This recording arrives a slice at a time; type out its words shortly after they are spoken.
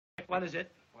What is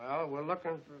it? Well, we're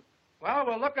looking for... Now,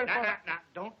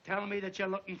 don't tell me that you're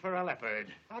looking for a leopard.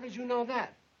 How did you know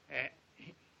that?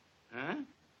 Huh?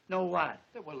 Know what?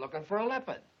 That we're looking for a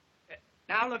leopard.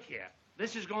 Now, look here.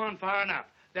 This has gone far enough.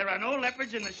 There are no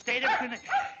leopards in the state of Connecticut.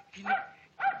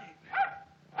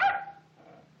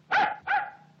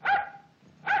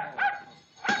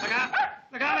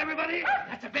 Look out, everybody.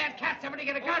 That's a bad cat. Somebody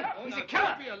get a gun. He's a killer.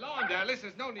 killer. Don't be alarmed, Alice.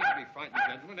 There's no need to be frightened,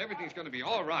 gentlemen. Everything's going to be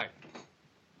all right.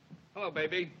 Hello,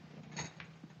 baby.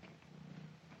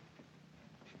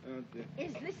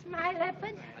 Is this my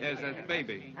leopard? Yes, that's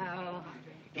baby. Oh.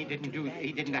 He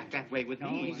didn't act that way with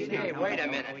me. Hey, wait a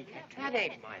minute. That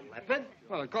ain't my leopard.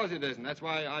 Well, of course it isn't. That's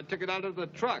why I took it out of the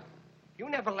truck. You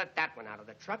never let that one out of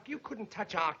the truck. You couldn't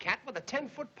touch our cat with a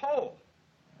 10-foot pole.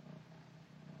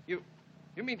 You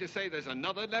mean to say there's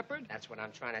another leopard? That's what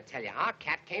I'm trying to tell you. Our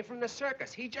cat came from the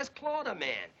circus. He just clawed a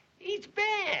man. He's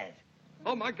bad.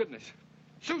 Oh, my goodness.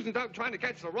 Susan's out trying to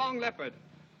catch the wrong leopard.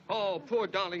 Oh, poor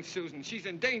darling Susan. She's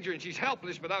in danger and she's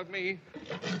helpless without me.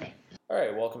 All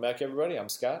right, welcome back, everybody. I'm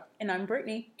Scott. And I'm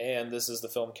Brittany. And this is the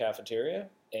Film Cafeteria.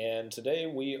 And today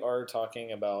we are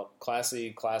talking about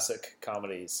classic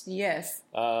comedies. Yes.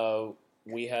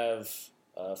 We have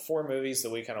 4 movies that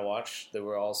we kind of watched that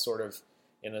were all sort of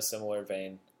in a similar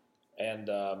vein. And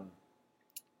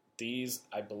these,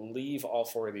 I believe all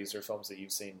 4 of these are films that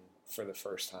you've seen for the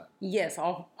first time. Yes,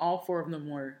 all 4 of them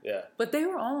were. Yeah. But they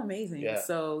were all amazing. Yeah.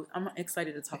 So I'm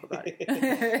excited to talk about it.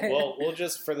 Well, we'll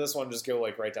just, for this one, just go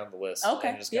like right down the list. Okay,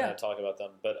 And just kind of talk about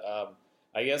them. But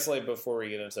I guess like before we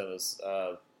get into this,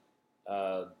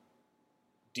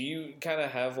 do you kind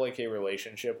of have like a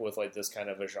relationship with like this kind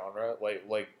of a genre?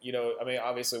 Like you know, I mean,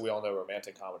 obviously we all know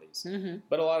romantic comedies,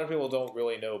 but a lot of people don't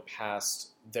really know past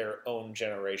their own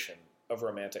generation of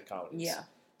romantic comedies. Yeah.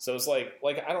 So it's like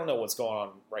I don't know what's going on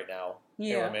right now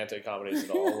in romantic comedies at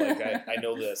all. Like I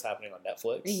know that it's happening on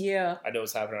Netflix. Yeah. I know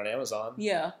it's happening on Amazon.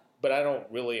 Yeah. But I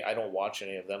don't watch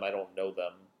any of them. I don't know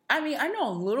them. I mean, I know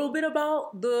a little bit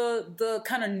about the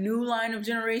kind of new line of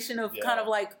generation of kind of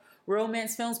like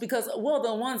romance films because, well,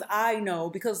 the ones I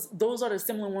know, because those are the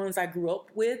similar ones I grew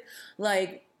up with.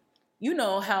 Like, you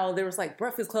know how there was like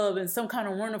Breakfast Club and Some Kind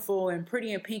of Wonderful and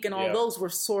Pretty in Pink and all those were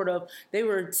sort of, they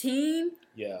were teen.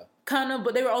 Yeah. Kind of,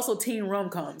 but they were also teen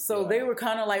rom-coms. So they were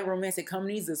kind of like romantic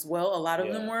comedies as well. A lot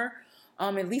of them were.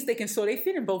 At least they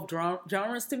fit in both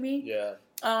genres to me. Yeah.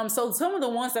 So some of the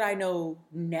ones that I know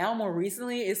now more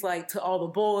recently is like To All the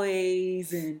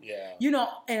Boys and, you know,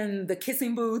 and The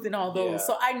Kissing Booth and all those.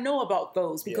 So I know about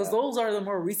those because those are the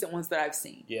more recent ones that I've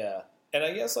seen. Yeah. And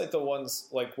I guess like the ones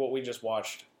like what we just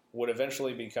watched would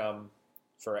eventually become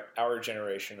for our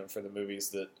generation and for the movies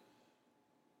that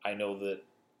I know that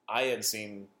I had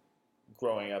seen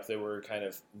growing up, they were kind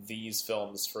of these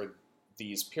films for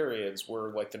these periods were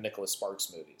like the Nicholas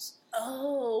Sparks movies.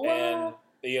 Oh, well.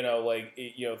 And, you know, like,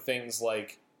 you know, things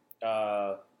like,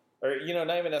 or, you know,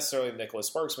 not even necessarily Nicholas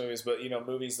Sparks movies, but, you know,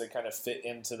 movies that kind of fit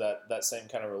into that same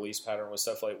kind of release pattern with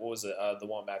stuff like, what was it, the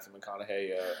one Matthew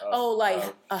McConaughey?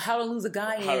 How to Lose a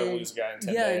Guy in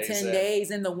 10 Days. 10 Days,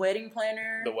 and The Wedding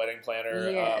Planner. The Wedding Planner.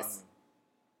 Yes.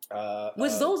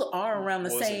 Which those are around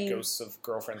the same. Ghosts of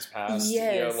Girlfriends Past.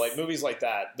 Yes. You know, like movies like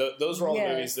that. Those were all the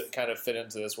movies that kind of fit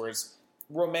into this, where it's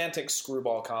romantic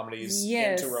screwball comedies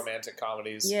into romantic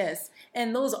comedies. Yes.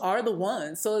 And those are the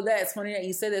ones. So that's funny that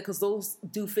you say that because those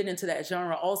do fit into that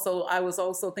genre. Also, I was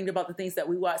also thinking about the things that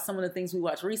we watched, some of the things we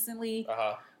watched recently.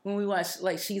 When we watched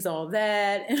like She's All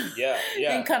That.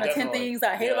 And kind of 10 Things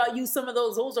I Hate About You. Some of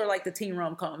those are like the teen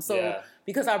rom-coms. So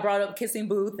because I brought up Kissing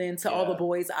Booth and To All the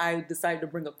Boys, I decided to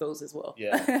bring up those as well.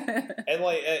 Yeah. And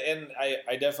like, and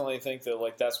I definitely think that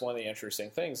like that's one of the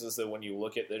interesting things is that when you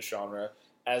look at this genre,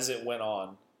 as it went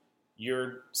on,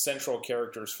 your central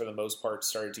characters, for the most part,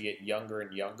 started to get younger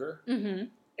and younger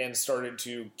and started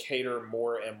to cater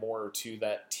more and more to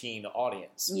that teen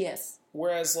audience. Yes.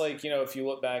 Whereas, like, you know, if you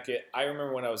look back at, I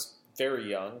remember when I was very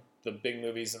young, the big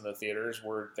movies in the theaters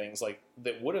were things like,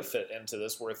 that would have fit into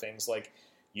this were things like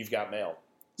You've Got Mail,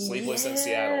 Sleepless in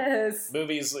Seattle,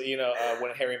 movies, you know,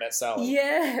 When Harry Met Sally.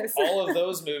 Yes. All of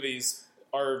those movies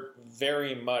are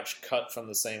very much cut from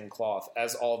the same cloth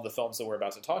as all of the films that we're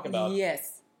about to talk about.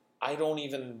 Yes. I don't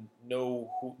even know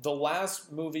who... The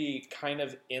last movie kind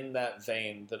of in that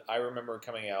vein that I remember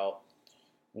coming out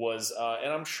was...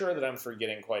 and I'm sure that I'm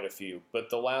forgetting quite a few, but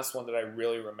the last one that I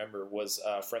really remember was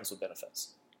Friends with Benefits.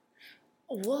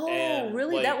 Whoa, and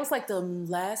really? Like, that was like the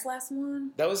last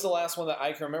one? That was the last one that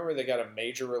I can remember. They got a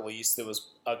major release that was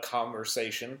a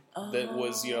conversation that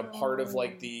was, you know, part of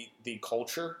like the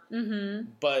culture,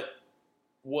 but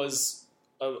was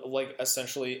like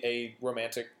essentially a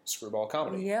romantic screwball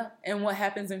comedy. Yeah, and What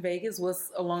Happens in Vegas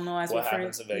was along the lines What with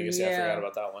Happens Friends. in Vegas? Yeah, I forgot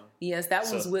about that one. Yes, that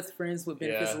was with Friends with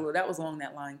Benefits. Yeah. That was along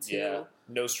that line too. Yeah,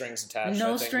 No Strings Attached.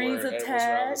 No I think Strings it was around the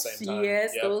Attached. same time.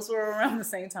 Yes, Yep. those were around the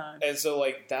same time. And so,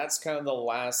 like, that's kind of the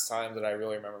last time that I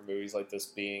really remember movies like this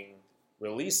being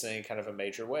released in any kind of a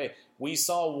major way. We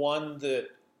saw one that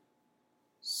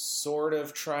sort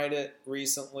of tried it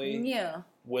recently. Yeah.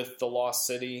 With The Lost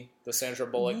City, the Sandra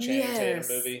Bullock, Channing Tatum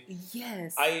movie.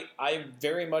 Yes. I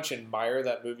very much admire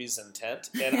that movie's intent,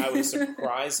 and I was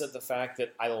surprised at the fact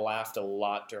that I laughed a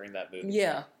lot during that movie.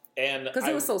 Yeah. And because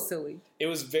it was so silly. It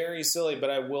was very silly,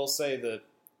 but I will say that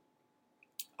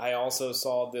I also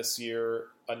saw this year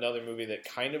another movie that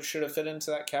kind of should have fit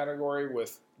into that category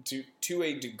to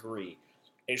a degree.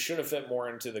 It should have fit more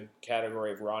into the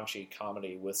category of raunchy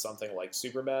comedy with something like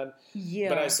Superbad. Yeah.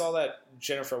 But I saw that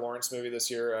Jennifer Lawrence movie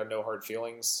this year, No Hard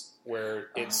Feelings, where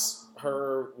it's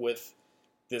her with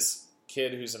this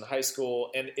kid who's in high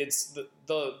school, and it's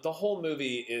the whole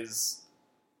movie is...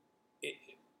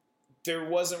 there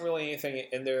wasn't really anything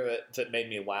in there that made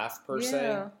me laugh, per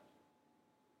se.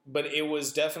 But it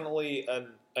was definitely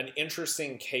an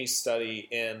interesting case study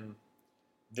in...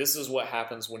 this is what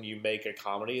happens when you make a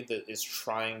comedy that is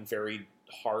trying very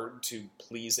hard to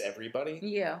please everybody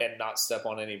and not step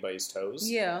on anybody's toes.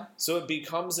 Yeah. So it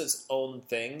becomes its own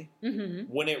thing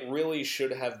when it really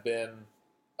should have been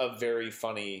a very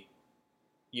funny,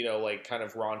 like kind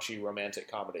of raunchy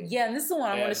romantic comedy. Yeah, and this is the one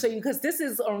I want to show you because this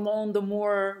is along the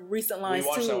more recent lines too.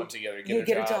 We watched that one together.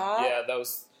 Get a job. Yeah, that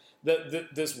was...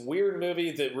 this weird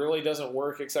movie that really doesn't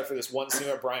work except for this one scene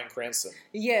with Bryan Cranston.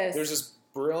 Yes. There's this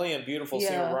brilliant, beautiful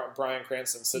scene where Bryan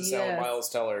Cranston sits down with Miles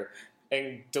Teller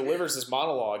and delivers this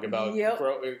monologue about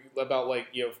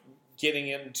getting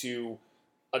into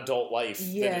adult life.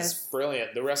 That is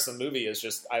brilliant. The rest of the movie is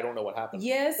just I don't know what happened.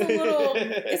 Yeah,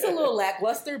 it's a little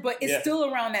lackluster, but it's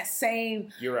still around that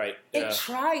same. You're right. Yeah. It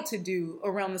tried to do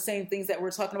around the same things that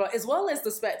we're talking about, as well as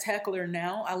The Spectacular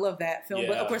Now. I love that film,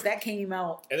 but of course that came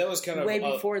out and that was kind of way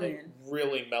before then.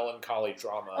 Really melancholy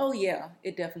drama. Oh yeah,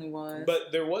 it definitely was.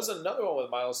 But there was another one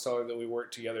with Miles Teller that we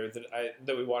worked together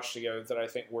that we watched together that I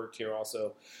think worked here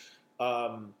also.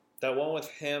 That one with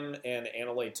him and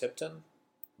Annalay Tipton,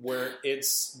 where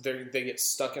they get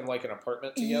stuck in like an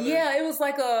apartment together. Yeah, it was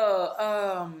like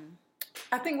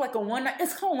I think like a one night.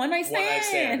 It's called One Night Stand. One Night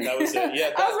Stand. That was it.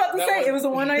 Yeah, I was about to say it was a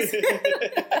one night stand.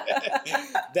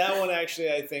 That one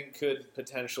actually, I think, could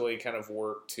potentially kind of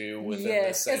work too. Within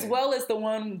this same... as well as the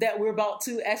one that we're about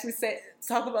to actually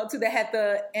talk about too. That had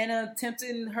the Anna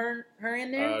Tempton her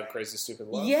in there. Crazy Stupid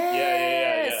Love.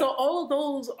 Yeah. So all of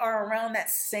those are around that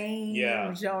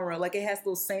same genre. Like it has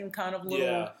those same kind of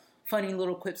little funny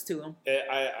little quips to them.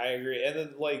 I agree, and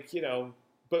then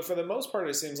but for the most part,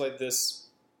 it seems like this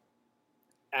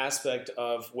aspect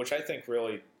of which I think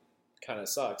really kind of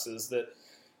sucks is that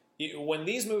when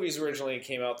these movies originally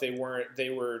came out, they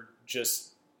were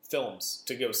just films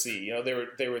to go see. They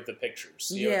were the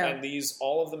pictures. And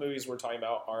all of the movies we're talking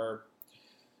about are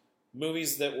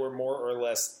movies that were more or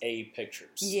less A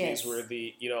pictures. Yes. These were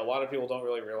a lot of people don't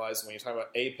really realize when you talk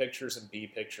about A pictures and B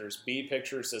pictures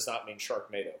does not mean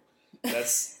Sharknado.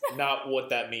 That's not what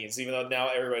that means. Even though now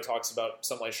everybody talks about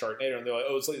something like Sharknado, and they're like,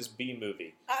 "Oh, it's like this B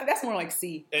movie." That's more like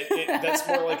C. That's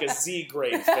more like a Z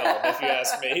grade film, if you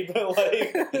ask me.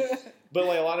 But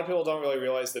a lot of people don't really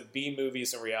realize that B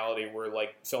movies in reality were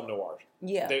like film noir.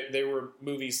 Yeah, they were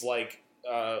movies like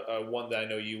one that I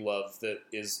know you love that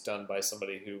is done by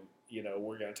somebody who.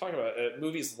 We're going to talk about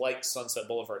movies like Sunset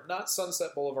Boulevard. Not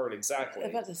Sunset Boulevard exactly. I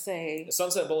was about to say.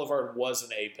 Sunset Boulevard was an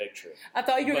A picture. I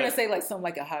thought you were going to say like Some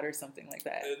Like It Hot or something like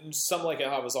that. Some Like It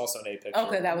Hot was also an A picture.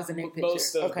 Okay, that was an A picture.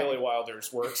 Most of Billy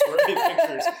Wilder's works were A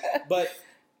pictures. But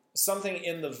something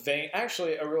in the vein...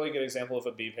 Actually, a really good example of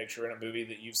a B picture in a movie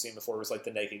that you've seen before was like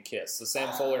The Naked Kiss, the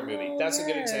Sam Fuller movie. That's a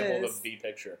good example of a B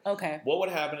picture. Okay. What would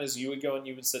happen is you would go and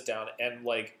you would sit down and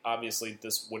obviously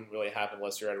this wouldn't really happen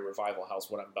unless you're at a revival house,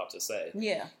 what I'm about to say.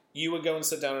 Yeah. You would go and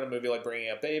sit down in a movie like Bringing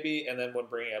Up Baby, and then when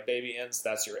Bringing Up Baby ends,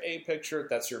 that's your A picture.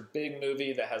 That's your big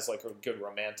movie that has like a good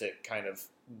romantic kind of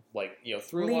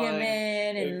through leading line. Leading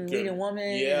man and good, leading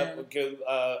woman. Yeah, good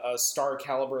a star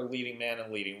caliber leading man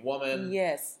and leading woman.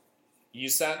 Yes. You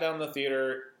sat down in the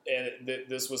theater, and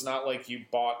this was not like you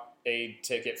bought a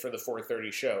ticket for the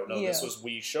 4:30 show. No, this was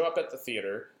we show up at the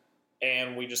theater,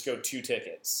 and we just go 2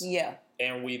 tickets. Yeah.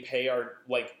 And we pay our,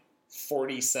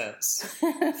 40 cents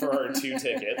for our 2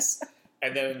 tickets.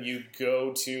 And then you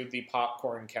go to the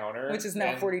popcorn counter. Which is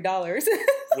now $40.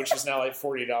 Which is now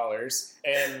 $40.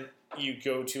 And you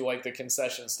go to, the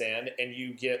concession stand, and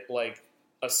you get,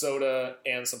 a soda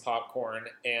and some popcorn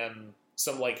and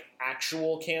some like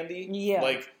actual candy, Yeah.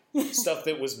 like stuff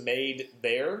that was made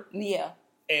there, Yeah.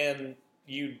 and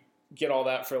you get all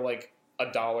that for like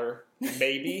 $1,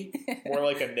 maybe, or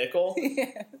like a nickel.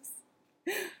 Yes.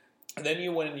 And then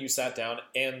you went and you sat down,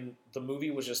 and the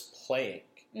movie was just playing,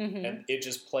 and it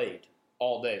just played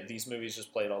all day. These movies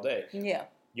just played all day. Yeah.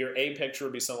 Your A picture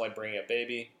would be something like Bringing Up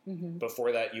Baby.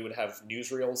 Before that, you would have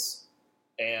newsreels,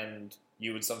 and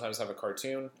you would sometimes have a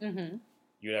cartoon.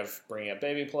 You'd have Bringing Up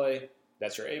Baby play.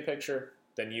 That's your A picture.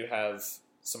 Then you have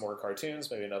some more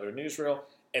cartoons, maybe another newsreel.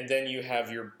 And then you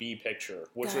have your B picture,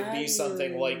 which would be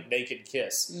something like Naked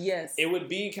Kiss. Yes. It would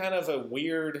be kind of a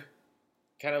weird,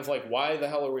 kind of like, why the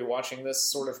hell are we watching this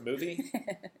sort of movie?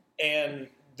 And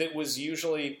that was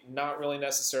usually not really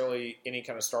necessarily any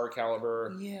kind of star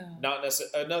caliber. Yeah. Not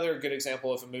another good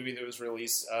example of a movie that was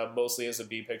released mostly as a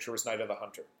B picture was Night of the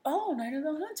Hunter. Oh, Night of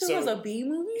the Hunter So was a B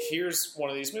movie? Here's one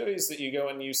of these movies that you go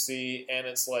and you see, and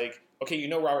it's like, okay, you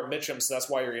know Robert Mitchum, so that's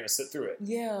why you're going to sit through it.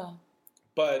 Yeah.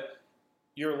 But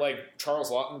you're like, Charles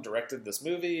Laughton directed this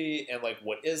movie, and like,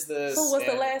 what is this? So was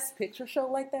the Last Picture Show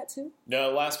like that too?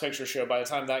 No, Last Picture Show, by the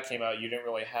time that came out, you didn't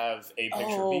really have A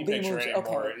picture, B picture movie.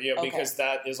 anymore. Okay. Yeah, Okay. because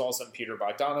that is also Peter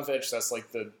Bogdanovich. That's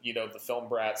like the, the film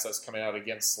brats that's coming out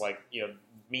against like,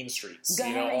 Mean Streets.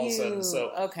 Got All of a sudden.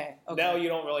 So okay. now you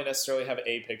don't really necessarily have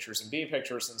A pictures and B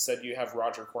pictures. Instead, you have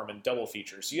Roger Corman double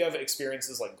features. You have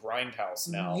experiences like Grindhouse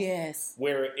now. Yes.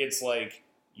 Where it's like,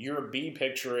 your B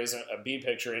picture isn't a B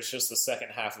picture, it's just the second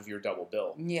half of your double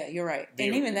bill. Yeah, you're right.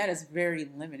 And even that is very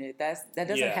limited. That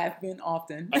doesn't happen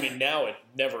often. I mean, now it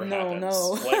never happens.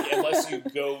 No. Like, unless you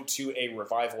go to a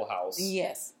revival house.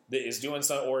 Yes. That is doing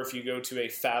something, or if you go to a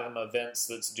Fathom Events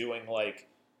that's doing like,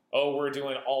 oh, we're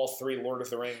doing all 3 Lord of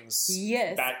the Rings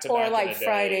back to back. Or like in a day.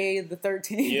 Friday the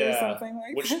 13th or something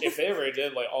like Which, that. if they ever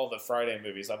did like all the Friday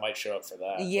movies, I might show up for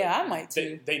that. Yeah, like, I might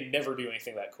too. They never do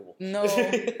anything that cool. No.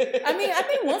 I mean, I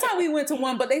think one time we went to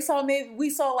one, but we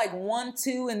saw like 1,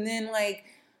 2, and then like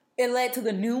it led to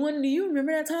the new one. Do you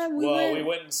remember that time we went? We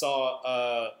went and saw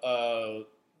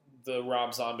the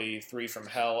Rob Zombie 3 from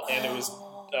Hell, and it was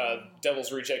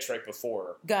Devil's Rejects right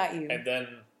before. Got you. And then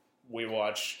we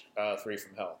watched 3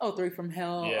 from Hell. Oh, 3 from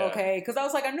Hell. Yeah. Okay. Because I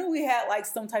was like, I knew we had like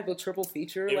some type of triple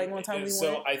feature one time we went.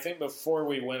 So I think before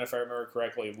we went, if I remember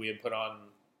correctly, we had put on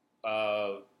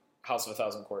House of a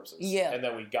Thousand Corpses. Yeah. And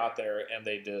then we got there and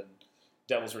they did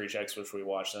Devil's Rejects, which we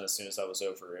watched, and as soon as that was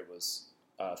over, it was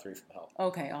 3 from Hell.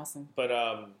 Okay, awesome. But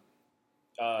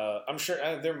I'm sure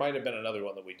there might have been another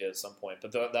one that we did at some point,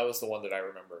 but that was the one that I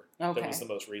remember. Okay. That was the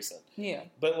most recent. Yeah.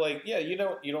 But like, yeah, you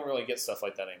don't really get stuff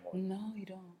like that anymore. No, you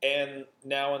don't. And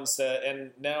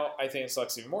now I think it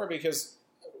sucks even more because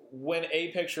when A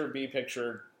picture, B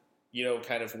picture,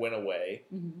 kind of went away,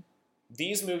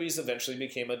 these movies eventually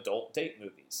became adult date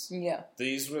movies. Yeah.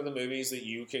 These were the movies that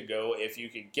you could go, if you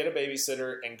could get a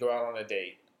babysitter and go out on a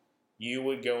date, you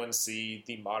would go and see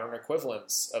the modern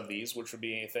equivalents of these, which would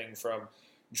be anything from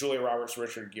Julia Roberts,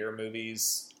 Richard Gere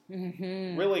movies,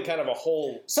 really kind of a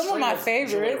whole some of my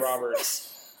favorites. Julia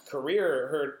Roberts'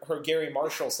 career, her Gary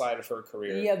Marshall side of her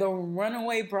career. Yeah, the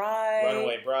Runaway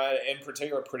Bride, in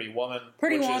particular, Pretty Woman,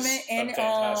 which is and a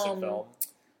fantastic film.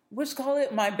 Which call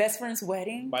it My Best Friend's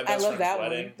Wedding. I love that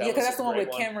one. Wedding. Yeah, because that's the one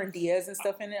with Cameron Diaz and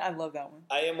stuff in it. I love that one.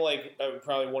 I am like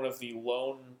probably one of the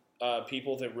lone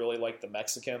people that really like the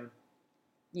Mexican.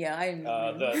 Yeah, I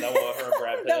that one with her and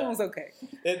Brad Pitt. That one's okay.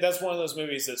 That's one of those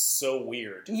movies that's so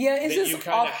weird. Yeah, it's that just you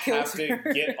kind of have off-kilter.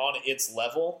 to get on its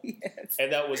level. Yes.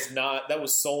 And that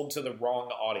was sold to the wrong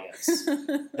audience.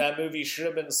 That movie should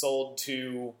have been sold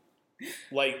to,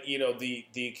 like,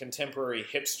 the contemporary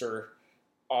hipster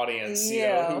audience,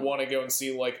 who want to go and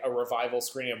see like a revival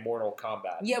screening of Mortal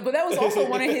Kombat. Yeah, but that was also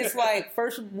one of his like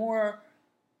first more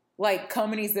like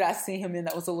comedies that I seen him in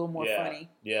that was a little more funny.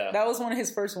 Yeah. That was one of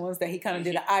his first ones that he kind of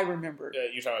did. I remember.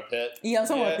 You're talking about Pitt? Yeah, I'm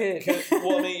talking about Pitt.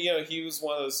 Well, I mean, he was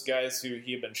one of those guys who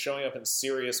he had been showing up in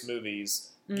serious movies,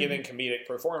 giving comedic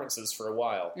performances for a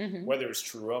while, whether it was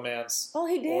True Romance. Oh,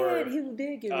 he did. Or, he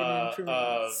did give it True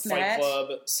Romance. Fight Club,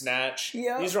 Snatch.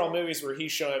 Yeah. These are all movies where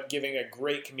he's showing up giving a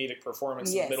great comedic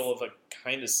performance in the middle of a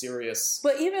kind of serious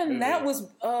But even movie. that was,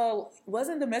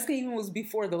 wasn't the Mexican even was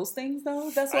before those things,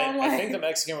 though? That's why I'm like... I think the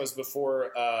Mexican was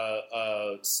before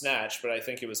Snatch, but I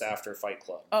think it was after Fight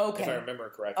Club. Oh, okay. If I remember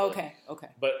correctly. Okay.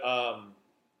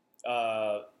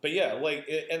 But yeah, like,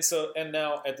 and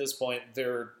now at this point,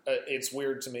 it's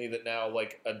weird to me that now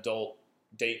like adult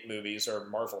date movies are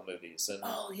Marvel movies, and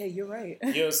oh yeah, you're right.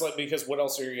 It's like, because what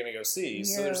else are you going to go see?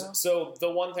 Yeah. So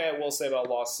the one thing I will say about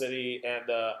Lost City, and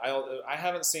I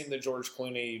haven't seen the George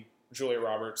Clooney Julia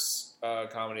Roberts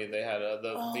comedy. They had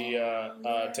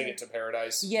Ticket to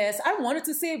Paradise. Yes, I wanted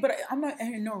to see it, but I'm not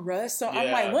in no rush. So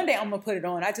I'm like, one day I'm gonna put it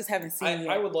on. I just haven't seen it yet.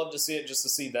 I would love to see it just to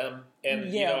see them,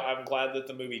 and I'm glad that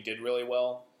the movie did really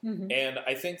well. Mm-hmm. And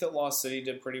I think that Lost City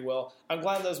did pretty well. I'm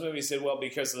glad those movies did well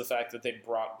because of the fact that they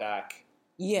brought back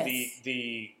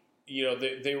they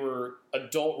were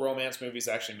adult romance movies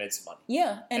that actually made some money.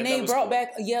 Yeah, and they brought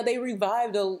back, they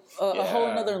revived a whole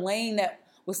another lane that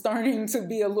was starting to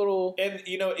be a little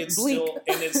it's bleak.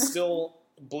 It's still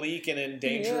bleak and in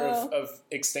danger of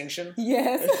extinction.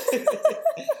 Yes.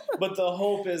 But the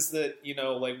hope is that,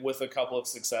 with a couple of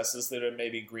successes that would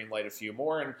maybe greenlight a few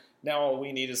more, and now all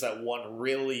we need is that one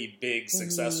really big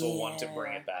successful one to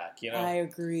bring it back, I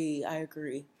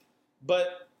agree.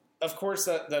 But of course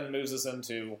that then moves us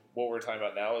into what we're talking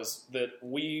about now is that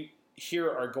we here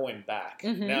are going back.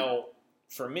 Mm-hmm. Now,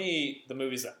 for me, the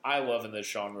movies that I love in this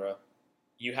genre,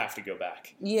 you have to go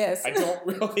back. Yes. I don't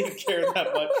really care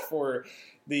that much for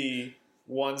the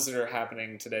ones that are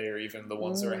happening today or even the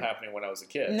ones that are happening when I was a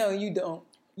kid. No, you don't.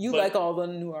 You like all the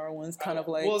newer ones, kind of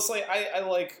like... Well, it's like, I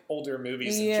like older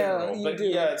movies in general. But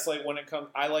it's like when it comes...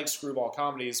 I like screwball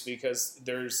comedies because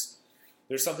there's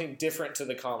something different to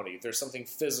the comedy. There's something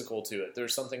physical to it.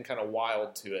 There's something kind of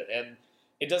wild to it. And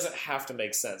it doesn't have to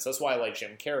make sense. That's why I like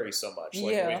Jim Carrey so much.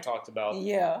 Like we've talked about, I'm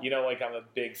a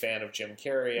big fan of Jim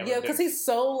Carrey. Because he's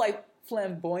so like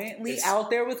flamboyantly out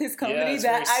there with his comedy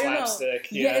that I don't know.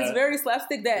 Yeah, it's very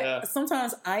slapstick that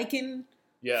sometimes I can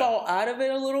fall out of it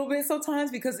a little bit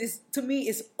sometimes because to me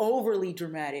it's overly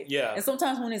dramatic. Yeah. And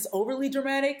sometimes when it's overly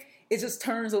dramatic, it just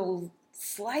turns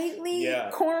slightly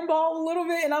cornball a little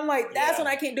bit, and I'm like, that's when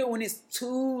I can't do it when it's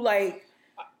too like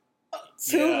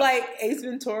Ace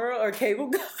Ventura or Cable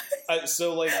Guy.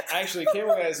 So actually,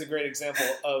 Cable Guy is a great example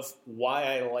of why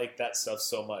I like that stuff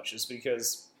so much. Is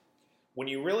because when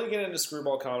you really get into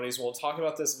screwball comedies, we'll talk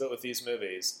about this a bit with these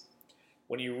movies.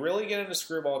 When you really get into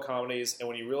screwball comedies, and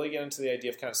when you really get into the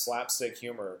idea of kind of slapstick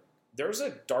humor, there's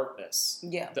a darkness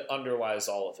that underlies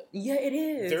all of it. Yeah, it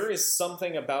is. There is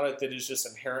something about it that is just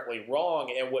inherently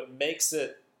wrong, and what makes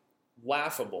it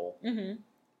laughable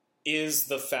is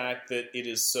the fact that it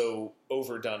is so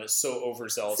overdone, it's so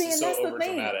overzealous, it's so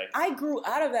overdramatic. I grew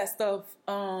out of that stuff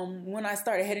when I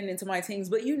started heading into my teens,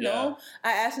 but I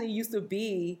actually used to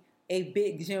be a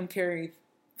big Jim Carrey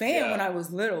fan when I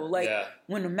was little.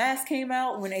 When The Mask came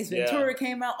out, when Ace Ventura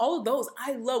came out, all of those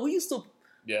I love. We used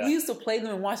to play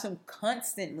them and watch them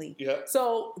constantly. Yeah.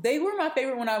 So they were my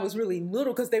favorite when I was really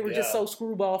little because they were just so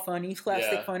screwball funny,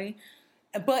 slapstick funny.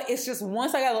 But it's just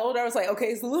once I got older, I was like, okay,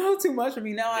 it's a little too much for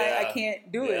me. Now I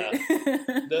can't do it.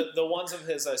 The ones of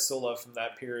his I still love from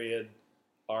that period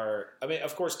are,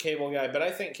 of course, Cable Guy, but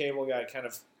I think Cable Guy kind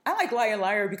of... I like Liar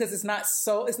Liar because it's not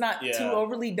too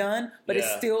overly done, but it's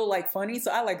still like funny.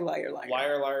 So I like Liar Liar.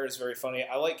 Liar Liar is very funny.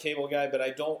 I like Cable Guy, but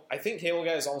I think Cable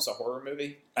Guy is almost a horror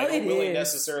movie. I don't really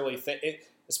necessarily think it,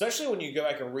 especially when you go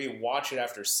back and rewatch it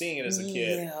after seeing it as a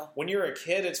kid. Yeah. When you're a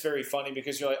kid, it's very funny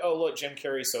because you're like, oh look, Jim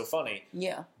Carrey's so funny.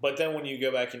 Yeah. But then when you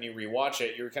go back and you rewatch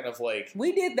it, you're kind of like,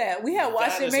 we did that. We had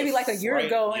watched it maybe like a year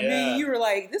ago, and then you were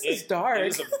like, this is dark. It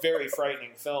is a very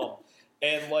frightening film,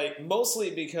 and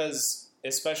mostly because,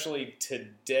 especially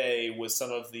today, with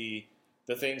some of the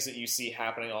things that you see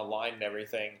happening online and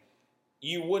everything,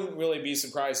 you wouldn't really be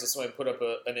surprised if somebody put up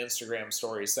an Instagram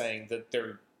story saying that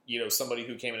they're, somebody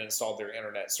who came and installed their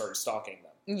internet started stalking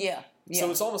them. Yeah.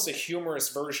 So it's almost a humorous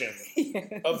version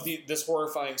of this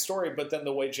horrifying story, but then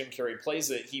the way Jim Carrey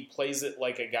plays it, he plays it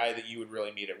like a guy that you would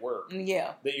really meet at work.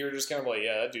 Yeah. That you're just kind of like,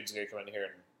 that dude's going to come in here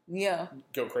and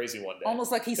go crazy one day.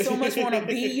 Almost like he so much want to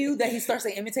be you that he starts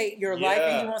to imitate your life,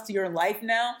 and he wants to your life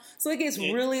now. So it gets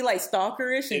really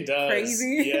stalkerish and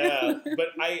crazy. Yeah, but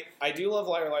I do love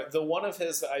Liar Liar. The one of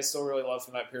his that I still really love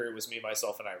from that period was Me,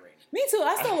 Myself, and Irene. Me too.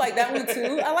 I still like that one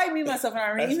too. I like Me, Myself, and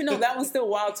Irene, even though that one's still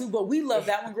wild too. But we love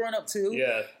that one growing up too.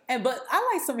 Yeah. But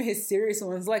I like some of his serious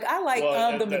ones. I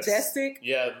like The Majestic.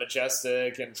 Yeah,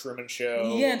 Majestic and Truman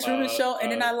Show. Yeah, and Truman Show, and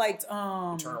then I liked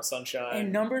Eternal Sunshine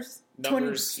and Numbers.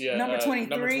 Number 23. Number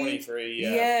 23,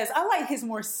 yeah. Yes, I like his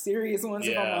more serious ones,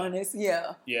 if I'm honest.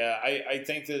 Yeah. Yeah, I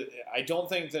don't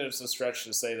think that it's a stretch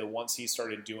to say that once he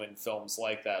started doing films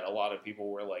like that, a lot of people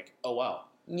were like, oh, wow.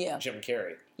 Yeah. Jim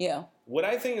Carrey. Yeah. What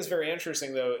I think is very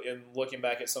interesting, though, in looking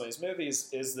back at some of these movies,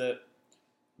 is that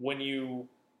when you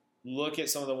look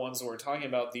at some of the ones that we're talking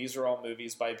about, these are all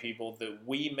movies by people that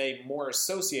we may more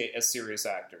associate as serious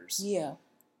actors. Yeah.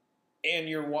 And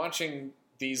you're watching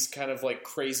these kind of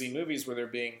crazy movies where they're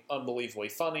being unbelievably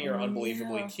funny or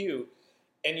unbelievably cute.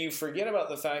 And you forget about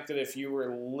the fact that if you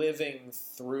were living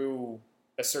through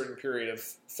a certain period of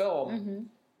film,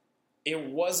 it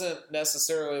wasn't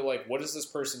necessarily like, what is this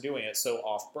person doing? It's so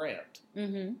off-brand.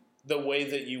 Mm-hmm. The way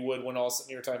that you would when all of a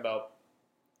sudden you're talking about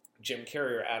Jim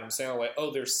Carrey or Adam Sandler, like,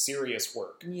 oh, there's serious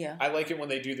work. Yeah. I like it when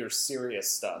they do their serious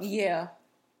stuff. Yeah.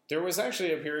 There was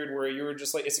actually a period where you were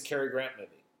just like, it's a Cary Grant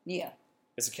movie. Yeah.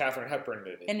 It's a Katharine Hepburn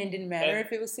movie. And it didn't matter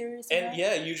if it was serious or And not?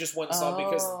 yeah, you just went and saw it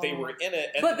because they were in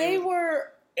it. And but they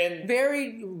were and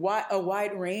a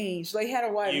wide range. They had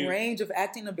a wide range of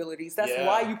acting abilities. That's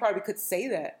why you probably could say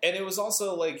that. And it was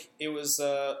also like, it was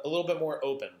a little bit more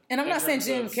open. And I'm not saying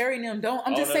Jim Carrey and them don't.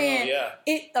 I'm just saying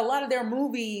a lot of their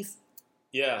movies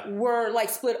were like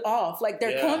split off. Like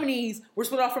their comedies were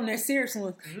split off from their serious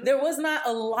ones. Mm-hmm. There was not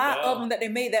a lot of them that they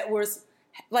made that was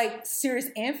like serious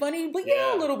and funny, but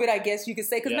a little bit, I guess you could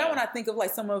say. Because now when I think of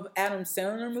like some of Adam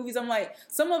Sandler movies, I'm like,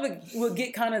 some of it would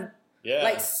get kind of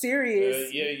like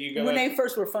serious you go when they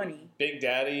first were funny. Big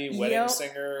Daddy, Wedding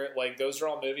Singer, like those are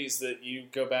all movies that you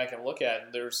go back and look at,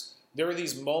 and there were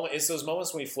these moments. It's those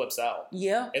moments when he flips out.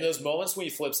 Yeah. And those moments when he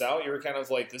flips out, you're kind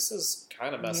of like, this is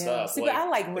kind of messed up. See, like, but I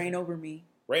like Rain Over Me.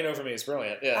 Rain Over Me is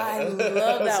brilliant. Yeah. I love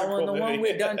that one. Cool the one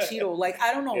with Don Cheadle. Like,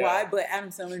 I don't know why, but Adam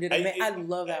Sandler did it. I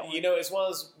love that one. You know, it's one of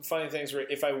those funny things where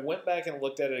if I went back and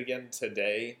looked at it again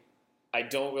today, I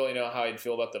don't really know how I'd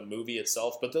feel about the movie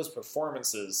itself, but those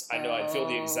performances, I know I'd feel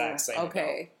the exact same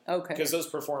Okay. Because those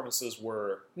performances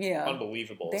were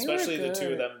unbelievable, they especially the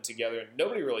two of them together.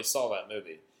 Nobody really saw that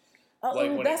movie.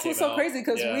 That's what's so crazy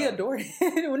because we adored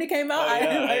it when it came out.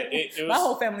 My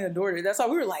whole family adored it. That's why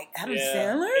we were like, Adam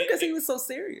Sandler? Because he was so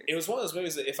serious. It was one of those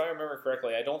movies that, if I remember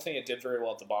correctly, I don't think it did very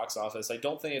well at the box office. I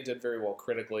don't think it did very well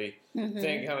critically. Mm-hmm. I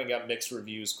think it kind of got mixed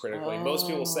reviews critically. Most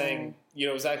people saying,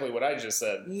 exactly what I just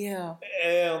said. Yeah.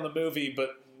 On the movie,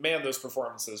 but man, those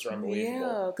performances are unbelievable.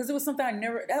 Yeah, because it was something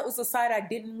that was a side I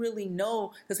didn't really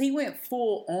know, because he went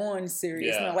full on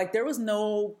serious. Yeah. Like, there was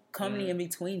no comedy in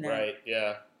between that. Right,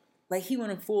 yeah. Like, he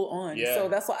went full on. Yeah. So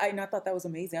that's why I thought that was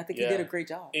amazing. I think he did a great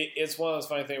job. It's one of those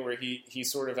funny things where he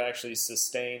sort of actually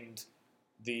sustained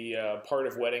the part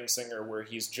of Wedding Singer where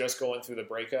he's just going through the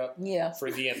breakup for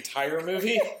the entire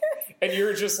movie. And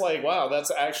you're just like, wow,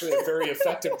 that's actually a very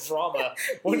effective drama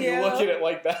when you look at it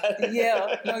like that.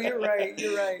 Yeah. No, you're right.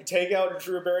 You're right. Take out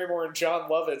Drew Barrymore and John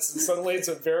Lovitz, and suddenly it's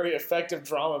a very effective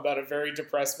drama about a very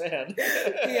depressed man.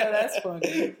 Yeah, that's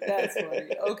funny. That's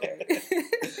funny. Okay.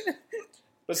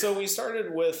 But so we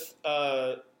started with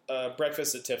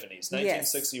Breakfast at Tiffany's,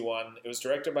 1961. Yes. It was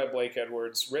directed by Blake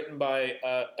Edwards, written by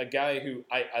a guy who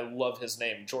I love his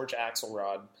name, George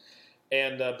Axelrod,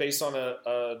 and based on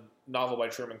a novel by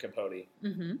Truman Capote.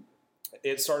 Mm-hmm.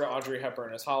 It starred Audrey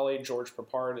Hepburn as Holly, George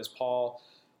Peppard as Paul,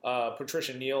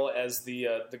 Patricia Neal as the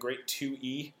great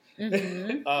 2E,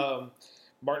 mm-hmm.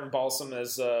 Martin Balsam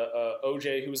as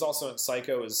OJ, who was also in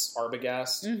Psycho as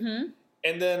Arbogast, mm-hmm.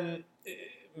 and then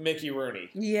Mickey Rooney.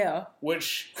 Yeah.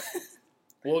 Which,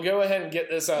 we'll go ahead and get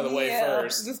this out of the way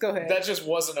first. Just go ahead. That just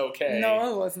wasn't okay.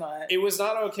 No, it was not. It was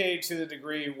not okay to the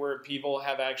degree where people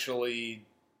have actually,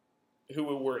 who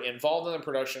were involved in the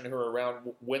production, who were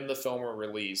around when the film were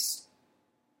released,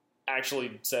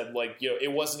 actually said, like,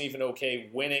 it wasn't even okay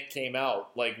when it came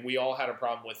out. Like, we all had a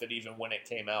problem with it even when it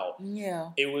came out. Yeah.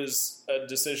 It was a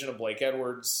decision of Blake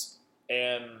Edwards,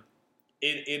 and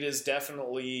it is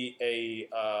definitely a...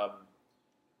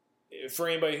 for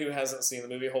anybody who hasn't seen the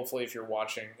movie, hopefully if you're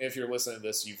listening to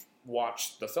this, you've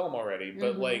watched the film already.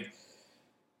 But, mm-hmm. like,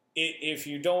 if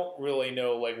you don't really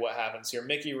know, like, what happens here,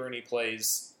 Mickey Rooney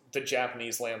plays the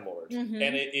Japanese landlord. Mm-hmm.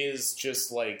 And it is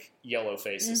just, like, yellow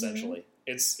face, mm-hmm. essentially.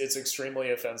 It's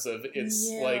extremely offensive. It's,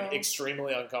 like,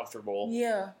 extremely uncomfortable.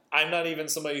 Yeah. I'm not even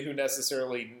somebody who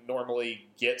necessarily normally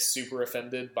gets super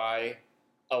offended by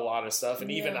a lot of stuff,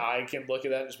 and even I can look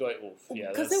at that and just be like, "Oof, yeah."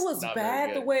 Because it was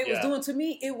bad the way it was doing to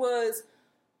me. It was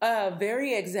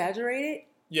very exaggerated.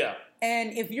 Yeah.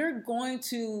 And if you're going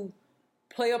to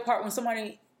play a part when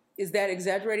somebody is that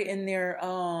exaggerated in their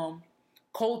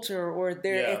culture or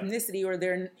their ethnicity or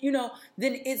their,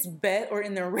 then it's best, or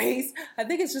in their race, I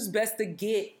think it's just best to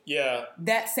get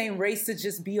that same race to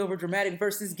just be over dramatic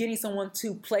versus getting someone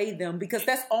to play them, because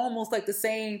that's almost like the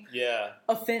same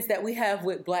offense that we have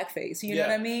with blackface. You know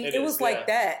what I mean? It was like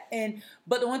that.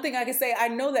 But the one thing I can say, I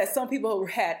know that some people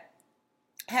had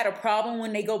a problem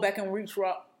when they go back and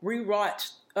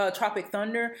rewatch Tropic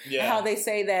Thunder, and how they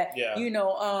say that,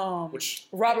 which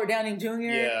Robert Downey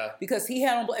Jr., because he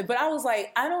had on, but I was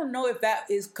like, I don't know if that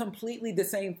is completely the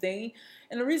same thing.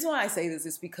 And the reason why I say this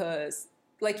is because,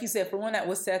 like you said, for one, that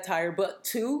was satire, but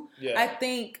two, I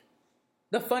think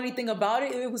the funny thing about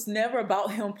it, it was never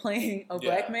about him playing a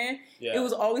black man. Yeah. It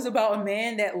was always about a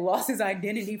man that lost his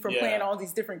identity from playing all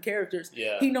these different characters.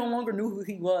 Yeah. He no longer knew who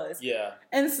he was. Yeah.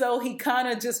 And so he kind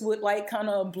of just would like kind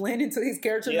of blend into his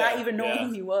character, not even knowing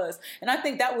who he was. And I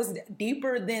think that was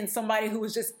deeper than somebody who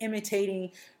was just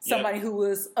imitating somebody who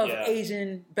was of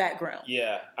Asian background.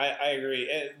 Yeah, I agree.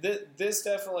 This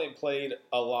definitely played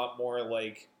a lot more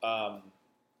like,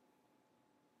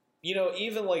 you know,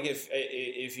 even like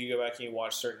if you go back and you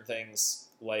watch certain things,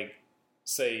 like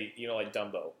say, you know, like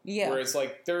Dumbo, where it's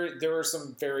like there are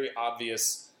some very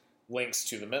obvious links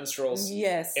to the minstrels.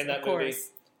 Yes, in that movie.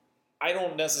 I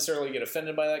don't necessarily get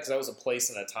offended by that because that was a place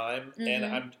and a time,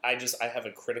 and I have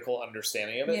a critical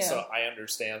understanding of it, so I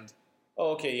understand.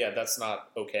 Oh, okay, yeah, that's not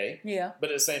okay. Yeah.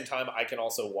 But at the same time, I can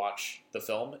also watch the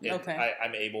film.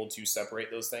 I'm able to separate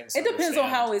those things. It depends on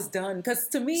how it's done. Because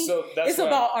to me, it's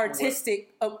about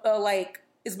artistic,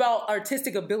 it's about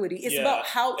artistic ability. It's about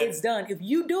how it's done. If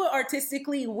you do it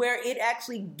artistically where it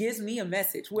actually gives me a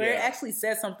message, where it actually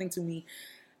says something to me,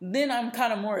 then I'm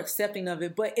kind of more accepting of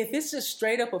it. But if it's just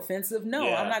straight up offensive,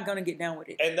 no, I'm not going to get down with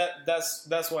it. And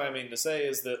that's what I mean to say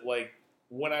is that, like,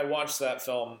 when I watched that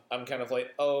film, I'm kind of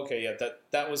like, oh, okay, yeah,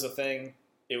 that was a thing.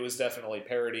 It was definitely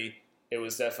parody. It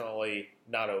was definitely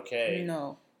not okay.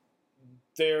 No.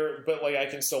 But like I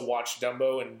can still watch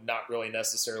Dumbo and not really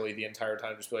necessarily the entire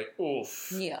time just be like,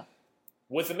 oof. Yeah.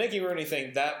 With the Mickey Rooney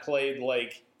thing, that played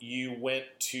like you went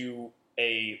to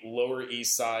a Lower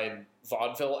East Side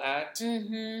vaudeville act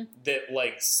that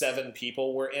like 7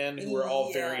 people were in who were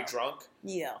all very drunk.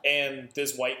 Yeah. And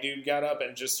this white dude got up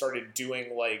and just started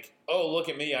doing like, oh, look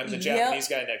at me, I'm the Japanese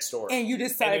guy next door. And you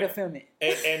decided to film it.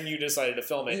 And you decided to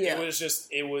film it.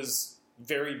 It was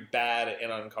very bad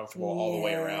and uncomfortable all the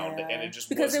way around. And it just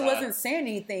because it wasn't saying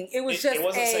anything. It was just it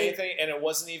wasn't saying anything, and it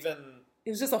wasn't even... It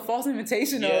was just a false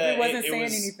invitation of it wasn't saying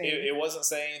anything. It wasn't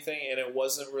saying anything, and it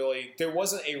wasn't really... There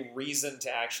wasn't a reason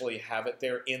to actually have it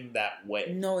there in that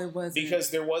way. No, it wasn't.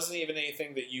 Because there wasn't even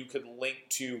anything that you could link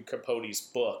to Capote's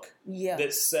book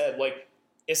that said, like...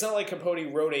 It's not like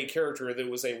Capote wrote a character that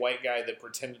was a white guy that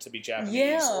pretended to be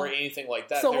Japanese or anything like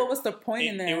that. So what was the point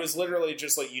in that? It was literally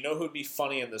just like, you know who'd be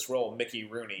funny in this role? Mickey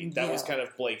Rooney. That was kind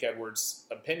of Blake Edwards'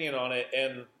 opinion on it,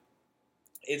 and...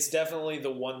 It's definitely the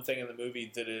one thing in the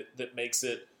movie that makes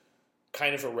it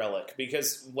kind of a relic,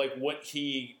 because like what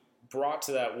he brought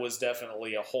to that was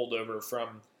definitely a holdover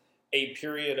from a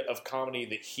period of comedy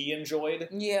that he enjoyed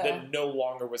that no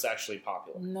longer was actually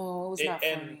popular. No, it was not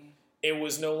funny. And it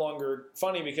was no longer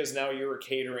funny because now you were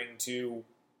catering to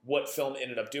what film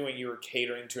ended up doing. You were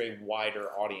catering to a wider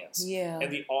audience. Yeah.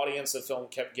 And the audience of film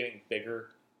kept getting bigger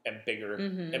and bigger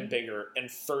and bigger and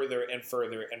further and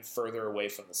further and further away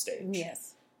from the stage.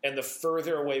 Yes. And the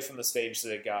further away from the stage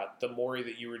that it got, the more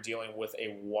that you were dealing with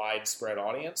a widespread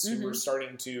audience who were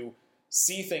starting to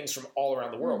see things from all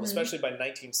around the world, especially by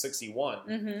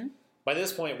 1961. By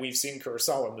this point, we've seen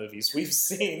Kurosawa movies. We've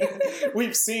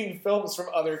seen films from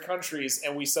other countries,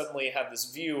 and we suddenly have this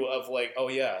view of like, oh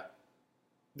yeah,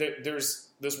 there's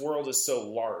this world is so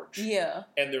large. Yeah.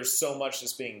 And there's so much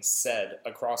that's being said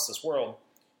across this world.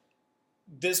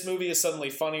 This movie is suddenly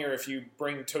funnier if you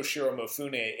bring Toshiro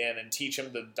Mifune in and teach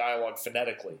him the dialogue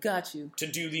phonetically. Got you. To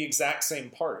do the exact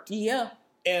same part. Yeah.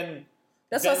 And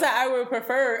that's why I said I would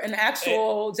prefer an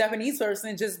actual Japanese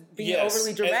person just being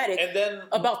overly dramatic and then,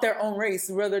 about their own race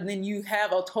rather than you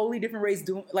have a totally different race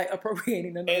doing like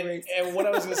appropriating another race. And what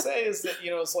I was going to say is that,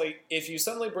 you know, it's like if you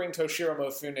suddenly bring Toshiro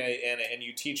Mifune in and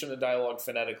you teach him the dialogue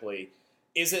phonetically,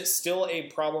 is it still a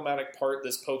problematic part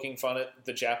that's poking fun at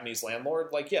the Japanese landlord?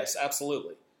 Like, yes,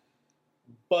 absolutely.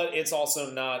 But it's also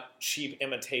not cheap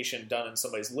imitation done in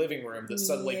somebody's living room that's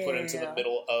suddenly put into the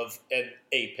middle of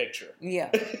a picture. Yeah.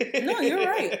 No, you're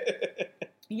right.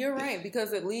 You're right,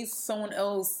 because at least someone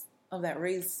else of that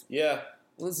race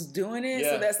was doing it,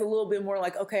 so that's a little bit more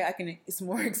like, okay, it's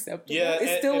more acceptable. Yeah,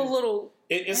 it's still a little...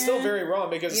 It's still very wrong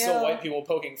because it's still white people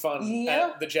poking fun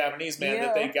at the Japanese man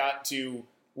that they got to...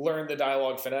 learn the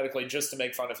dialogue phonetically just to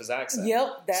make fun of his accent.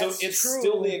 Yep, that's true. So it's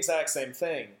still the exact same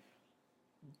thing.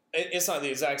 It's not the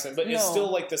exact same, but it's still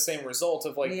like the same result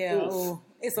of like, oof.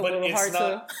 It's a little hard to... But it's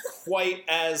not quite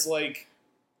as like,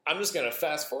 I'm just going to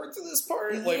fast forward to this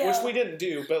part, like which we didn't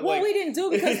do. But well, we didn't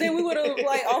do because then we would have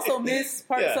like also missed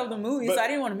parts of the movie, so I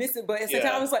didn't want to miss it. But at the same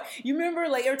time, I was like, you remember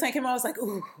like every time it came out, I was like,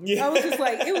 ooh. Yeah. I was just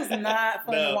like, it was not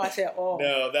fun to watch at all.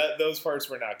 No, those parts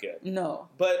were not good. No.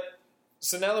 But...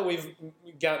 So now that we've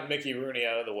gotten Mickey Rooney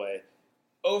out of the way,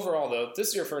 overall, though, this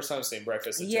is your first time seeing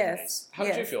Breakfast at Tiffany's. How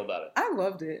did you feel about it? I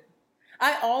loved it.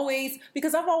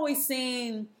 Because I've always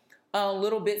seen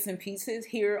little bits and pieces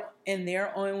here and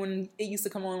there on when it used to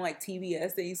come on like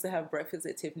TBS. They used to have Breakfast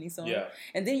at Tiffany's on. Yeah.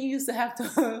 And then you used to have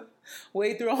to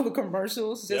wade through all the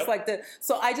commercials, just like that.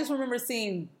 So I just remember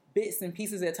seeing bits and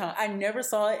pieces at a time. I never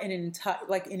saw it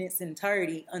in its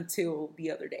entirety until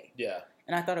the other day. Yeah.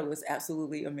 And I thought it was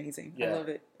absolutely amazing. Yeah. I love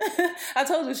it. I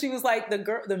told you she was like the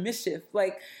girl, the mischief.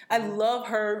 Like I love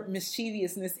her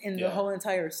mischievousness in the whole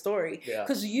entire story. Yeah.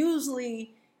 Because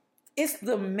usually it's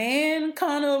the man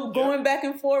kind of going back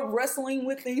and forth, wrestling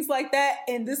with things like that.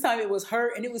 And this time it was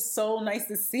her, and it was so nice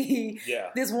to see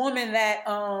this woman that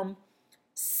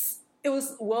it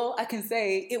was. Well, I can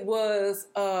say it was.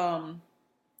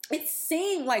 It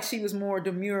seemed like she was more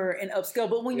demure and upscale,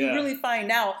 but when you really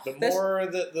find out... The more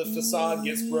the facade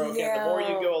gets broken, the more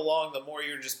you go along, the more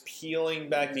you're just peeling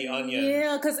back the onion.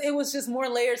 Yeah, because it was just more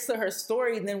layers to her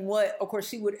story than what, of course,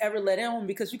 she would ever let in,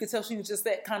 because you could tell she was just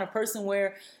that kind of person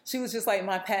where she was just like,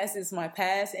 my past is my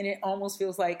past, and it almost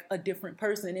feels like a different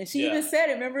person. And she even said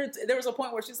it. Remember, there was a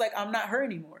point where she was like, I'm not her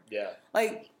anymore. Yeah.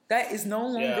 Like... That is no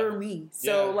longer me.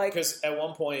 So, like... Because at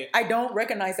one point... I don't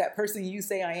recognize that person you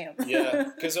say I am. Yeah.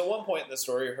 Because at one point in the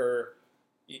story, her...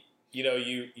 You know,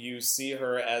 you see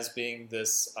her as being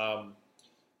this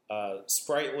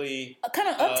sprightly... kind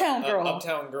of uptown girl.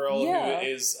 Uptown girl who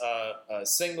is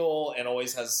single and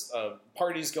always has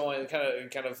parties going,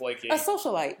 kind of like a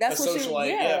socialite. That's a what socialite.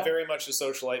 she... Yeah, very much a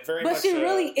socialite. But she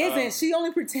really isn't. She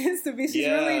only pretends to be. She's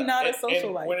really not a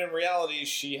socialite. And when in reality,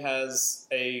 she has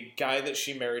a guy that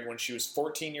she married when she was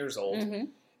 14 years old.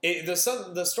 Mm-hmm.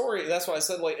 The story, that's why I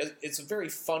said, like, it's a very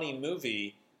funny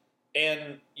movie.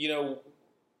 And, you know,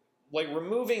 like,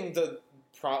 removing the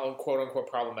quote-unquote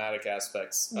problematic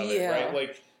aspects of it, right?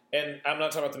 Like, and I'm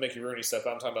not talking about the Mickey Rooney stuff.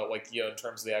 I'm talking about, like, you know, in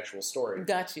terms of the actual story.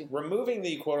 Got you. Removing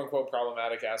the quote-unquote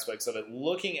problematic aspects of it,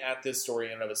 looking at this story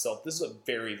in and of itself, this is a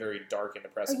very, very dark and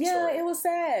depressing story. Yeah, it was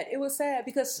sad. It was sad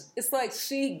because it's like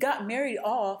she got married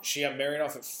off. She got married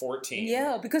off at 14.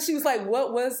 Yeah, because she was like,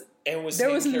 what was... And was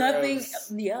there was nothing...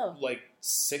 Of, like,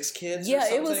 6 kids or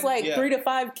something? It was like 3 to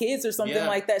 5 kids or something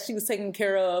like that she was taking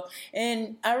care of.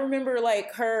 And I remember,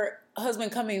 like, her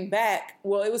husband coming back.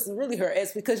 Well, it was really her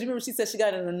ex, because you remember she said she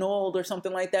got annulled or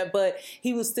something like that, but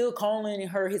he was still calling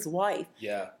her his wife.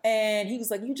 Yeah. And he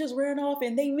was like, you just ran off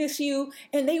and they miss you.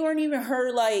 And they weren't even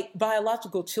her, like,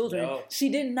 biological children. No. She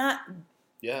did not...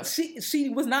 Yeah. She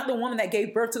was not the woman that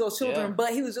gave birth to those children,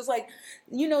 but he was just like,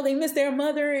 you know, they missed their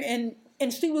mother, and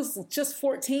she was just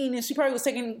 14, and she probably was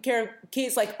taking care of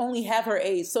kids like only half her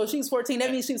age. So she was 14. That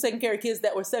means she was taking care of kids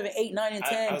that were 7, 8, 9, and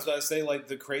 10. I was about to say, like,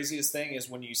 the craziest thing is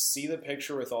when you see the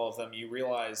picture with all of them, you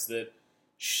realize that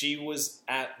she was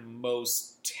at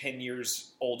most 10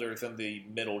 years older than the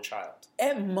middle child.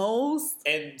 At most.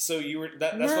 And so you were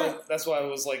that's why I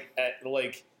was like at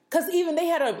like. Because even they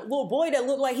had a little boy that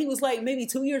looked like he was like maybe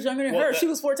 2 years younger than her. She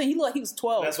was 14. He looked like he was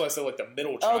 12. That's why I said like the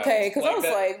middle child. Okay, because like I was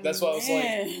like, that's why I was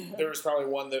like, there was probably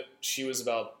one that she was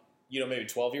about, you know, maybe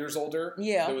 12 years older.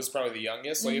 Yeah. That was probably the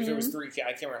youngest. Like if there was 3,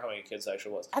 I can't remember how many kids there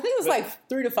actually was. I think it was like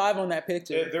 3 to 5 on that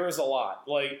picture. There was a lot.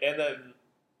 Like, and then,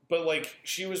 but like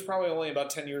she was probably only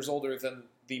about 10 years older than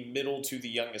the middle to the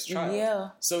youngest child. Yeah.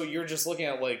 So you're just looking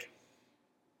at like,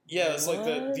 it's like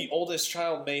the oldest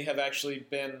child may have actually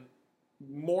been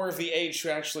more of the age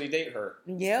to actually date her.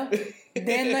 Yeah. Than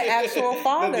the actual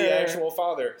father. Than the actual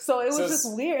father. So it was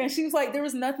just weird. And she was like, there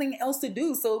was nothing else to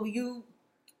do. So you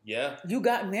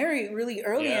got married really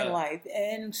early in life.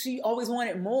 And she always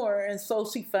wanted more. And so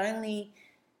she finally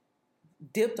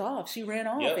dipped off. She ran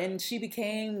off. And she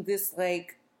became this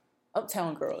like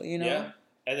uptown girl, you know? Yeah.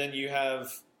 And then you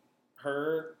have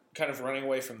her kind of running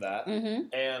away from that.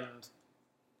 Mm-hmm. And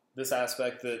this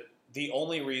aspect that the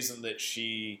only reason that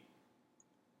she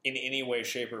in any way,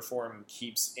 shape, or form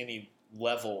keeps any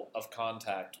level of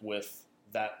contact with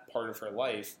that part of her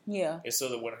life is so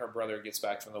that when her brother gets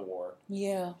back from the war,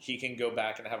 he can go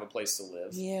back and have a place to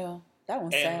live. Yeah. That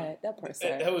one's sad. That part's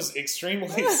sad. That was extremely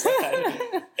sad.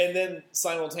 And then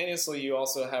simultaneously, you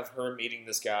also have her meeting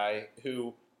this guy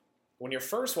who, when you're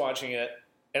first watching it,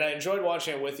 and I enjoyed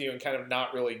watching it with you and kind of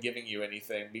not really giving you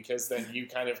anything, because then you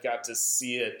kind of got to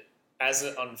see it as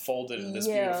it unfolded in this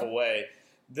beautiful way,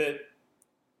 that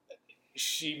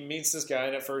she meets this guy,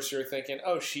 and at first you're thinking,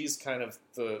 oh, she's kind of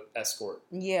the escort.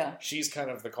 Yeah. She's kind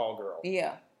of the call girl.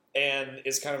 Yeah. And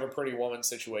it's kind of a Pretty Woman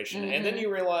situation. Mm-hmm. And then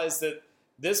you realize that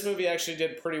this movie actually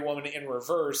did Pretty Woman in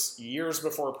reverse years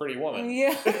before Pretty Woman.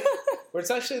 Yeah. Where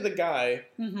it's actually the guy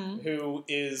who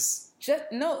is... I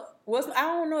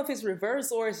don't know if it's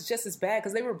reverse or it's just as bad,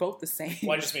 because they were both the same.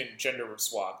 Well, I just mean gender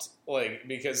swapped. Like,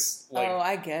 because... like, oh,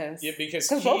 I guess. Yeah, because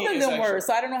both of them were,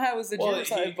 so I don't know how it was the gender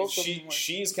side.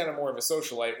 She's kind of more of a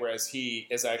socialite, whereas he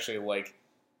is actually, like,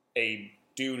 a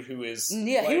dude who is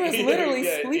Yeah, he was literally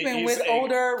sleeping with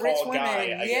older rich women.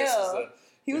 Guy, I guess, is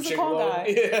he was a call guy.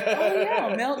 Yeah. Oh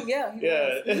yeah, Mel. Yeah,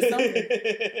 he was something.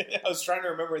 I was trying to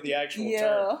remember the actual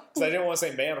term because I didn't want to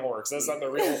say man whore because that's not the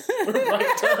real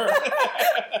right term.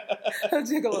 A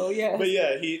gigolo, yeah. But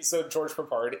yeah, so George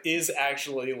Peppard is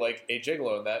actually like a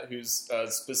gigolo in that, who's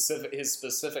his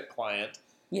specific client.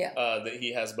 Yeah. That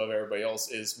he has above everybody else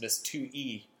is Miss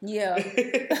 2E. Yeah.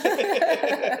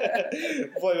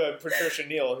 Played by Patricia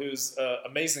Neal, who's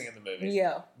amazing in the movie.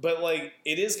 Yeah. But, like,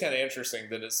 it is kind of interesting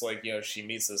that it's like, you know, she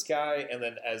meets this guy, and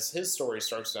then as his story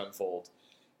starts to unfold,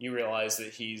 you realize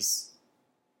that he's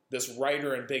this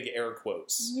writer in big air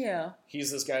quotes. Yeah.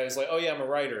 He's this guy who's like, oh, yeah, I'm a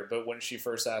writer. But when she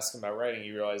first asks him about writing,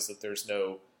 you realize that there's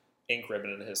no ink ribbon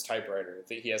in his typewriter,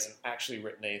 that he hasn't actually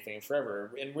written anything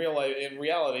forever. In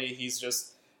reality, he's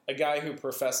just a guy who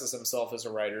professes himself as a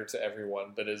writer to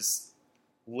everyone, but is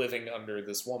living under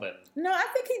this woman. No, I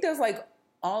think he does like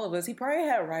all of us. He probably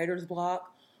had writer's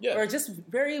block, or just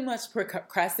very much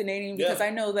procrastinating, because I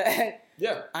know that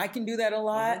I can do that a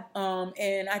lot. Mm-hmm.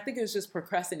 And I think it was just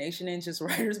procrastination and just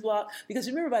writer's block, because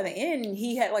remember by the end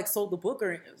he had like sold the book,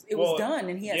 or it was done,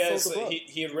 and he had sold the book.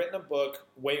 He had written a book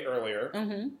way earlier.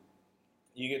 Mm-hmm.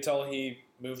 You could tell he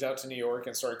moved out to New York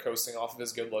and started coasting off of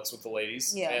his good looks with the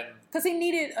ladies. Yeah, because he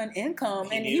needed an income,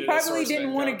 and he probably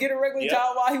didn't want to get a regular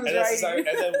job while he was writing.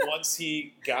 And then once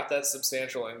he got that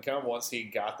substantial income, once he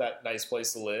got that nice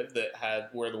place to live that had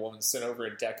where the woman sent over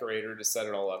a decorator to set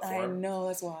it all up for him. I know,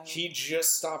 that's wild. He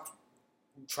just stopped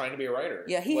trying to be a writer.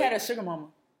 Yeah, he had a sugar mama.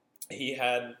 He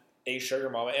had a sugar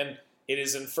mama, and it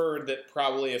is inferred that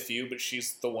probably a few, but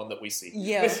she's the one that we see.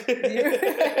 Yeah.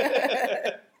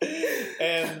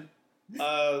 And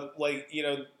like, you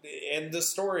know, and the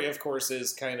story, of course,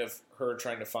 is kind of her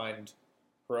trying to find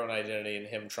her own identity and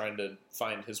him trying to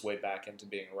find his way back into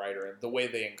being a writer, and the way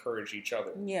they encourage each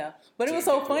other. Yeah, but it was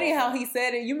so funny how he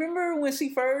said it. You remember when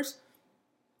she first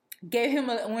gave him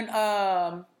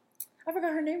I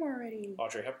forgot her name already.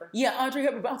 Audrey Hepburn? Yeah, Audrey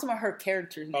Hepburn. I'm talking about her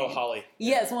character name. Oh, Holly.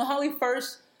 Yes, when Holly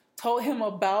first told him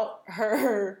about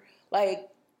her, like,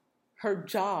 her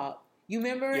job. You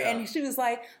remember? Yeah. And she was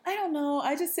like, I don't know.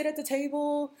 I just sit at the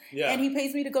table, and he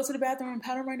pays me to go to the bathroom and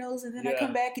powder my nose, and then I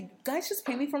come back, and guys just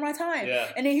pay me for my time. Yeah.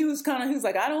 And then he was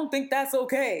like, I don't think that's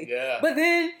okay. Yeah. But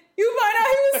then you find out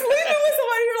he was sleeping with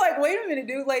somebody. You're like, wait a minute,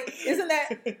 dude. Like, isn't that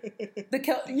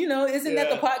that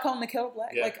the pot calling the kettle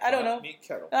black? Yeah. Like, I don't know. Meat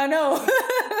kettle. I know.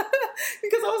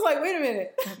 Because I was like, wait a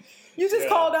minute. You just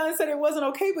called out and said it wasn't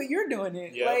okay, but you're doing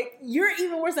it. Yeah. Like, you're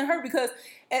even worse than her, because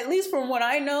at least from what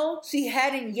I know, she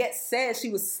hadn't yet said she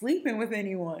was sleeping with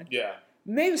anyone. Yeah.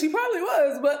 Maybe she probably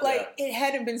was, but like it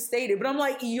hadn't been stated. But I'm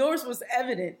like, yours was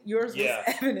evident. Yours was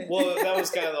evident. Well, that was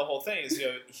kind of the whole thing. Is, you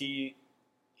know,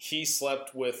 he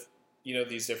slept with, you know,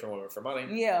 these different women for money.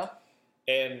 Yeah.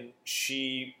 And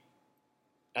she,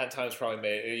 at times, probably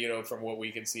made, you know, from what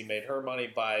we can see, made her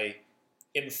money by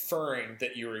inferring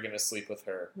that you were going to sleep with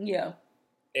her. Yeah.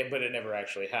 But it never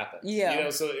actually happened. Yeah. You know,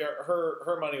 so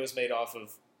her money was made off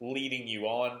of leading you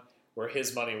on, where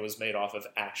his money was made off of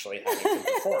actually having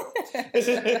to perform.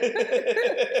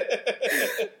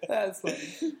 That's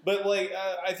funny. But, like,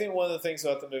 I think one of the things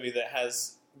about the movie that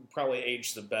has probably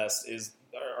aged the best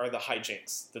are the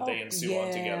hijinks that they ensue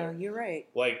on together. Yeah, you're right.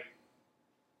 Like,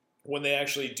 when they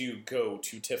actually do go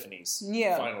to Tiffany's,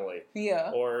 finally.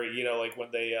 Yeah. Or, you know, like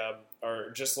when they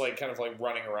are just, like, kind of, like,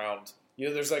 running around. You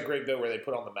know, there's that great bit where they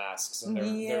put on the masks and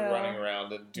they're running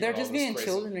around and doing they're all just this being crazy,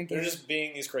 children again. They're just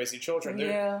being these crazy children.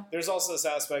 There's also this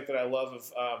aspect that I love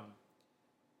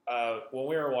of when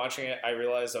we were watching it, I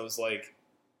realized I was like,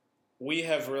 we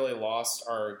have really lost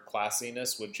our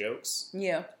classiness with jokes.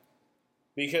 Yeah.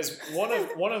 Because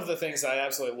one of the things I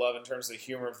absolutely love in terms of the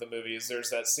humor of the movie is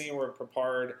there's that scene where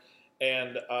Peppard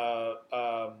and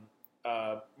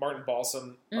Martin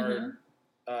Balsam are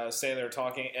standing there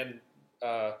talking, and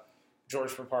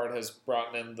George Peppard has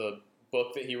brought in the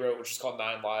book that he wrote, which is called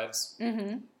 9 Lives,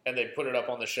 and they put it up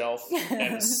on the shelf,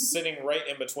 and sitting right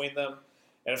in between them,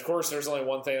 and of course there's only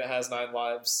one thing that has 9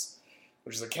 lives,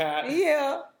 which is a cat.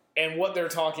 Yeah. And what they're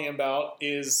talking about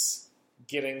is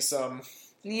getting some...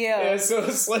 Yeah, so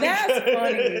it's like that's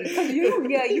funny.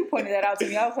 You pointed that out to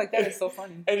me. I was like, that is so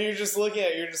funny. And you're just looking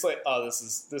at it, you're just like, oh, this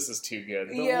is too good.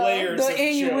 The layers of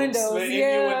innuendos, jokes, the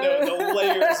innuendo, the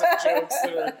layers of jokes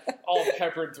that are all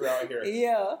peppered throughout here.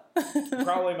 Yeah.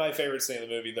 Probably my favorite scene in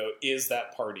the movie, though, is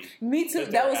that party. Me too.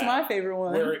 That was my favorite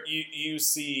one. Where you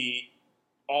see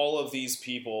all of these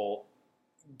people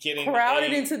getting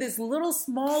crowded into this little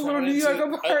New York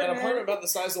apartment. An apartment about the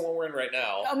size of the one we're in right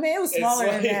now. I mean, it was smaller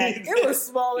than that. It was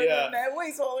smaller than that.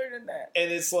 Way smaller than that.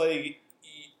 And it's like,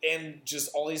 and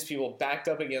just all these people backed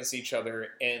up against each other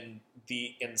and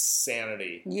the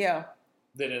insanity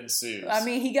that ensues. I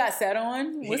mean, he got sat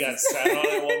on. He got sat on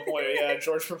at one point. Yeah,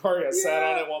 George Papard got sat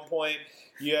on at one point.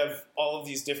 You have all of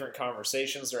these different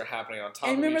conversations that are happening on top of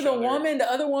each other. And remember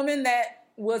the other woman that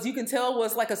was, you can tell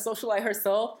was like a socialite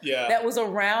herself. Yeah. That was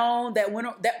around, that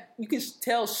you can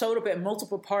tell showed up at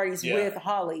multiple parties with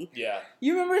Holly. Yeah.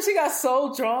 You remember she got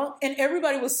so drunk and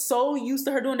everybody was so used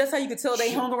to her doing, that's how you could tell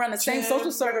they hung around the same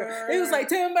social circle. It was like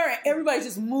Timber, and everybody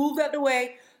just moved out the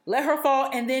way, let her fall,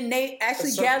 and then they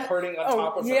actually gathered on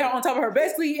top of her. Yeah, on top of her.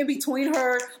 Basically in between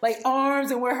her like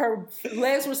arms and where her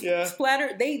legs were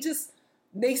splattered. They just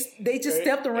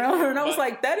stepped around her, and I was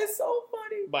like, that is so funny.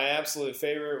 My absolute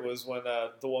favorite was when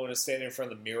the woman is standing in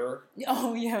front of the mirror.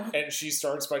 Oh, yeah. And she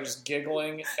starts by just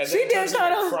giggling, and she then turns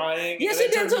into crying, yeah, and she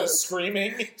then turns did into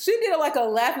screaming. She did like a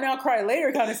laugh now, cry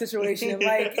later kind of situation.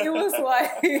 Like, it was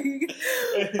like...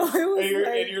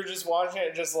 and you're just watching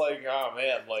it just like, oh,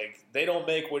 man, like, they don't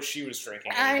make what she was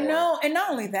drinking anymore. I know. And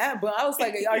not only that, but I was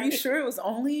like, are you sure it was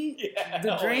only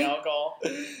the drink? Alcohol.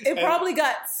 It probably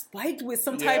got spiked with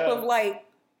some type of like,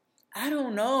 I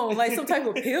don't know, like some type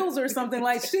of pills or something.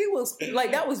 Like she was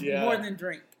like, that was more than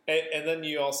drink. And then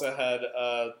you also had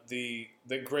the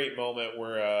great moment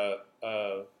where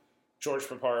George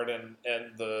Papard and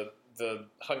the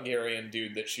Hungarian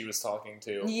dude that she was talking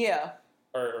to,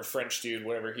 or French dude,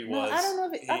 whatever he was. I don't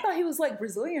know. I thought he was like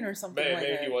Brazilian or something.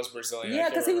 Maybe he was Brazilian. Yeah,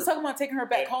 because he was talking about taking her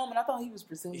back home, and I thought he was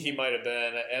Brazilian. He might have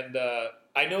been, and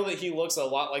I know that he looks a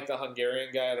lot like the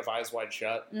Hungarian guy out of Eyes Wide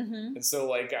Shut, and so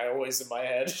like I always in my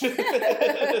head,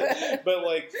 but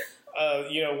like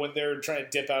when they're trying to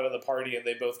dip out of the party and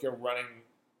they both go running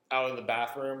out of the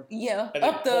bathroom, and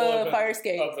up the fire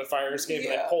escape,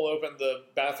 and they pull open the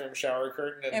bathroom shower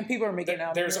curtain, and people are making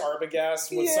out. There's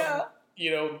Arbogast with some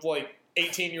like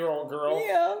 18-year-old girl.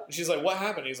 Yeah. And she's like, what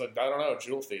happened? He's like, I don't know,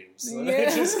 jewel thieves. And they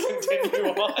just continue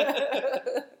on.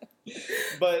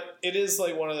 But it is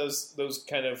like one of those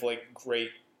kind of like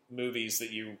great movies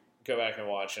that you go back and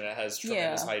watch, and it has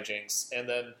tremendous hijinks. And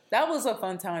then that was a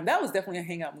fun time. That was definitely a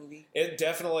hangout movie. It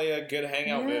definitely a good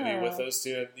hangout movie with those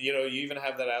two. And, you even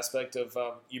have that aspect of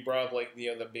you brought up like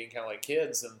them being kind of like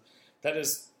kids, and that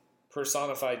is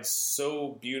personified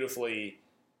so beautifully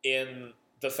in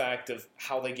the fact of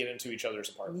how they get into each other's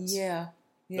apartments. Yeah.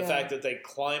 The fact that they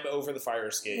climb over the fire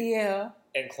escape.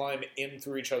 And climb in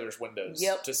through each other's windows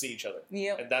to see each other.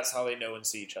 And that's how they know and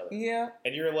see each other.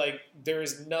 And you're like, there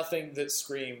is nothing that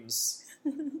screams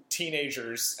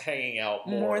teenagers hanging out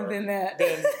more than that.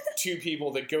 Than two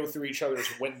people that go through each other's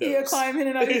windows. Climb in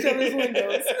and out each other's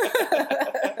windows.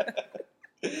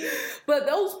 But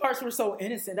those parts were so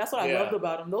innocent. That's what I loved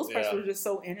about them. Those parts were just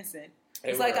so innocent.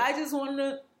 It's like, I just wanted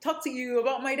to talk to you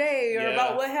about my day or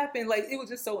about what happened. Like, it was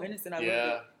just so innocent. I loved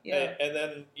it. Yeah. And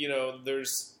then,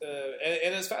 there's,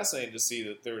 and it's fascinating to see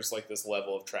that there's like this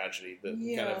level of tragedy that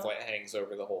kind of like hangs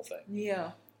over the whole thing.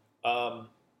 Yeah.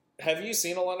 Have you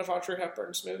seen a lot of Audrey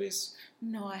Hepburn's movies?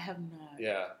 No, I have not.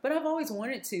 Yeah. But I've always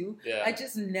wanted to. Yeah. I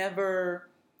just never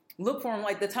looked for them.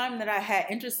 Like, the time that I had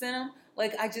interest in them,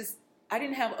 like, I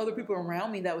didn't have other people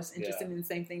around me that was interested in the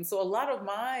same thing. So a lot of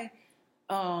my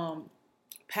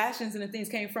passions and the things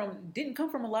didn't come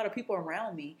from a lot of people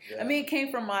around me. I mean, it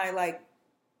came from my like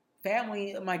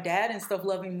family, my dad and stuff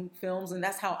loving films, and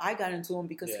that's how I got into them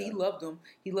because he loved them.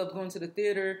 He loved going to the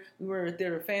theater. We were a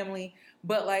theater family.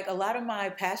 But like a lot of my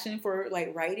passion for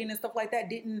like writing and stuff like that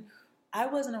I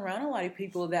wasn't around a lot of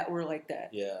people that were like that.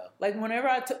 Yeah. Like whenever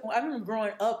I remember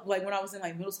growing up, like when I was in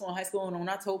like middle school and high school, and when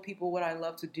I told people what I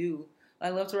love to do, I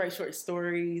love to write short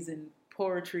stories and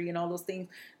poetry and all those things,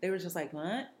 they were just like,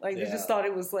 what? Like they just thought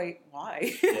it was like,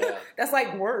 why? Yeah. That's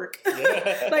like work.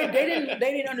 Yeah. Like they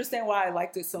didn't understand why I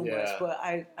liked it so much. But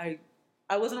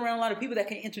I wasn't around a lot of people that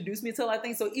can introduce me to a lot of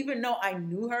things. So even though I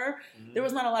knew her, there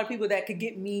was not a lot of people that could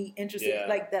get me interested,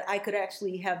 like that I could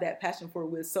actually have that passion for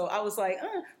with. So I was like,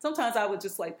 sometimes I would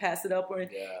just like pass it up, or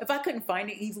if I couldn't find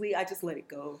it easily, I just let it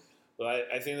go. Well,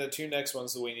 I think the two next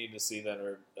ones that we need to see then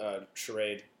are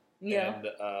Charade. And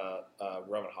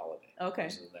Roman Holiday. Okay.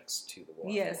 Those are the next two that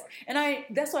we'll have to watch. And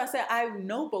that's why I said I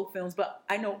know both films, but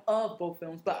I know of both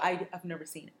films, but I've never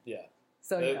seen it. Yeah.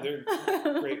 So they're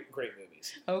great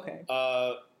movies. Okay.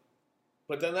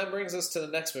 But then that brings us to the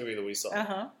next movie that we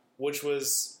saw, which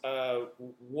was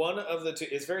one of the two.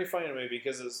 It's very funny to me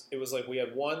because it was like we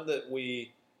had one that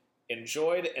we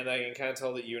enjoyed, and I can kind of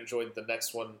tell that you enjoyed the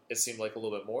next one. It seemed like a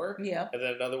little bit more. Yeah. And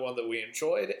then another one that we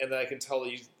enjoyed, and then I can tell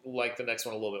that you like the next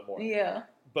one a little bit more. Yeah.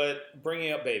 But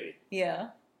Bringing Up Baby. Yeah.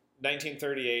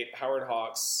 1938, Howard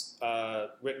Hawks,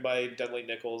 written by Dudley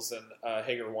Nichols and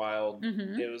Hager Wilde.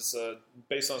 Mm-hmm. It was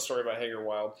based on a story by Hager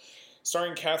Wilde.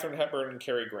 starring Katharine Hepburn and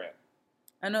Cary Grant.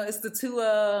 I know it's the two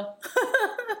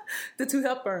the two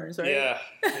Hepburns, right? Yeah,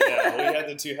 we had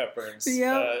the two Hepburns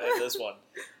in this one.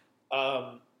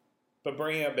 But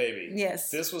Bringing Up Baby. Yes.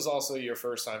 This was also your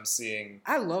first time seeing.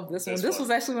 I love this one. This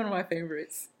was actually one of my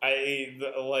favorites. I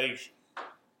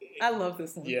love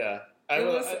this one. Yeah. I'd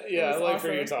like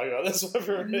for you to talk about this one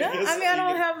for a minute. No, I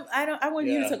mean, I want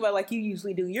you to talk about like you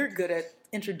usually do. You're good at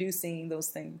introducing those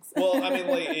things. Well, I mean,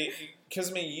 like,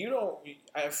 because, I mean, you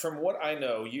don't, from what I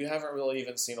know, you haven't really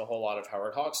even seen a whole lot of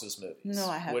Howard Hawks' movies. No,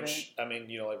 I haven't. Which, I mean,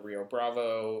 like Rio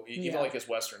Bravo, even like his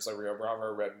westerns, like Rio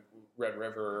Bravo, Red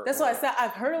River. That's why I said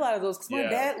I've heard a lot of those, because my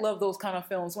dad loved those kind of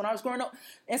films when I was growing up.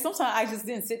 And sometimes I just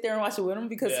didn't sit there and watch it with him,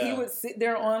 because he would sit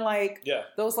there on like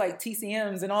those like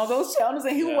TCMs and all those channels,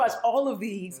 and he would watch all of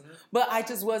these. Mm-hmm. But I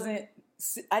just wasn't,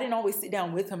 I didn't always sit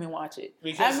down with him and watch it.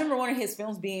 Because I remember one of his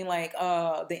films being like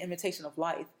The Imitation of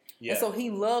Life. Yeah. And so he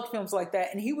loved films like that,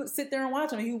 and he would sit there and watch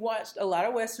them. He watched a lot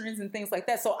of westerns and things like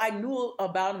that. So I knew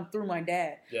about him through my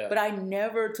dad, but I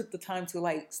never took the time to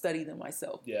like study them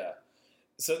myself. Yeah.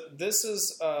 So this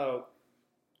is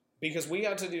because we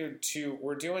got to do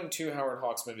we're doing two Howard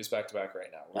Hawks movies back to back right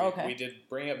now. We did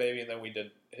Bring Up Baby, and then we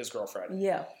did His Girl Friday.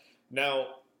 Yeah. Now,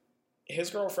 His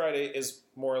Girl Friday is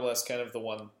more or less kind of the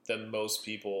one that most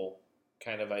people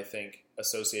kind of, I think,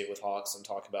 associate with Hawks and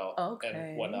talk about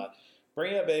and whatnot.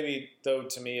 Bring Up Baby, though,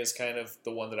 to me is kind of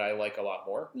the one that I like a lot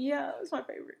more. Yeah, it's my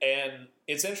favorite. And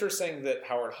it's interesting that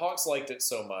Howard Hawks liked it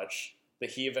so much that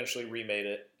he eventually remade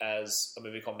it as a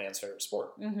movie called Man's Favorite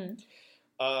Sport.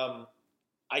 Mm-hmm.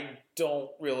 I don't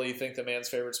really think that Man's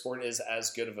Favorite Sport is as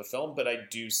good of a film, but I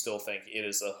do still think it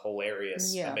is a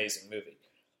hilarious, amazing movie.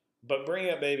 But Bring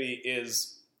Up Baby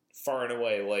is far and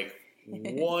away, like,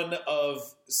 one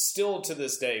of, still to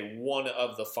this day, one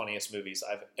of the funniest movies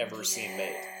I've ever seen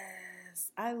made.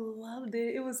 I loved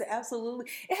it. It was absolutely,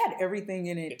 it had everything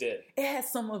in it. It did. It had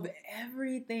some of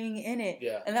everything in it.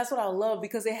 Yeah. And that's what I love,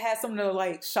 because it had some of the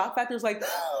like shock factors, like,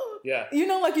 you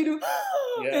know, like you do,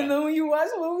 and then when you watch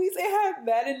movies, it had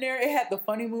that in there. It had the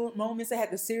funny moments, it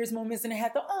had the serious moments, and it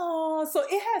had the, so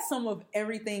it had some of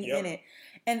everything in it.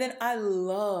 And then I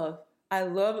love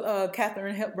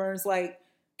Katharine Hepburn's like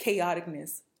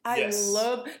chaoticness. That's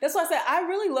why I said I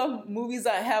really love movies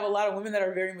that have a lot of women that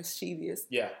are very mischievous.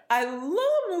 Yeah. I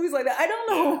love movies like that. I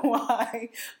don't know why,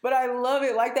 but I love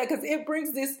it like that, because it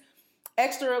brings this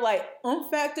extra like oomph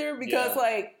factor, because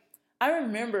like I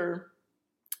remember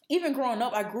even growing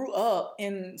up, I grew up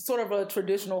in sort of a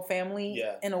traditional family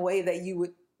in a way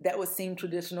that would seem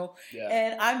traditional. Yeah.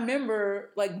 And I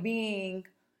remember like being,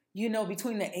 you know,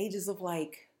 between the ages of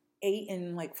like 8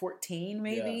 and like 14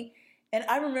 maybe. Yeah. And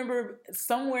I remember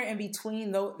somewhere in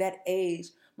between that age,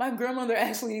 my grandmother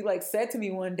actually like said to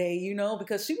me one day, you know,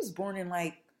 because she was born in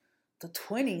like the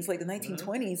 20s, like the 1920s.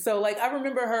 Mm-hmm. So like I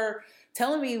remember her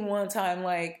telling me one time,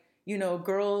 like, you know,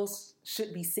 girls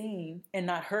should be seen and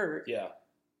not heard. Yeah.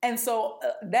 And so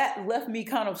that left me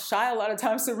kind of shy a lot of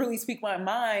times to really speak my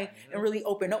mind and really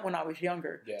open up when I was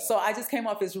younger. Yeah. So I just came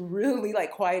off as really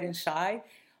like quiet and shy.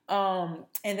 And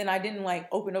then I didn't like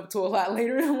open up to a lot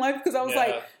later in life, because I was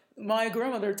like, my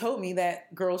grandmother told me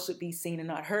that girls should be seen and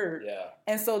not heard. Yeah.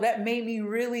 And so that made me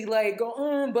really like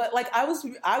go, but like I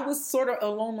was sort of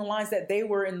along the lines that they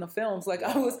were in the films. Like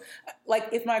I was like,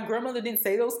 if my grandmother didn't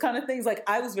say those kind of things, like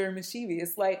I was very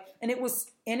mischievous, like, and it was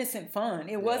innocent fun.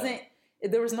 It wasn't,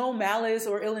 there was no malice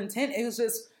or ill intent. It was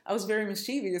just, I was very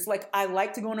mischievous. Like I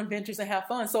like to go on adventures and have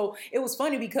fun. So it was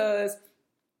funny, because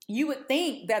you would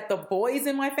think that the boys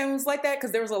in my family was like that,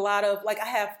 because there was a lot of, like, I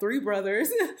have 3 brothers,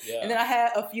 and then I had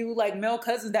a few, like, male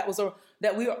cousins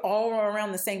that we were all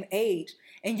around the same age.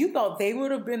 And you thought they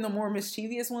would have been the more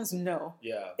mischievous ones? No.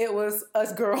 Yeah. It was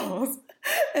us girls.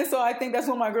 And so I think that's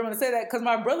what my grandmother said, that, because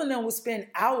my brother and them would spend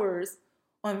hours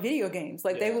on video games.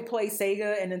 Like, they would play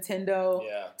Sega and Nintendo.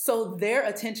 Yeah. So their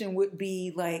attention would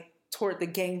be, like, toward the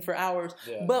game for hours.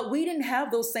 Yeah. But we didn't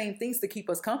have those same things to keep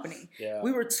us company. Yeah.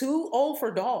 We were too old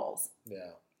for dolls. Yeah.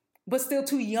 But still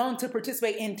too young to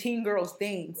participate in teen girls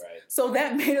things. Right. So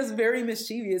that made us very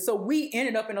mischievous. So we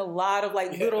ended up in a lot of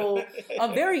like little,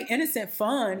 a very innocent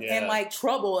fun and like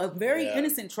trouble, a very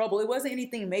innocent trouble. It wasn't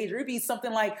anything major. It'd be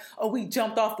something like, oh, we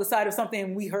jumped off the side of something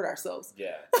and we hurt ourselves.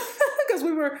 Yeah. Because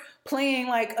we were playing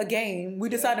like a game. We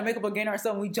decided to make up a game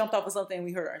ourselves, and we jumped off of something and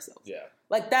we hurt ourselves. Yeah.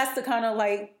 Like that's the kind of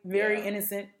like very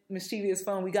innocent, mischievous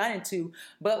fun we got into.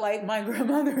 But like my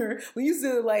grandmother, we used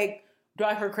to like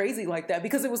drive her crazy like that,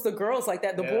 because it was the girls like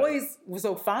that. The boys were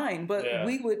so fine, but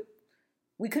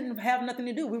we couldn't have nothing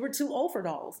to do. We were too old for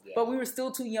dolls, but we were still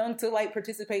too young to like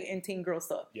participate in teen girl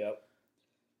stuff. Yep.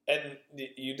 And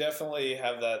you definitely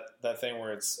have that thing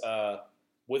where it's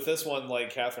with this one, like,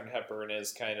 Katharine Hepburn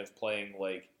is kind of playing,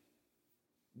 like,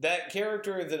 that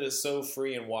character that is so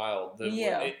free and wild that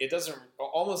it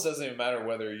almost doesn't even matter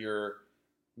whether you're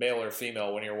male or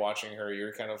female when you're watching her.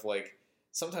 You're kind of like,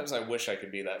 sometimes I wish I could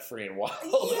be that free and wild.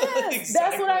 Yes,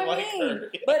 exactly that's what I like mean.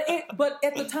 Her. But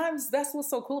at the times, that's what's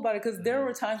so cool about it, because there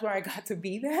were times where I got to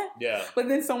be that. Yeah. But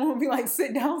then someone would be like,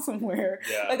 sit down somewhere.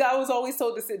 Yeah. Like, I was always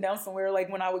told to sit down somewhere, like,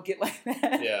 when I would get like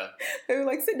that. Yeah. They were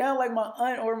like, sit down, like my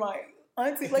aunt or my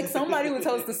auntie. Like, somebody would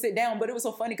tell us to sit down, but it was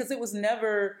so funny because it was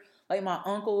never like my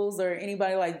uncles or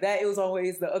anybody like that. It was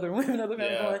always the other women of the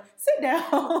family going, sit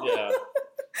down. Yeah.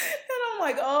 And I'm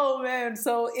like, oh, man.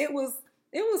 So it was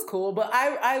cool. But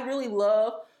I really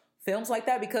love films like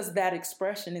that because that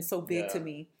expression is so big to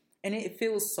me. And it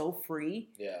feels so free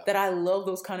that I love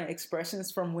those kind of expressions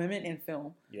from women in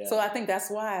film. Yeah. So I think that's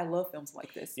why I love films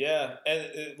like this. Yeah.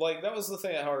 And like, that was the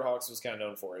thing that Howard Hawks was kind of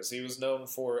known for, is he was known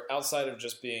for, outside of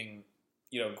just being,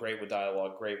 great with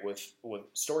dialogue, great with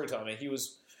storytelling, he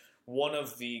was one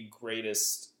of the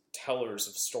greatest tellers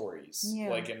of stories. Yeah.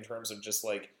 Like, in terms of just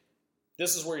like,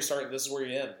 this is where you start, this is where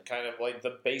you end. Kind of like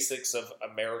the basics of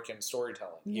American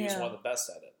storytelling. He was one of the best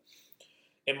at it.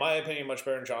 In my opinion, much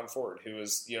better than John Ford, who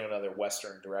is, another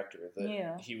Western director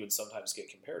that he would sometimes get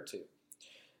compared to.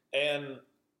 And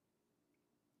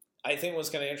I think what's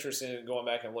kind of interesting going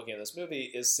back and looking at this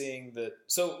movie is seeing that,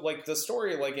 so like the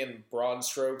story, like in broad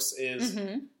strokes, is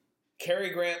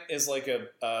Cary Grant is like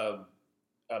a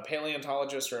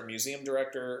paleontologist or a museum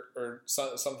director or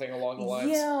something along the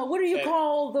lines. Yeah, what do you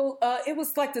call the? It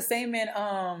was like the same in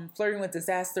Flirting with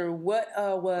Disaster. What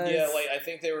was? Yeah, like I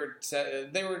think they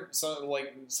were some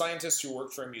like scientists who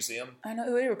worked for a museum. I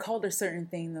know they were called a certain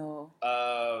thing though.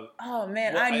 Oh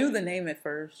man, well, I knew the name at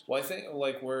first. Well, I think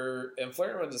like we're in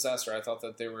Flirting with Disaster. I thought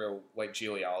that they were like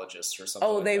geologists or something.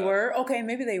 Oh, like they that. were? Okay,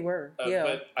 maybe they were. Yeah,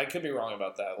 but I could be wrong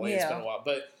about that. Like, it's been a while,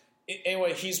 but.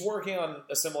 Anyway, he's working on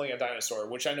assembling a dinosaur,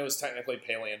 which I know is technically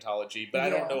paleontology, but I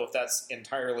don't know if that's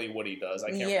entirely what he does. I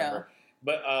can't remember.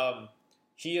 But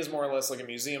he is more or less like a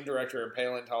museum director, a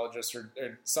paleontologist,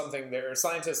 or something there, or a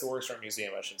scientist that works for a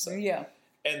museum, I should say. Yeah.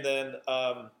 And then,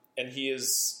 and he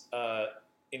is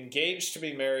engaged to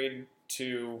be married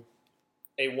to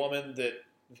a woman that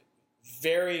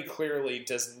very clearly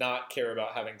does not care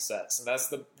about having sex. And that's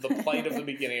the plight of the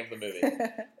beginning of the movie.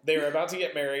 They are about to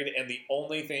get married, and the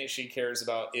only thing she cares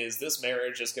about is this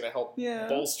marriage is going to help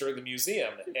bolster the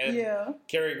museum. And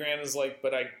Cary Grant is like,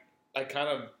 but I kind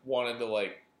of wanted to,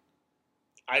 like,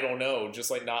 I don't know, just,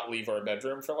 like, not leave our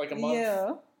bedroom for, like, a month.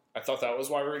 Yeah. I thought that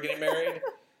was why we were getting married.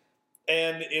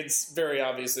 And it's very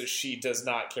obvious that she does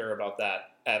not care about that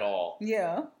at all.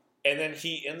 Yeah. And then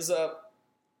he ends up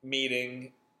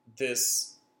meeting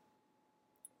this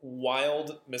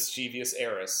wild, mischievous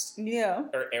heiress. Yeah.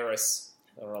 Or heiress.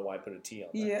 I don't know why I put a T on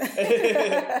that.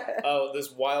 Yeah. Oh,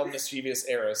 this wild, mischievous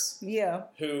heiress. Yeah.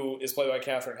 Who is played by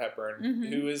Katharine Hepburn,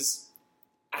 who is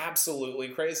absolutely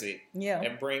crazy. Yeah.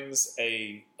 And brings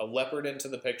a leopard into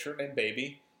the picture named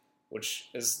Baby, which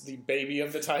is the baby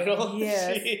of the title.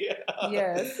 Yes.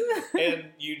 Yes. And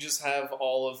you just have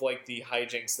all of, like, the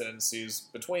hijinks that ensues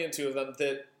between the two of them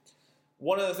that...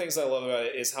 One of the things I love about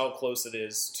it is how close it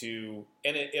is to,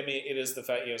 and it is the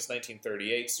fact, it's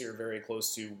 1938, so you're very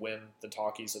close to when the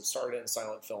talkies have started and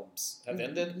silent films have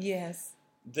ended. Yes.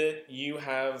 That you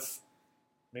have,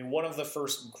 one of the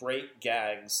first great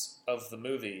gags of the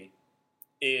movie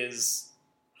is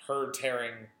her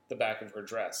tearing the back of her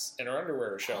dress and her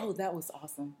underwear is showing. Oh, that was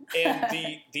awesome.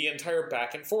 And the entire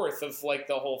back and forth of, like,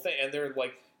 the whole thing, and they're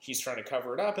like, he's trying to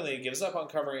cover it up, and then he gives up on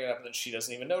covering it up, and then she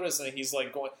doesn't even notice, and he's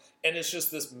like going, and it's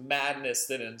just this madness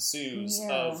that ensues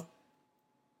of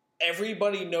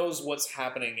everybody knows what's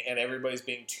happening, and everybody's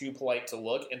being too polite to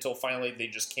look until finally they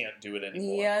just can't do it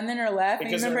anymore. Yeah, and then they're laughing.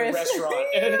 Because they're in a restaurant.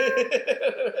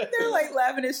 They're like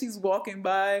laughing as she's walking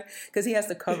by because he has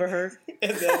to cover her.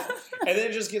 and then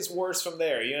it just gets worse from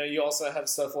there. You also have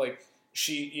stuff like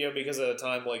she, because at the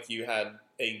time, like, you had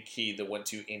a key that went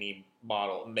to any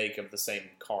model make of the same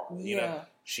car. You know,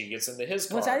 she gets into his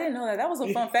car. Which I didn't know that. That was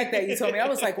a fun fact that you told me. I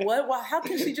was like, what? Why, how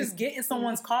can she just get in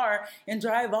someone's car and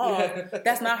drive off? Yeah.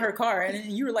 That's not her car. And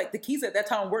you were like, the keys at that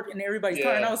time worked in everybody's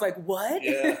car. And I was like, what?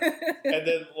 Yeah. And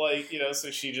then, like, so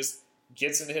she just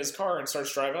gets into his car and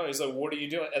starts driving on. He's like, what are you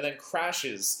doing? And then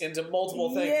crashes into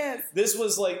multiple things. Yes. This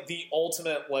was like the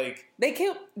ultimate, like... They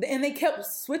kept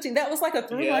switching. That was like a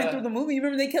through line through the movie. You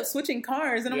remember they kept switching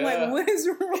cars. And I'm like, what is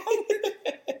wrong with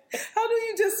it? How do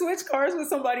you just switch cars with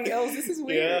somebody else? This is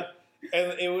weird. Yeah.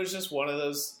 And it was just one of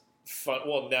those fun...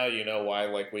 Well, now you know why,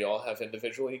 like, we all have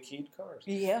individually keyed cars.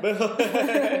 Yeah.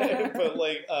 But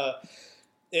like...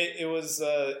 It was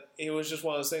just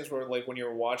one of those things where, like, when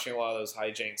you're watching a lot of those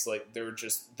hijinks, like,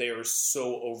 they are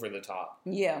so over the top.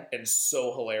 Yeah. And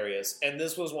so hilarious. And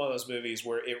this was one of those movies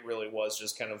where it really was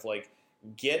just kind of like,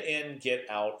 get in, get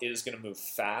out. It is going to move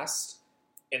fast,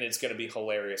 and it's going to be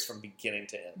hilarious from beginning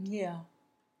to end. Yeah.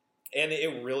 And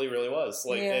it really, really was.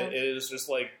 Like, Yeah. it is just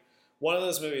like one of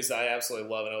those movies that I absolutely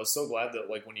love, and I was so glad that,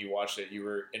 like, when you watched it, you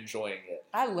were enjoying it.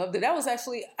 I loved it. That was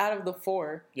actually out of the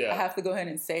 4. Yeah. I have to go ahead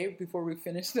and say before we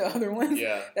finish the other ones.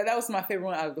 Yeah. That was my favorite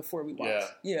one out of the 4 we watched.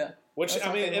 Yeah. Which, That's I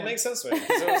my mean, favorite it one. makes sense to me,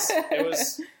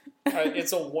 because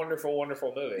it's a wonderful,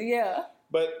 wonderful movie. Yeah.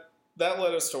 But that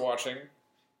led us to watching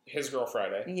His Girl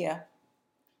Friday, Yeah.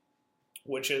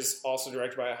 which is also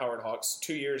directed by Howard Hawks,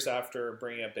 2 years after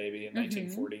Bringing Up Baby in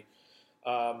 1940.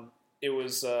 It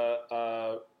was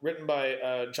written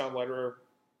by John Lederer,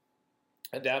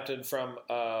 adapted from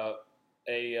a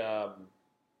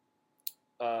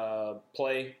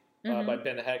play by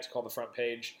Ben Hecht called The Front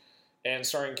Page, and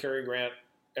starring Cary Grant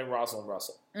and Rosalind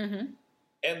Russell. Mm-hmm.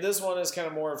 And this one is kind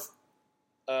of more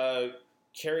of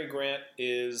Cary Grant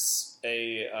is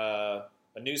a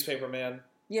newspaper man.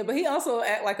 Yeah, but he also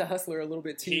act like a hustler a little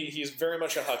bit too. He's very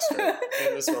much a huckster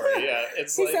in the story. Yeah,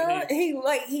 it's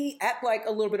he act like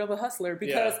a little bit of a hustler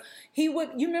because he would.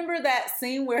 You remember that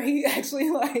scene where he actually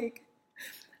like,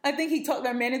 I think he talked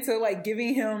that man into like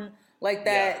giving him like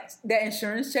that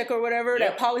insurance check or whatever,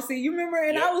 that policy. You remember?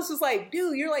 And I was just like,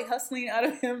 dude, you're like hustling out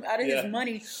of his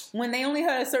money when they only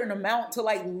had a certain amount to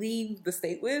like leave the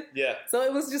state with. Yeah. So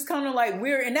it was just kind of like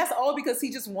weird, and that's all because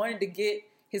he just wanted to get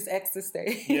his ex to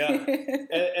stay. Yeah.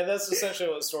 And that's essentially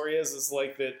what the story is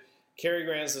like that Cary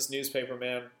Grant's this newspaper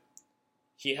man.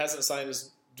 He hasn't signed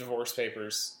his divorce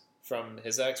papers from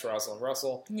his ex, Rosalind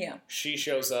Russell. Yeah. She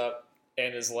shows up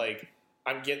and is like,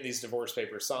 I'm getting these divorce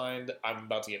papers signed. I'm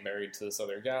about to get married to this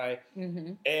other guy.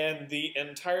 Mm-hmm. And the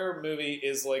entire movie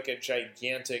is like a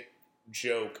gigantic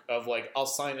joke of like, I'll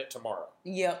sign it tomorrow.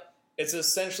 Yep. It's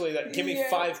essentially that. Give me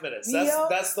 5 minutes.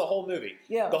 That's the whole movie.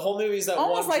 Yeah, the whole movie is that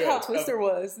almost one like joke how Twister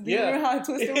was. Do you remember how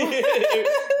Twister was?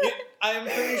 I'm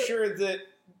pretty sure that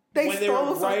when they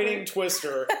were writing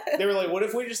Twister, they were like, "What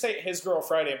if we just take His Girl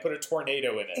Friday and put a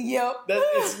tornado in it?" Yep. That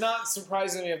it's not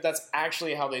surprising me if that's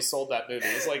actually how they sold that movie.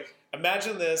 It's like,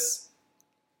 imagine this: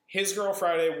 His Girl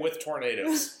Friday with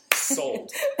tornadoes.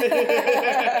 Sold. But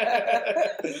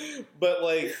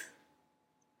like,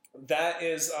 that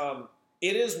is.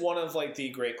 It is one of, like, the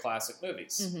great classic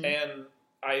movies. Mm-hmm. And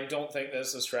I don't think this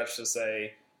is a stretch to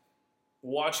say,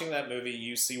 watching that movie,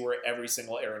 you see where every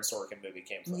single Aaron Sorkin movie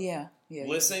came from. Yeah.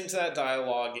 Listening to that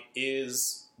dialogue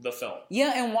is the film.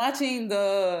 Yeah, and watching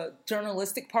the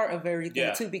journalistic part of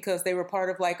everything, too, because they were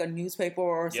part of, like, a newspaper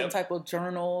or some type of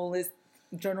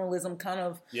journalism kind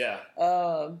of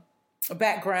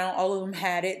background. All of them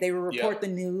had it. They would report the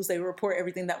news. They would report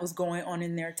everything that was going on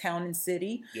in their town and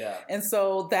city. Yeah. And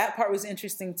so that part was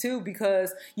interesting too,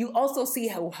 because you also see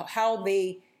how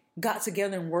they got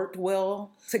together and worked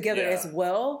well together as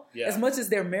well. Yeah. As much as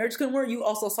their marriage couldn't work, you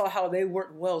also saw how they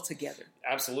worked well together.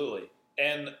 Absolutely.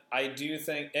 And I do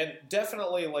think, and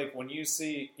definitely like when you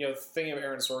see, thinking of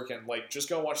Aaron Sorkin, like just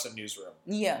go watch The Newsroom.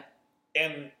 Yeah.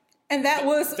 And that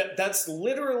was... That's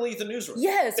literally The Newsroom.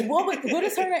 Yes. What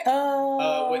is her name?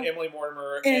 With Emily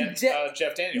Mortimer and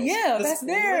Jeff Daniels. Yeah, that's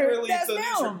literally The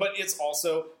Newsroom. But it's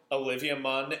also Olivia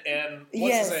Munn and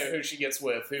what's his name, who she gets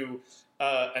with, who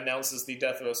announces the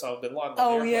death of Osama bin Laden.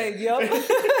 Oh, yeah, yep.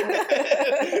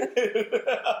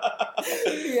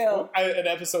 An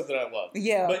episode that I love.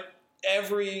 Yeah. But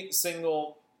every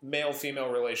single male-female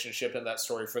relationship in that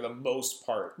story, for the most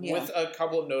part, with a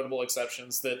couple of notable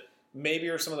exceptions that maybe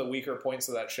are some of the weaker points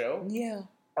of that show,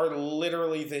 are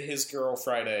literally the His Girl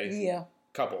Friday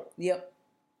couple. Yep.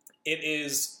 It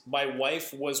is, my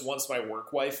wife was once my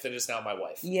work wife that is now my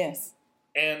wife. Yes.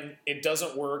 And it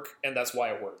doesn't work, and that's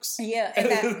why it works. Yeah,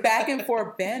 and that back and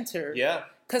forth banter. Yeah.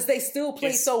 Because they still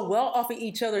play so well off of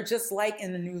each other, just like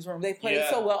in The Newsroom. They played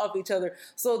so well off each other.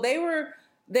 So they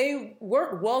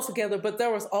worked well together, but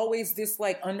there was always this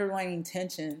like underlying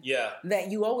tension that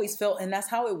you always felt, and that's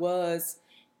how it was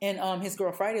in His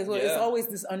Girl Friday as well. It's always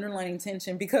this underlying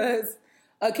tension because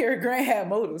Cary Grant had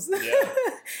motives. Yeah.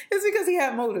 It's because he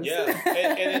had motives. Yeah,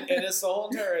 and it's the whole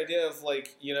entire idea of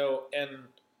like,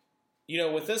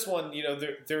 with this one,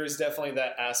 there is definitely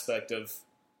that aspect of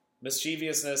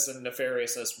mischievousness and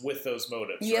nefariousness with those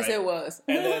motives. Yes, right? It was.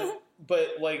 And then,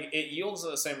 but like it yields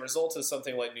the same result as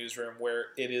something like Newsroom, where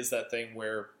it is that thing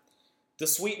where the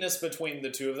sweetness between the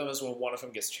two of them is when one of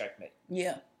them gets checkmate.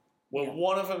 Yeah. When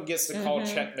one of them gets to call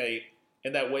checkmate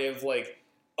in that way of like,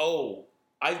 oh,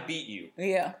 I've beat you.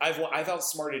 Yeah. I've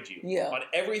outsmarted you. Yeah. On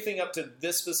everything up to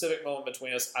this specific moment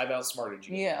between us, I've outsmarted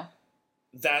you. Yeah.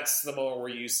 That's the moment where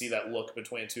you see that look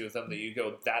between the two of them that you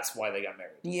go, that's why they got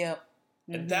married. Yeah.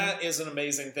 And that is an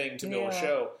amazing thing to be able to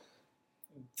show.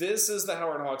 This is the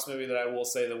Howard Hawks movie that I will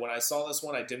say that when I saw this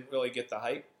one, I didn't really get the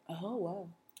hype. Oh, wow.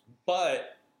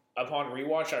 But upon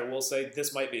rewatch, I will say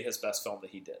this might be his best film that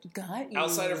he did. Got you.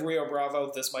 Outside of Rio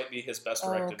Bravo, this might be his best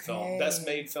directed film. Best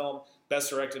made film, best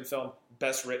directed film,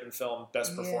 best written film,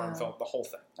 best performed film, the whole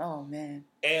thing. Oh, man.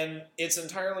 And it's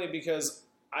entirely because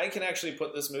I can actually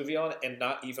put this movie on and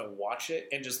not even watch it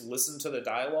and just listen to the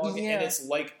dialogue, and it's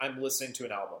like I'm listening to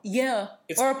an album. Yeah.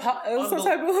 It's or some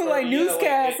type of like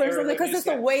newscast or something, because it's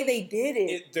the way they did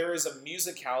it. There is a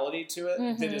musicality to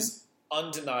it that is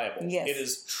undeniable. Yes. It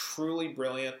is truly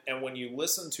brilliant, and when you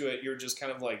listen to it, you're just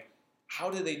kind of like, how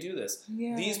did they do this?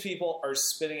 Yeah. These people are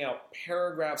spitting out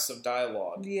paragraphs of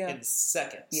dialogue in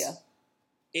seconds. Yeah.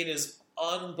 It is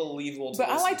unbelievable to But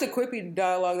I listen like the quippy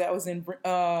dialogue that was in Bring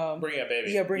Up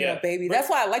Baby. Yeah, Bring Up Baby. That's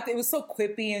why I liked it. It was so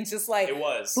quippy and just like it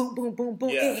was. Boom, boom, boom, boom.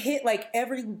 Yeah. It hit like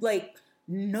every like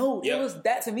note. It was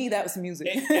that to me. That was music.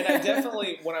 And I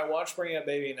definitely, when I watch Bring Up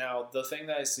Baby now, the thing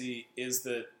that I see is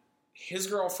that His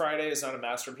Girl Friday is not a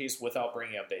masterpiece without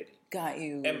Bring Up Baby. Got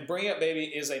you. And Bring Up Baby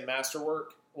is a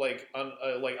masterwork, like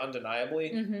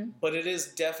undeniably. But it is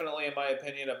definitely, in my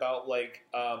opinion, about like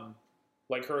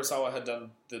Kurosawa had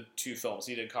done the two films.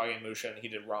 He did Kagemusha and he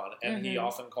did Ron. And he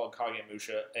often called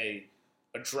Kagemusha a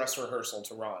dress rehearsal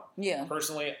to Ron. Yeah.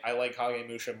 Personally, I like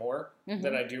Kagemusha more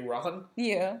than I do Ron.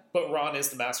 Yeah. But Ron is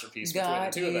the masterpiece between the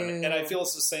two of them. And I feel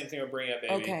it's the same thing with Bring Up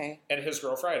Baby and His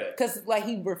Girl Friday. Because like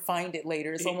he refined it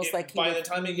later. It's almost like by the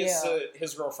time he gets to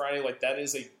His Girl Friday, like that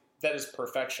is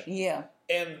perfection. Yeah.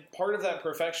 And part of that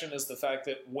perfection is the fact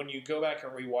that when you go back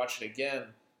and rewatch it again,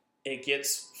 it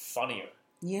gets funnier.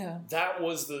 Yeah. That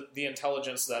was the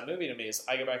intelligence of that movie to me, is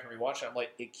I go back and rewatch it, I'm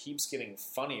like, it keeps getting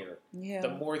funnier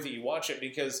the more that you watch it,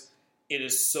 because it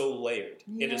is so layered.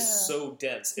 Yeah. It is so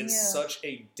dense. It's such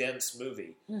a dense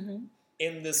movie.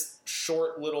 In this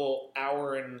short little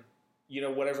hour and,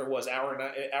 whatever it was,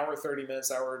 hour 30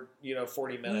 minutes, hour,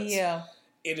 40 minutes. Yeah.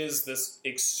 It is this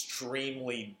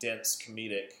extremely dense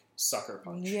comedic sucker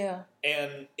punch. Yeah.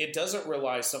 And it doesn't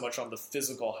rely so much on the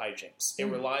physical hijinks. It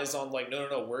relies on like,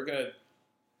 no, we're going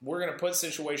to put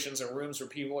situations in rooms where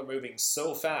people are moving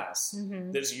so fast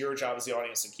that it's your job as the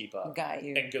audience to keep up. Got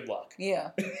you. And good luck.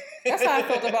 Yeah. That's how I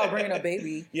felt about Bringing Up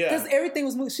Baby. Yeah. Because everything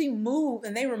was moving. She moved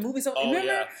and they were moving. So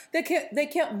remember, they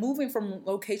kept moving from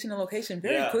location to location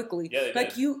very quickly. Yeah, they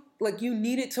did. You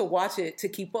needed to watch it to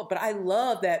keep up. But I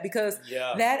love that because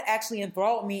that actually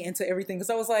enthralled me into everything. Because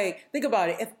I was like, think about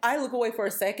it. If I look away for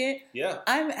a second,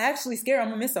 I'm actually scared I'm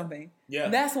going to miss something. Yeah.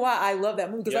 That's why I love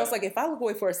that movie. Because I was like, if I look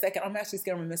away for a second, I'm actually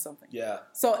scared I'm going to miss something. Yeah.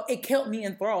 So it kept me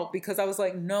enthralled because I was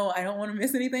like, no, I don't want to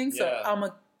miss anything. So I'm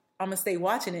going to stay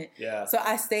watching it. Yeah. So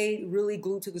I stayed really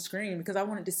glued to the screen because I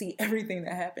wanted to see everything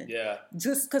that happened. Yeah.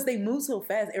 Just because they move so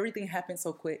fast, everything happened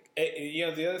so quick. The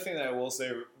other thing that I will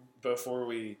say before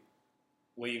we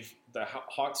leave the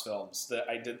Hawks films that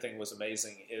I did think was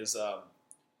amazing is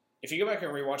if you go back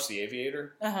and rewatch The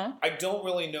Aviator, I don't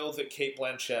really know that Cate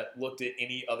Blanchett looked at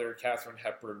any other Katharine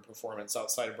Hepburn performance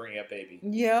outside of Bringing Up Baby.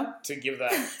 Yeah. To give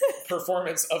that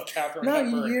performance of Katharine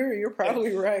Hepburn. No, you're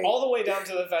probably right. All the way down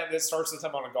to the fact that it starts with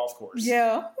them on a golf course.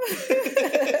 Yeah.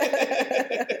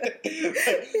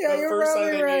 The first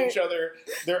time they meet each other,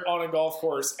 they're on a golf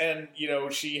course, and,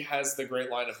 she has the great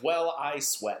line of, well, I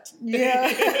sweat.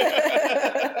 Yeah.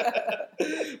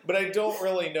 But I don't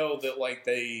really know that, like,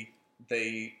 they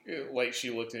like she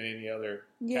looked at any other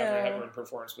Katharine Hepburn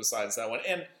performance besides that one,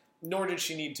 and nor did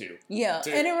she need to. Yeah,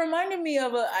 and it reminded me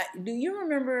of do you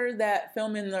remember that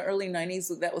film in the early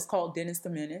 90s that was called Dennis the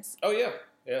Menace? Oh, yeah.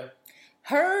 Yeah.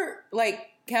 Her,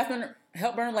 like, Katharine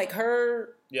Hepburn, like,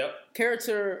 her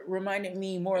character reminded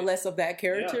me more or less of that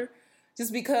character,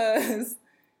 just because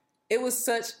it was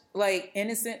such, like,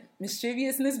 innocent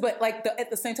mischievousness, but, like, at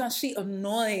the same time, she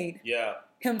annoyed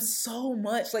him so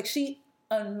much. Like, she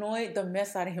annoyed the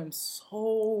mess out of him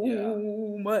so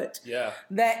much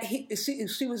that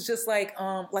she was just like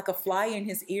a fly in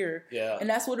his ear. Yeah. And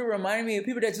that's what it reminded me of,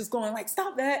 people that just going like,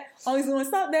 stop that, always going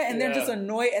stop that, and they're just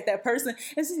annoyed at that person,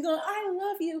 and she's going, I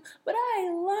love you, but I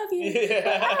love you, but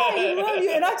I love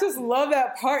you, and I just love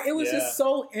that part. It was just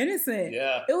so innocent.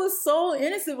 Yeah. It was so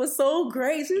innocent. It was so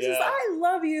great. She was just, I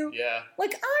love you. Yeah.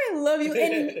 Like, I love you.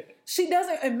 And she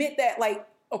doesn't admit that, like,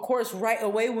 of course, right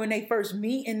away when they first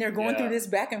meet and they're going through this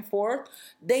back and forth,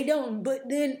 they don't. But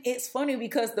then it's funny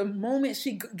because the moment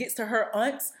she gets to her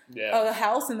aunt's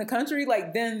house in the country,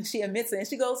 like, then she admits it and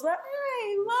she goes, well,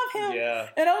 I you love him. Yeah.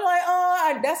 And I'm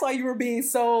like, that's why you were being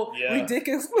so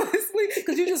ridiculously,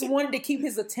 because you just wanted to keep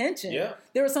his attention. Yeah.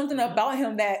 There was something about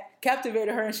him that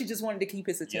captivated her, and she just wanted to keep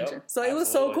his attention. Yep, so it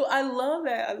was so cool. I love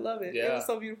that. I love it. Yeah. It was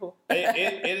so beautiful.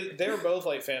 They were both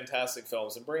like fantastic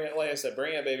films, and like I said,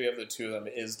 Bring It Baby of the two of them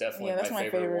is definitely my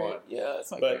favorite one. Yeah,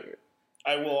 that's my favorite.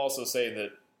 I will also say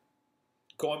that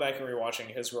going back and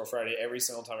rewatching His Girl Friday, every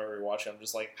single time I rewatch it, I'm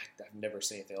just like, I've never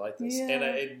seen anything like this. Yeah.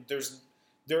 And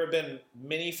there have been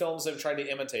many films that have tried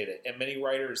to imitate it, and many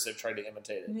writers have tried to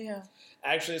imitate it. Yeah.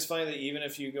 Actually, it's funny that even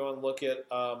if you go and look at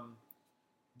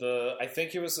I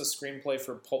think it was a screenplay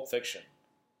for Pulp Fiction.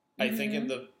 I think in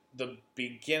the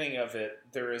beginning of it,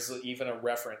 there is even a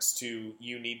reference to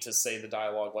you need to say the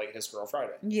dialogue like His Girl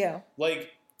Friday. Yeah.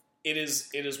 Like, it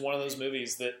is one of those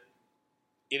movies that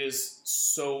it is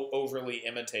so overly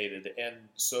imitated and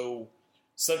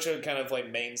such a kind of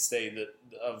like mainstay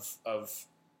of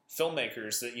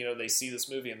filmmakers that, you know, they see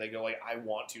this movie and they go like, I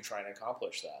want to try and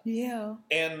accomplish that. Yeah.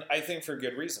 And I think for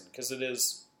good reason, because it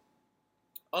is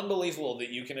unbelievable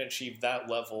that you can achieve that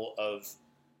level of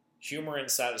humor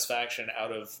and satisfaction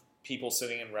out of people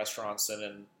sitting in restaurants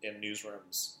and in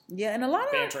newsrooms. Yeah, and a lot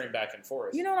of bantering back and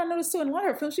forth. You know what I noticed too? In a lot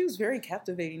of her films, she was very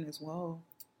captivating as well.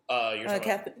 You're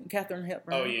talking Katharine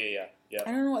Hepburn. Oh, yeah.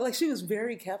 I don't know, like she was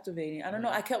very captivating. I don't know.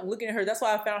 I kept looking at her. That's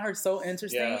why I found her so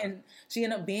interesting, and she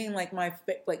ended up being like my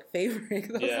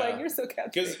favorite. I was like, you're so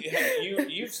captivating.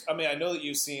 Because I know that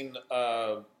you've seen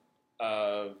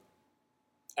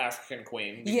African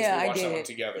Queen. Because we watched that one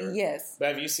together. Yes. But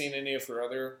have you seen any of her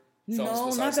other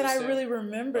films? No, not that I really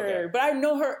remember. Okay. But I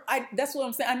know her. That's what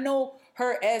I'm saying. I know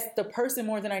her as the person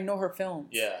more than I know her films.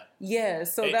 Yeah. Yeah.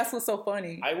 So that's what's so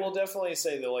funny. I will definitely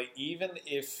say that, like, even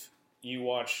if you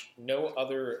watch no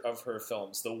other of her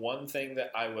films, the one thing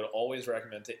that I would always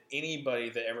recommend to anybody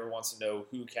that ever wants to know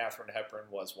who Katharine Hepburn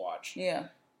was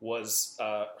was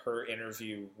her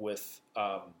interview with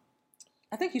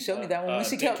I think you showed me that one when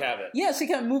she Dick kept Cavett. She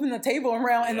kept moving the table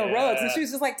around in the rugs, and she was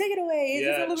just like, "Take it away."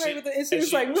 And she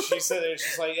was like, "She said,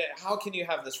 she's like, how can you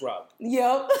have this rug?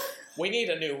 Yep, we need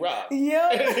a new rug.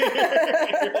 Yep."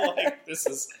 You're like, this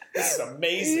is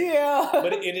amazing. Yeah,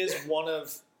 but it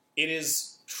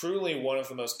is truly one of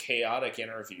the most chaotic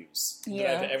interviews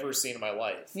that I've ever seen in my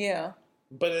life. Yeah,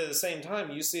 but at the same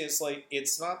time, you see, it's like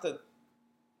it's not that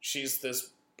she's this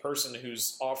person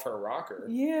who's off her rocker.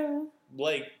 Yeah.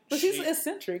 Like, but she's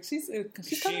eccentric. She's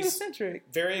kind of eccentric.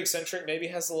 Very eccentric. Maybe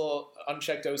has a little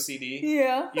unchecked OCD.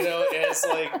 Yeah. You know, and it's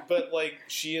like, but like,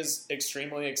 she is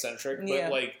extremely eccentric. But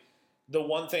like, the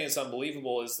one thing that's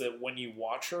unbelievable is that when you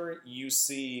watch her, you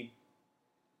see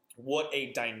what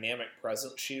a dynamic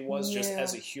presence she was just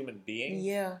as a human being.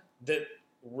 Yeah. That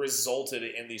resulted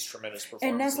in these tremendous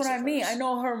performances. And that's what I mean. I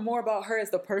know her more about her as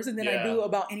the person than I do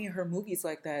about any of her movies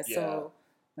like that. So.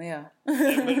 Yeah,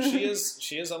 but she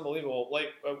is unbelievable. Like,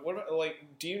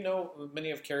 do you know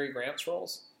many of Cary Grant's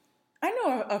roles? I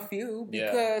know a few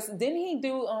because didn't he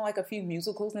do like a few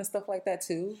musicals and stuff like that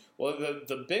too? Well,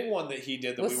 the big one that he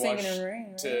did that we watched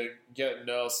the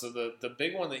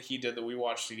big one that he did that we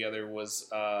watched together was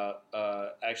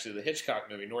actually the Hitchcock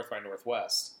movie North by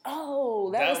Northwest. Oh,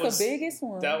 that was the biggest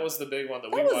one. That was the big one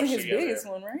that we watched together. That wasn't his biggest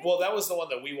one, right? Well, that was the one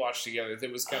that we watched together.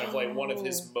 That was kind of like one of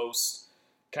his most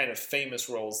kind of famous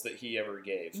roles that he ever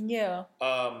gave. Yeah.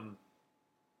 But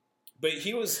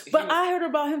I heard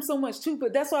about him so much too.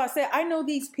 But that's why I said I know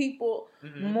these people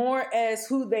more as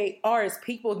who they are as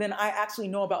people than I actually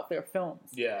know about their films.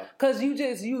 Yeah. Because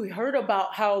you heard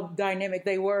about how dynamic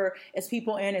they were as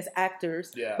people and as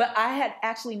actors. Yeah. But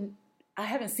I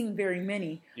haven't seen very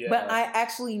many, but I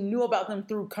actually knew about them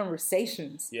through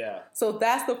conversations. Yeah. So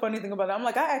that's the funny thing about it. I'm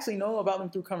like, I actually know about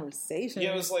them through conversations.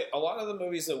 Yeah, it was like a lot of the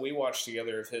movies that we watched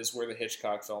together of his were the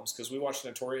Hitchcock films because we watched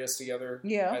Notorious together.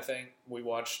 Yeah. I think we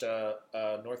watched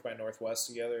North by Northwest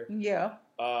together. Yeah.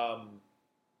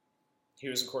 He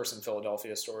was, of course, in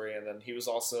Philadelphia Story, and then he was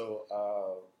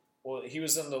also, he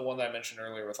was in the one that I mentioned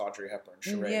earlier with Audrey Hepburn,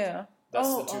 Charade. Yeah. That's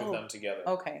the two of them together.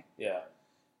 Okay. Yeah.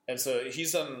 And so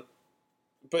he's done...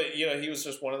 But, you know, he was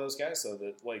just one of those guys, though,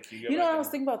 that, like, you know what I was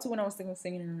thinking about, too, when I was thinking of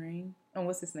Singing in the Rain? And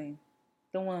what's his name?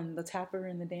 The tapper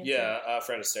and the dancer? Yeah,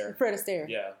 Fred Astaire. Fred Astaire.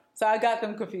 Yeah. So I got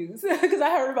them confused, because I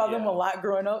heard about them a lot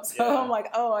growing up, so I'm like,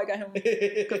 oh, I got him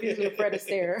confused with Fred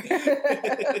Astaire.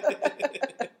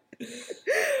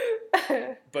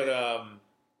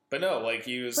 But no, like,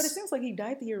 he was... But it seems like he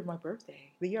died the year of my birthday,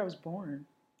 the year I was born.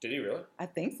 Did he really? I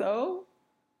think so.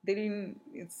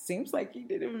 It seems like he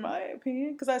did, in my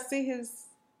opinion, because I see his...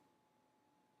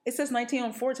 It says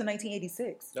 1904 to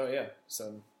 1986. Oh, yeah.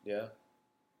 So, yeah.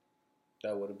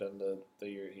 That would have been the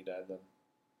year he died then.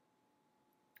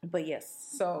 But yes,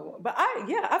 so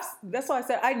that's why I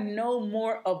said I know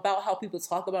more about how people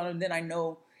talk about him than I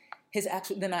know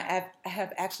I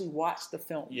have actually watched the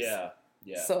films. Yeah.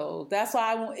 So that's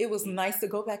why it was nice to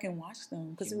go back and watch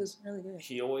them because it was really good.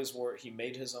 He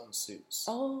made his own suits.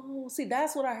 Oh, see,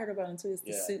 that's what I heard about him too, is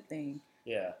the suit thing.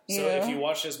 Yeah. So if you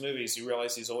watch his movies, you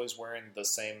realize he's always wearing the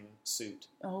same suit.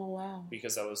 Oh, wow.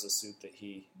 Because that was a suit that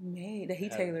he made, that he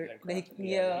tailored. He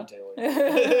tailored.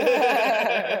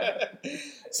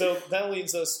 So that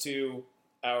leads us to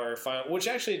our final, which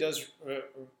actually does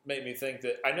make me think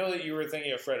that, I know that you were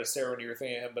thinking of Fred Astaire when you were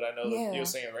thinking of him, but I know that you were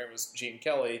saying it was Gene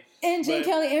Kelly. And Gene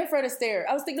Kelly and Fred Astaire.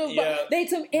 I was thinking about,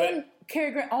 and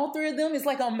Cary Grant, all three of them is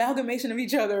like an amalgamation of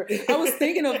each other. I was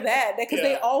thinking of that because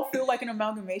they all feel like an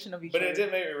amalgamation of each other. But it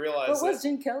did make me realize But was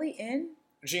Gene Kelly in?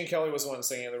 Gene Kelly was the one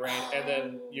singing in the rain, and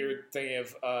then you're thinking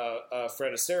of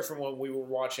Fred Astaire from when we were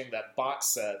watching that box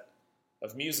set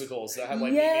of musicals that had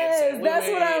like that's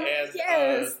what I'm.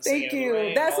 Thank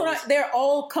you. That's what they're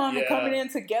all coming in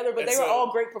together, but they were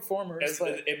all great performers.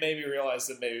 It made me realize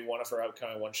that maybe one of her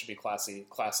upcoming ones should be classic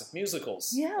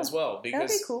musicals as well,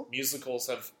 because musicals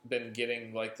have been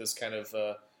getting like this kind of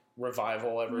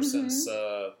revival ever since.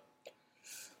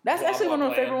 That's actually one of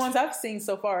my favorite ones I've seen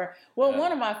so far. Well,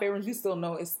 one of my favorites you still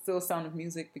know is still Sound of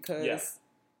Music because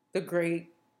the great.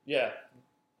 Yeah.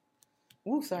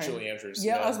 Ooh, sorry. Julie Andrews.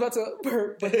 Yeah, I was about to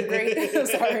burp, but the great.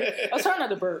 Sorry, I was trying not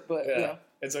to burp, but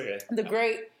it's okay. The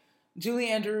great Julie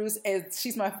Andrews,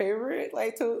 she's my favorite.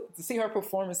 Like to see her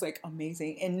perform is like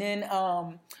amazing. And then,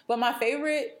 but my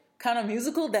favorite kind of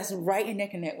musical that's right in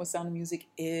neck and neck with Sound of Music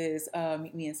is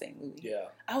Meet Me in St. Louis. Yeah,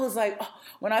 I was like,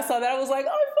 when I saw that, I was like,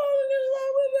 I'm falling in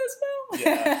love with this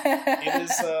film.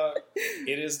 Yeah,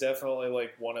 it is definitely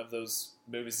like one of those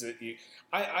movies that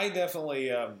I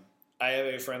definitely. I have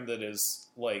a friend that is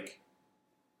like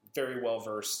very well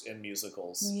versed in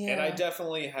musicals, and I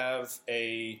definitely have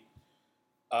a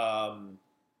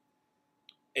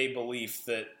belief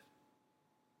that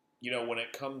when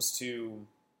it comes to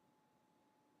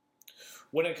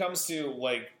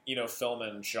like film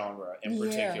and genre in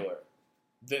particular,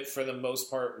 that for the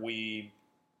most part we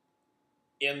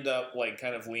end up like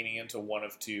kind of leaning into one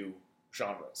of two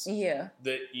genres. Yeah,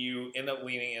 that you end up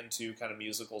leaning into kind of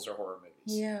musicals or horror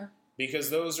movies. Yeah. Because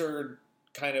those are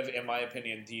kind of, in my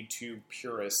opinion, the two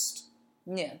purest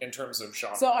in terms of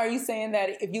genre. So are you saying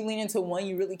that if you lean into one,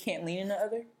 you really can't lean into the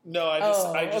other? No, I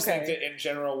just think that in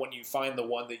general, when you find the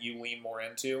one that you lean more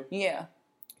into,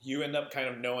 you end up kind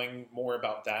of knowing more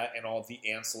about that and all the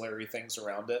ancillary things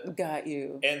around it. Got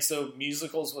you. And so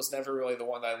musicals was never really the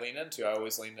one that I leaned into. I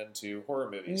always leaned into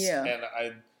horror movies. Yeah.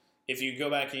 And if you go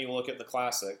back and you look at the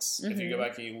classics, if you go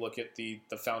back and you look at the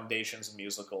foundations of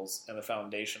musicals and the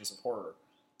foundations of horror,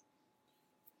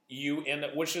 you end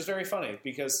up, which is very funny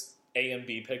because A and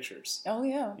B pictures. Oh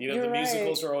yeah, the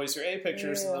musicals are always your A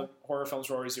pictures, and the horror films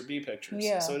are always your B pictures.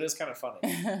 Yeah, so it is kind of funny.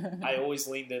 I always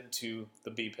leaned into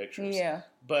the B pictures. Yeah,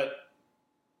 but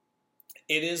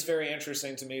it is very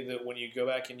interesting to me that when you go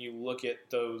back and you look at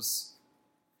those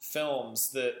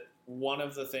films, that one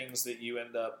of the things that you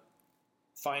end up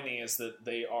finding is that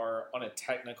they are, on a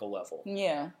technical level,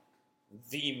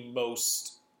 the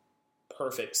most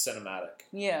perfect cinematic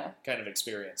kind of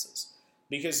experiences.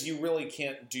 Because you really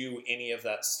can't do any of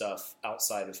that stuff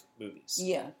outside of movies.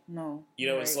 Yeah, no.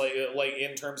 It's like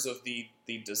in terms of the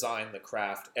design, the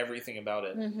craft, everything about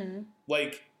it.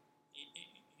 Like,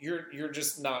 you're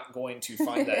just not going to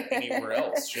find that anywhere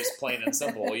else, just plain and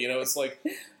simple. It's like,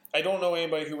 I don't know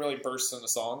anybody who really bursts into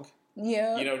song.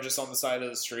 Yeah, just on the side of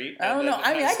the street. I don't know.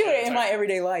 I mean, I do it in my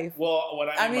everyday life. Well, what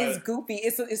I mean, it's goofy.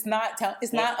 It's not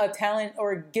not a talent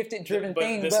or gifted driven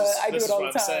thing, but I do it all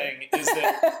the time. What I'm saying is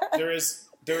that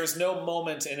there is no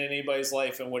moment in anybody's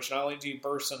life in which not only do you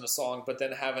burst into song, but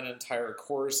then have an entire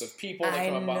chorus of people that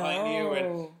come up behind you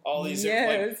and all these.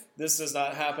 Like, this does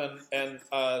not happen, and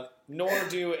nor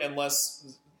do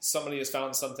unless somebody has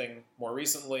found something more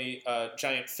recently.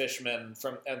 Giant fishmen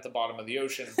from at the bottom of the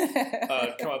ocean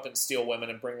come up and steal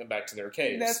women and bring them back to their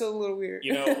caves. That's a little weird,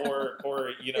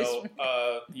 or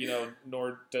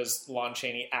nor does Lon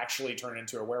Chaney actually turn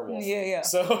into a werewolf. Yeah.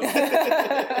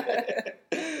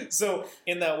 So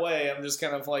in that way, I'm just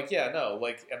kind of like, these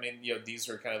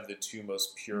are kind of the two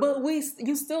most pure. But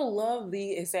you still love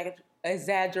the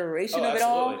exaggeration of it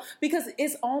all, because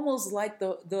it's almost like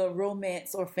the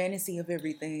romance or fantasy of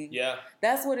everything. Yeah,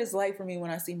 that's what it's like for me when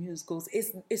I see musicals.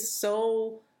 It's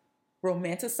so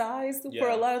romanticized for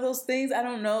a lot of those things. I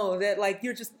don't know that like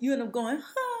you end up going,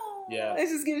 it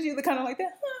just gives you the kind of like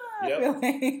that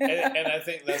feeling. and I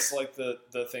think that's like the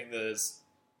thing that is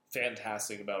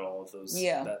fantastic about all of those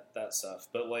that stuff.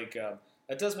 But like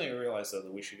It does make me realize, though,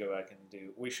 that we should go back and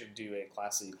do a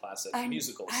classic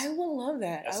musicals. I would love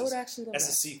that. I would actually love that. As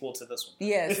a sequel to this one.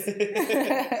 Yes.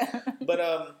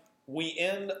 But we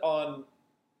end on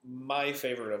my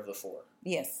favorite of the four.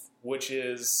 Yes. Which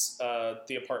is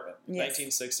The Apartment. Yes.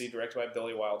 1960, directed by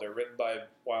Billy Wilder, written by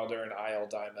Wilder and I.A.L.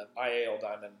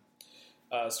 Diamond.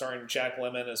 Starring Jack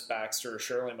Lemmon as Baxter,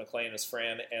 Shirley MacLaine as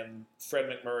Fran, and Fred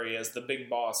MacMurray as the big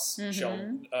boss,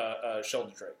 Sheldon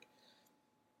Drake.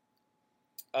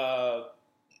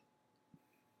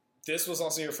 This was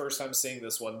also your first time seeing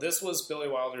this one. This was Billy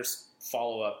Wilder's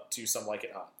follow-up to Some Like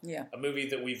It Hot. Yeah. A movie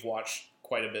that we've watched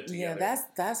quite a bit together. Yeah,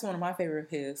 that's one of my favorite of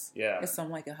his. Yeah. It's Some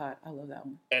Like It Hot. I love that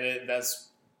one. And that's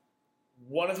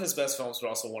one of his best films, but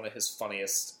also one of his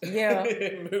funniest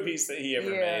movies that he ever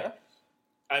made.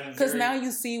 Because now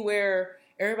you see where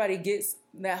everybody gets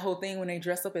that whole thing when they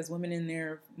dress up as women in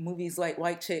their movies, like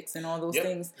White Chicks and all those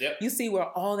things. Yep. You see where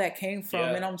all that came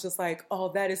from, and I'm just like, oh,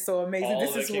 that is so amazing.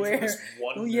 This is where,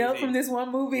 from this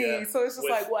one movie. Yeah. So it's just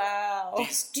like, wow.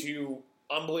 These two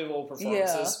unbelievable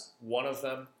performances. One of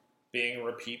them being a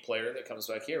repeat player that comes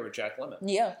back here with Jack Lemmon.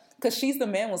 Yeah, because She's the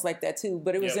Man was like that too,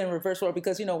 but it was in reverse order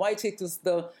because, White Chicks was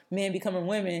the men becoming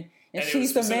women, and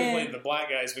She's the Man. The black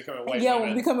guys becoming white women.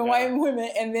 Yeah, becoming white women,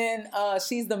 and then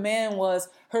She's the Man was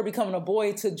her becoming a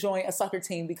boy to join a soccer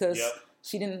team because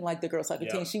she didn't like the girls' soccer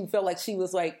team. She felt like she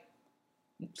was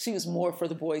more for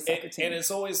the boys' soccer team. And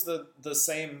it's always the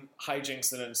same hijinks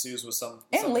that ensues with some.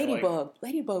 And Ladybug.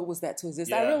 Ladybug was that too.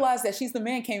 I realized that She's the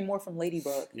Man came more from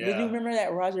Ladybug. Yeah. Did you remember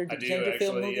that Roger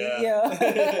Dangerfield movie?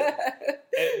 Yeah.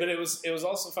 But it was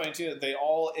also funny too that they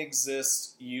all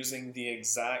exist using the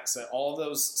exact same. All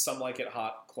those Some Like It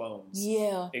Hot clones.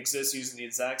 Exist using the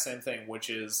exact same thing, which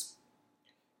is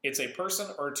it's a person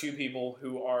or two people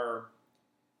who are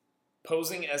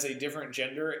posing as a different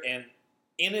gender and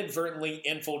inadvertently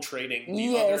infiltrating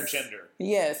the other gender.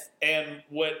 Yes. And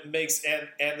what makes and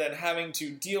then having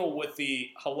to deal with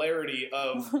the hilarity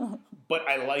of but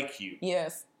I like you.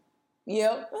 Yes.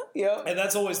 Yep. And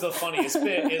that's always the funniest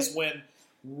bit is when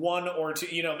one or two,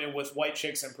 with White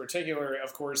Chicks in particular,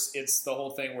 of course, it's the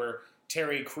whole thing where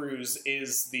Terry Crews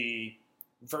is the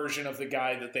version of the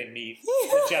guy that they meet,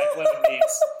 that Jack Lemmon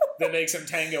meets, that makes him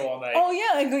tango all night. Oh,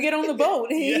 yeah, and go get on the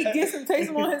boat. He takes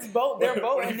him on his boat, their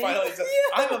boat. When he finally says,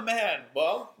 I'm a man.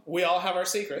 Well, we all have our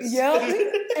secrets. Yeah,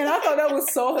 and I thought that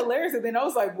was so hilarious. And then I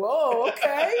was like, whoa,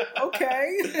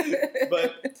 okay.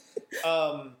 But,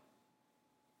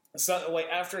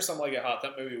 after Some Like It Hot,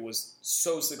 that movie was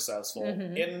so successful,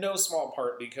 in no small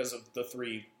part because of the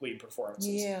three lead performances.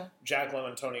 Yeah. Jack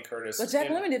Lemmon, Tony Curtis. But Jack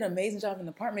Lemmon did an amazing job in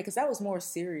The Apartment because that was more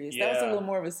serious. Yeah. That was a little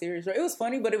more of a serious role. It was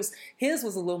funny, but his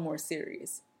was a little more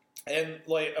serious. And,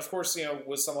 of course,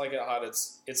 with Some Like It Hot,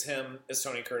 it's him, it's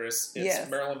Tony Curtis, it's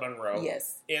Marilyn Monroe.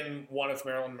 Yes. In one of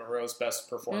Marilyn Monroe's best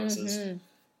performances.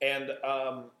 And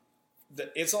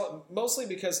it's all, mostly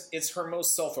because it's her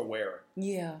most self-aware.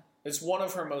 Yeah. It's one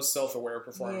of her most self-aware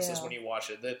performances when you watch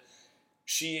it. That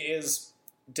she is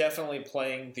definitely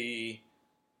playing the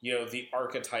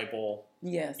archetypal,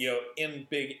 in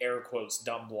big air quotes,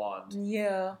 dumb blonde.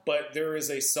 Yeah. But there is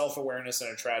a self-awareness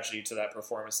and a tragedy to that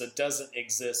performance that doesn't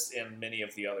exist in many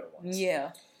of the other ones.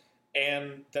 Yeah.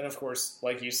 And then, of course,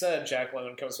 like you said, Jack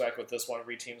Lemmon comes back with this one,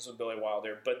 reteams with Billy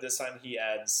Wilder, but this time he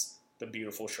adds the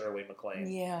beautiful Shirley MacLaine.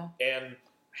 Yeah. And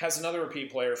has another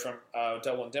repeat player from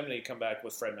Double Indemnity come back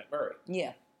with Fred MacMurray.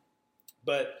 Yeah.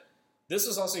 But this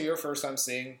was also your first time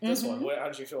seeing this one. How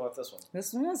did you feel about this one?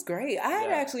 This one was great. I had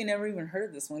actually never even heard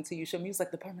of this one until you showed me. It was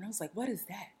like The Apartment. I was like, what is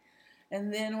that?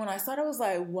 And then when I saw it, I was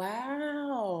like,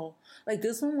 wow. Like,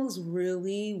 this one was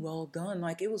really well done.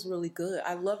 Like, it was really good.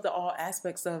 I loved all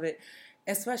aspects of it,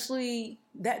 especially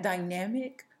that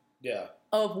dynamic. Yeah.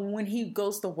 Of when he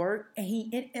goes to work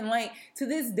and like to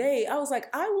this day, I was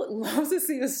like, I would love to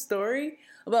see a story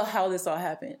about how this all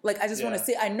happened. Like, I just want to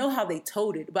see, I know how they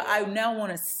told it, but I now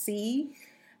want to see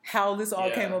how this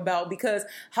all came about because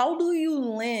how do you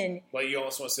lend... Like, you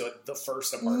almost want to see, like, the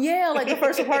first apartment. Yeah, like the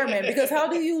first apartment because how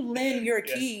do you lend your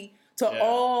key to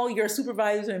all your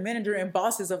supervisors and manager and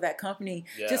bosses of that company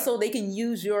just so they can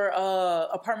use your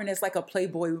apartment as like a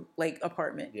Playboy like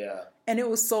apartment. Yeah. And it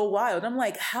was so wild. I'm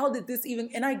like, how did this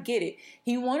even, and I get it.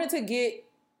 He wanted to get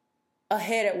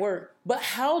ahead at work, but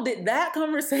how did that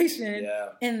conversation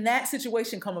in that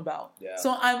situation come about? Yeah.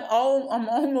 So I'm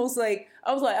almost like,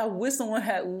 I was like, I wish someone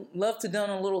had loved to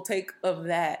done a little take of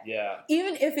that. Yeah.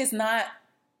 Even if it's not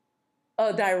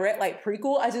a direct like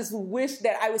prequel, I just wish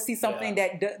that I would see something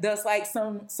that does like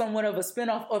somewhat of a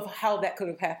spinoff of how that could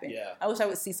have happened. Yeah. I wish I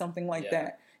would see something like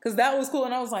that Because that was cool,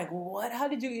 and I was like, what? How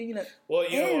did you, end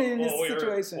in this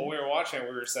situation? When we were watching,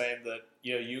 we were saying that,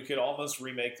 you could almost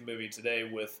remake the movie today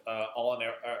with Alden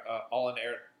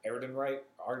Ehrenreich.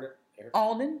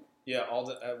 Alden? Yeah,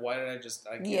 Alden. Why did I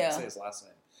can't say his last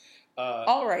name.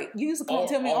 All right. You used to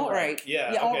tell me all right.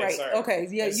 Yeah, all okay, right. sorry. Okay,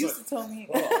 yeah, you used to tell me.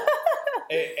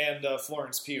 And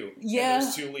Florence Pugh. Yeah. And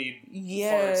those two lead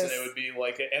parts, and it would be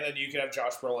and then you could have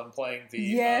Josh Brolin playing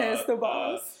the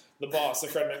boss. The boss, the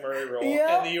Fred McMurray role.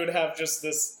 Yeah. And then you would have just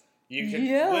this, you could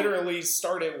literally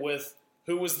start it with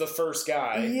who was the first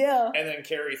guy, and then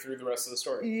carry through the rest of the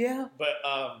story. Yeah. But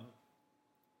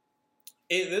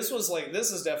this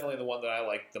is definitely the one that I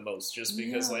liked the most, just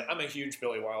because I'm a huge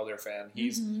Billy Wilder fan.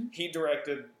 He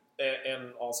directed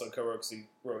and also co-wrote, because he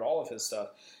wrote all of his stuff.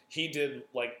 He did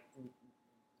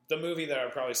the movie that I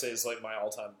would probably say is my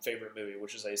all-time favorite movie,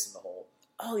 which is Ace in the Hole.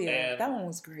 Oh yeah, and that one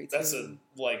was great too. That's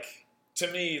to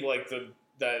me,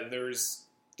 there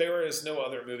is no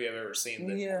other movie I've ever seen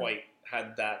that quite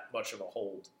had that much of a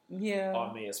hold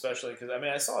on me, especially because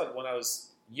I saw it when I was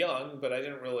young, but I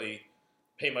didn't really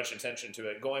pay much attention to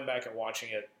it. Going back and watching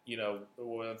it,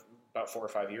 about 4 or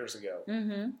 5 years ago,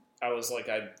 I was like,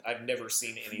 I've never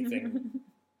seen anything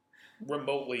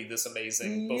remotely this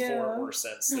amazing before or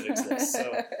since that exists.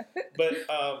 So, but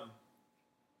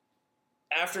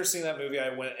after seeing that movie, I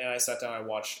went and I sat down and I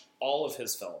watched all of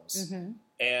his films.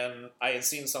 And I had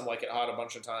seen Some Like It Hot a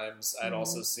bunch of times. I'd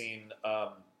also seen,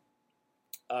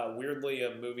 weirdly,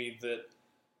 a movie that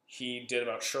he did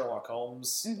about Sherlock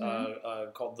Holmes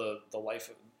called The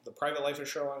Private Life of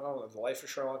Sherlock Holmes, or The Life of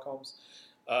Sherlock Holmes.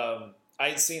 I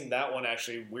had seen that one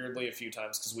actually weirdly a few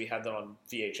times because we had that on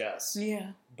VHS.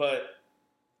 Yeah. But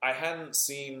I hadn't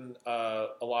seen a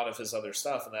lot of his other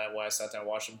stuff, and that when I sat down and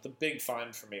watched him, the big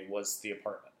find for me was The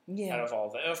Apartment. Yeah. Out of all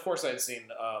of them. And of course I had seen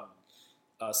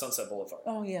Sunset Boulevard.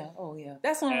 Oh yeah.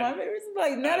 That's one of my favorites.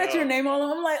 Now that you name all of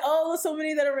them, I'm like, oh, there's so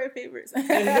many that are my favorites.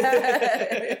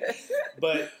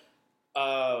 But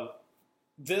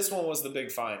this one was the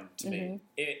big find to me.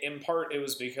 In part, it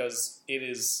was because it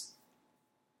is,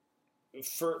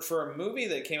 for a movie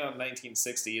that came out in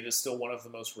 1960, it is still one of the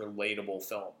most relatable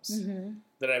films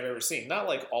that I've ever seen. Not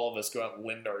like all of us go out and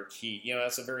lend our key.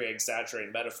 That's a very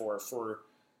exaggerated metaphor for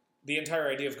the entire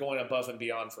idea of going above and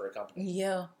beyond for a company.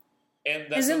 Yeah.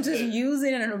 And them just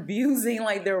using and abusing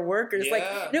their workers.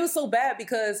 Yeah. And it was so bad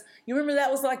because you remember that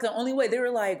was the only way. They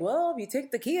were like, well, if you take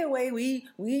the key away, we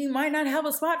might not have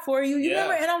a spot for you. You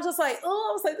remember? And I was just like,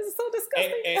 this is so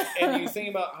disgusting. And you think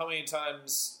about how many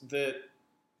times that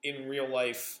in real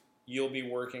life you'll be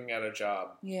working at a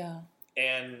job. Yeah.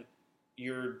 And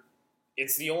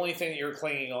it's the only thing that you're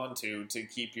clinging on to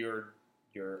keep your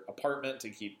apartment, to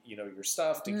keep, your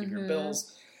stuff, to keep your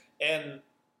bills. And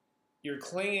you're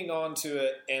clinging on to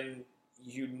it, and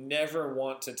you never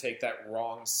want to take that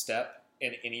wrong step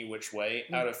in any which way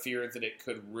out of fear that it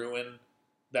could ruin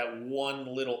that one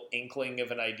little inkling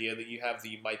of an idea that you have that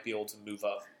you might be able to move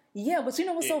up. Yeah, but you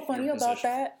know what's so funny about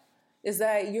that is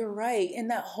that you're right. In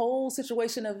that whole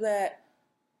situation of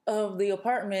the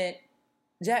apartment,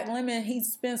 Jack Lemmon, he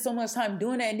spent so much time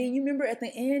doing that. And then you remember at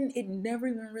the end, it never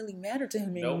even really mattered to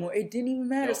him anymore. It didn't even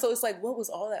matter. So it's what was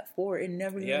all that for? It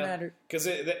never even mattered. Because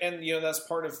that's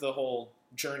part of the whole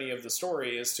journey of the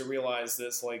story, is to realize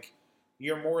this,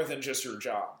 you're more than just your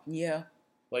job. Yeah.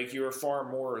 You're far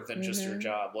more than just your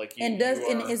job. And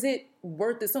is it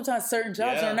worth it? Sometimes certain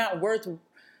jobs are not worth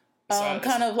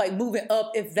moving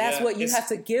up if that's what you have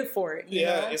to give for it. You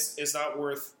know? It's not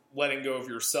worth letting go of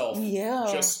yourself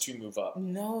just to move up.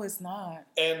 No, it's not.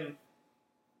 And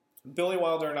Billy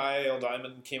Wilder and I.A.L.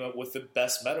 Diamond came up with the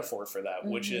best metaphor for that,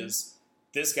 which is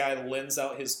this guy lends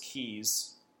out his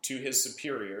keys to his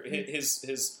superior,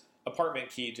 his apartment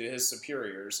key to his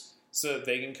superiors, so that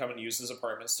they can come and use his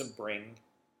apartments to bring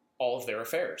all of their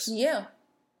affairs. Yeah.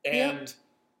 And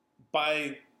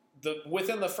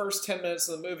within the first 10 minutes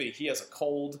of the movie, he has a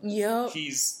cold. Yep.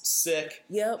 He's sick.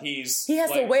 Yep. He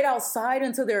has to wait outside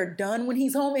until they're done when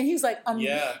he's home, and he's like,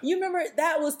 You remember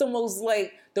that was the most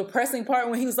depressing part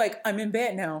when he was like, I'm in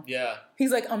bed now. Yeah.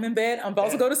 He's like, I'm in bed. I'm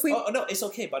about to go to sleep. Oh no, it's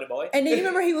okay, buddy boy. And then you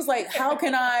remember he was like, how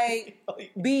can I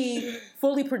be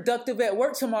fully productive at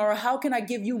work tomorrow? How can I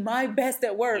give you my best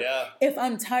at work if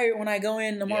I'm tired when I go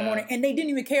in tomorrow morning? And they didn't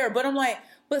even care. But I'm like,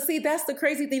 but see, that's the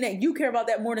crazy thing, that you care about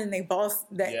that more than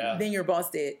than your boss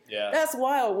did. Yeah. That's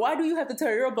wild. Why do you have to tell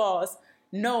your boss,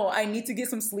 no, I need to get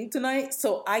some sleep tonight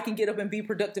so I can get up and be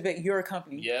productive at your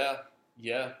company? Yeah.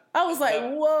 Yeah. I was like,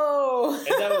 whoa.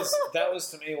 And that was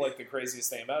to me the craziest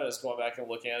thing about it, is going back and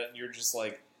looking at it, and you're just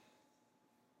like,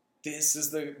 this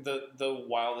is the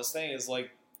wildest thing, is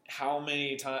how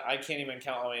many times, I can't even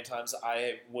count how many times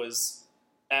I was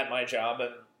at my job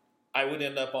and I would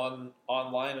end up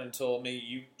online until maybe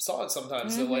you saw it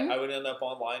sometimes. So like I would end up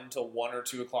online until 1 or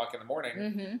 2 o'clock in the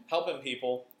morning helping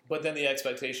people, but then the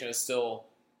expectation is still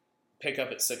pick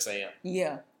up at 6 a.m.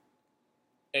 Yeah.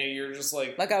 And you're just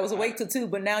like I was awake till 2,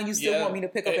 but now you still want me to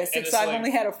pick up at 6. So I've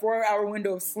only had a 4-hour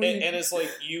window of sleep. And it's like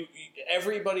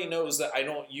everybody knows that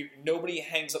nobody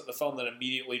hangs up the phone that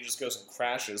immediately just goes and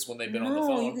crashes when they've been on the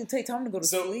phone. No, you can take time to go to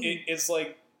sleep. So it's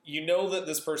like, you know that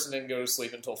this person didn't go to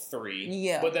sleep until 3.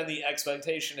 Yeah. But then the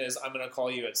expectation is I'm going to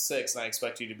call you at 6 and I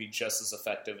expect you to be just as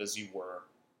effective as you were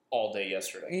all day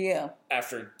yesterday. Yeah.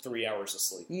 After 3 hours of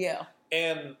sleep. Yeah.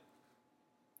 And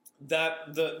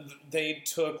they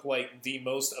took like the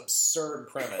most absurd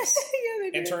premise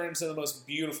and turned it into the most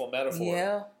beautiful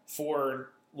metaphor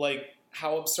for like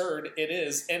how absurd it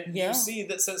is. And you see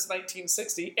that since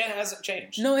 1960, it hasn't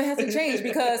changed. No, it hasn't changed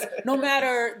because no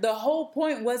matter, the whole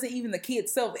point wasn't even the key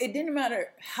itself. It didn't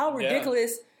matter how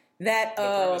ridiculous that the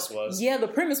premise was. Yeah, the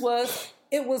premise was.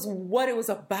 It was what it was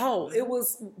about. It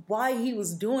was why he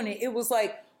was doing it. It was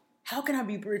like, how can I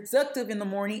be productive in the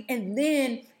morning and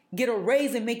then get a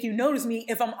raise and make you notice me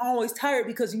if I'm always tired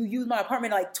because you use my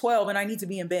apartment at like 12 and I need to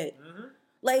be in bed.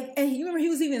 Like, and you remember he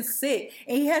was even sick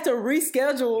and he had to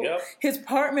reschedule his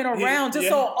apartment around just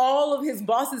so all of his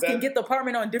bosses can get the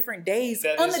apartment on different days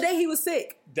on the day he was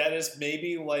sick. That is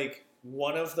maybe like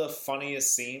one of the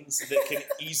funniest scenes that can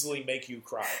easily make you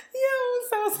cry. Yeah, it was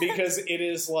so sad. Because it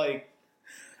is like,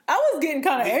 I was getting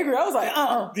kind of angry. I was like,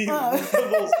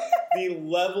 the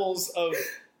levels of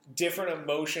different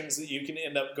emotions that you can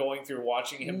end up going through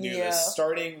watching him do this,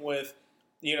 starting with,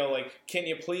 like, can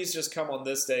you please just come on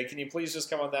this day? Can you please just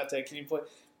come on that day? Can you please?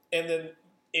 And then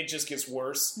it just gets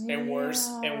worse and worse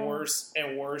and worse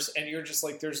and worse. And you're just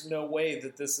like, there's no way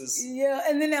that this is. Yeah.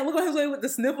 And then that look on his way with the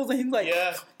sniffles and he's like,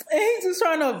 and he's just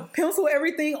trying to pencil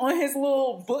everything on his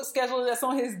little book schedule that's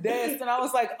on his desk. And I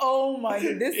was like, oh my,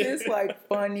 this is like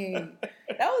funny. That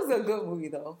was a good movie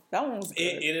though. That one was good.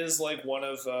 It is like one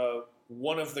of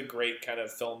the great kind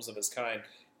of films of its kind.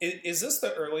 Is this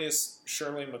the earliest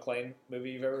Shirley MacLaine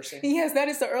movie you've ever seen? Yes, that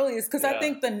is the earliest. Because I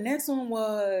think the next one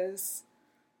was...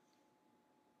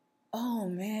 Oh,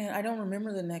 man. I don't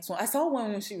remember the next one. I saw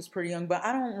one when she was pretty young, but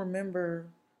I don't remember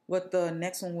what the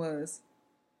next one was.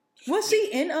 Was she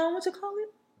in, what you call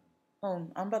it? Oh,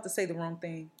 I'm about to say the wrong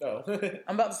thing. Oh.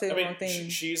 I'm about to say the wrong thing.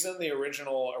 She's in the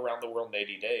original Around the World in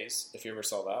 80 Days, if you ever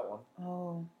saw that one.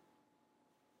 Oh.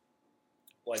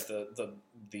 Like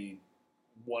the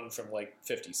one from like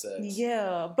 56.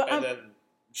 Yeah, but then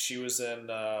she was in.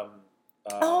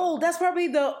 That's probably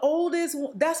the oldest.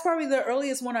 That's probably the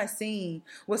earliest one I seen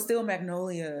was still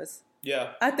Magnolias.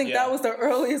 Yeah, I think that was the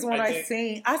earliest one I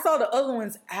seen. I saw the other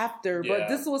ones after, but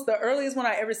this was the earliest one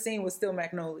I ever seen was still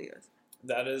Magnolias.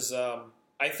 That is.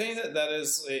 I think that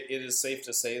is. It is safe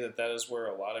to say that is where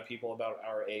a lot of people about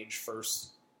our age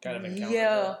first kind of encountered.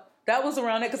 Yeah. That was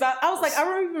around it because I was like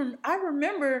I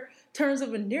remember Terms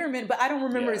of Endearment, but I don't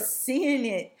remember seeing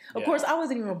it. Of course, I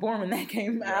wasn't even born when that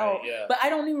came out, but I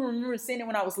don't even remember seeing it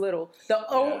when I was little.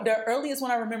 The earliest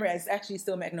one I remember is actually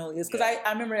still Magnolias because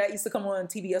I remember that used to come on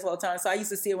TBS all the time. So I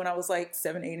used to see it when I was like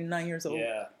 7, 8, and 9 years old.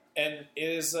 Yeah, and it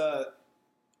is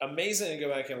amazing to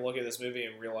go back and look at this movie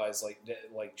and realize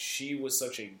like she was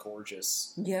such a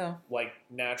gorgeous like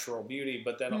natural beauty,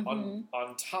 but then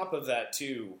on top of that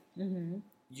too.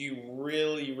 You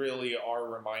really, really are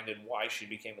reminded why she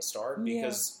became a star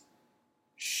because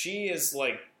she is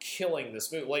like killing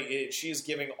this movie. Like she's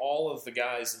giving all of the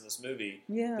guys in this movie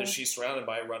that she's surrounded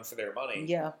by a run for their money.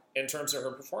 Yeah, in terms of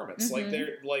her performance,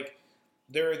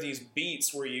 there are these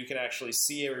beats where you can actually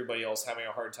see everybody else having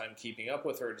a hard time keeping up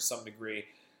with her to some degree,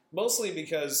 mostly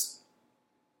because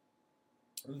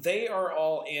they are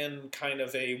all in kind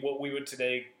of a what we would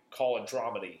today call a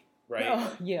dramedy. Right?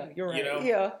 Oh, yeah, you're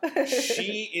right.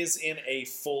 She is in a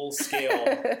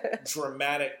full-scale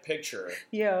dramatic picture.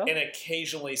 Yeah. And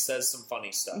occasionally says some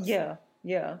funny stuff. Yeah,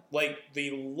 yeah. Like,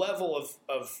 the level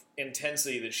of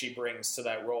intensity that she brings to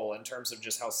that role in terms of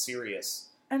just how serious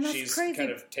she's crazy,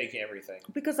 kind of taking everything.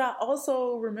 Because I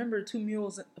also remember 2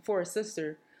 Mules for a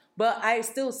Sister. But I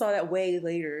still saw that way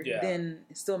later than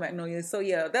Still Magnolias. So,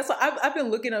 yeah, that's what I've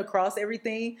been looking across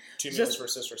everything. 2 Mules for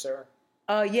Sister Sarah?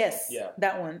 Yes,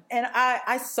 that one. And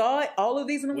I saw all of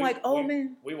these, and I'm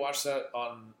man. We watched that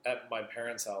at my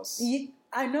parents' house.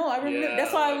 I know. I remember. Yeah,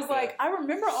 that's why I was like, I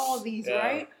remember all of these,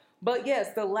 right? But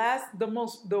yes, the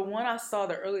one I saw,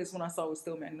 the earliest one I saw was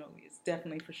still Magnolias,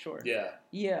 definitely for sure. Yeah,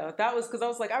 yeah. That was because I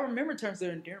was like, I remember Terms of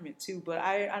Endearment too, but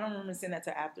I don't remember seeing that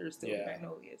till after Still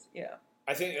Magnolias. Yeah.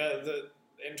 I think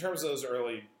in terms of those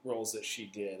early roles that she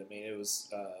did, I mean, it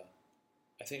was.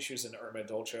 I think she was in Irma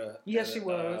Dolce. Yes, she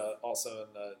was. Also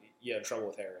Trouble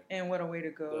with Harry. And What a Way to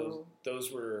Go.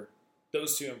 Those were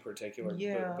those two in particular.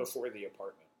 Yeah. Before The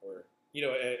Apartment, or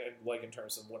and like in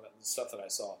terms of the stuff that I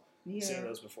saw, seeing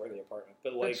those before The Apartment.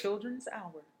 But like The Children's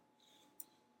Hour.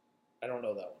 I don't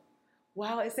know that one.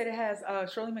 Wow, it said it has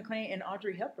Shirley MacLaine and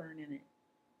Audrey Hepburn in it.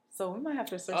 So we might have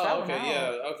to search that one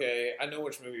out. Okay. I know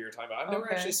which movie you're talking about. I've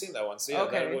never actually seen that one, so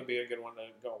that would be a good one to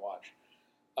go and watch.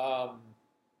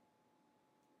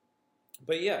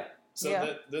 But yeah,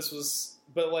 so this was.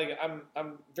 But like,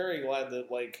 I'm very glad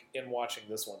that like in watching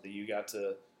this one that you got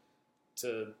to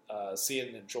see it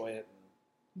and enjoy it.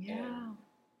 And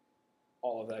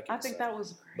all of that. I think that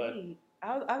was great.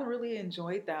 I really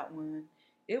enjoyed that one.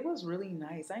 It was really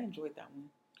nice. I enjoyed that one.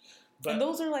 But, and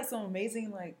those are like some amazing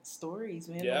like stories,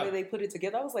 man. The way they put it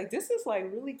together, I was like, this is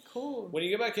like really cool. When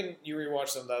you go back and you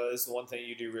rewatch them, that is the one thing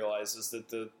you do realize is that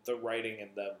the writing in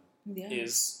them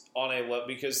is on a level.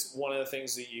 Because one of the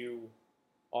things that you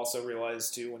also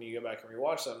realize too when you go back and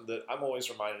rewatch them that I'm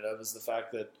always reminded of is the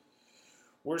fact that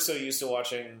we're so used to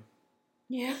watching.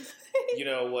 Yeah.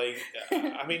 Like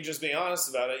I mean, just being honest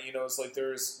about it, it's like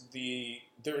there's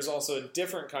also a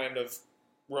different kind of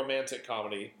romantic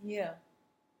comedy. Yeah.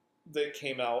 That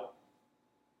came out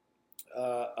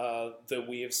that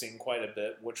we have seen quite a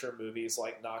bit, which are movies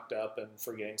like Knocked Up and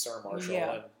Forgetting Sarah Marshall,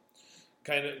 and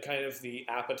kind of the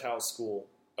Apatow school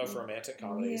of romantic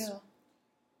comedies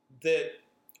that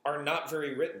are not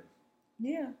very written.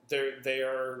 Yeah, they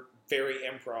are very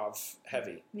improv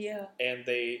heavy. Yeah, and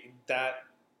that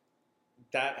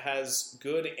has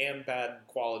good and bad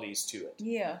qualities to it.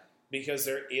 Yeah, because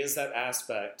there is that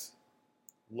aspect.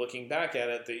 Looking back at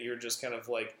it, that you're just kind of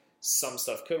like. Some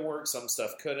stuff could work, some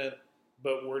stuff couldn't,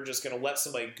 but we're just going to let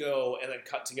somebody go and then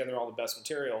cut together all the best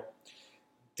material.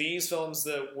 These films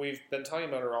that we've been talking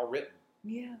about are all written.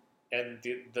 Yeah. And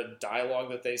the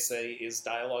dialogue that they say is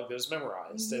dialogue that is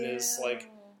memorized. It is like,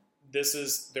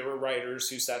 there were writers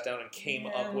who sat down and came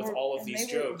up with all of these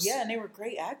jokes. And they were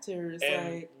great actors.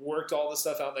 And worked all this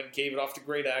stuff out and then gave it off to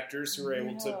great actors who were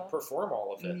able to perform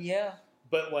all of it. Yeah.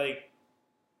 But like,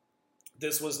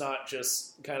 this was not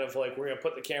just kind of like, we're going to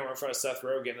put the camera in front of Seth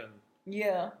Rogen and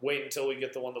wait until we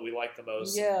get the one that we like the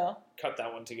most and cut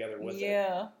that one together with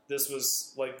it. This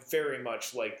was like very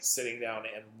much like sitting down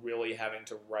and really having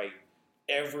to write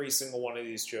every single one of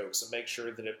these jokes and make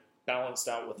sure that it balanced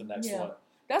out with the next one.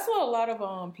 That's what a lot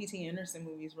of P.T. Anderson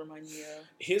movies remind me of.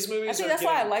 His movies are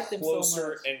getting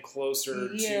closer and closer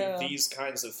to these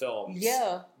kinds of films.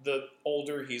 Yeah. The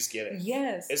older he's getting.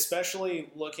 Yes. Especially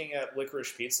looking at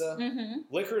Licorice Pizza.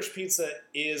 Mm-hmm. Licorice Pizza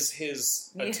is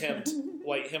his attempt,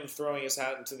 like him throwing his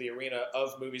hat into the arena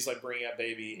of movies like Bringing Up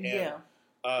Baby and,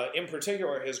 in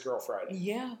particular, His Girl Friday.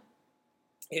 Yeah.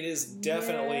 It is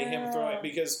definitely him throwing,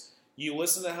 because... You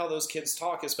listen to how those kids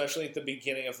talk, especially at the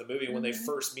beginning of the movie when they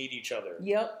first meet each other.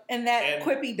 Yep, and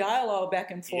quippy dialogue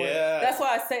back and forth. Yeah, that's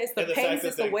why I say it's the pace,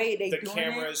 it's the way they do it. The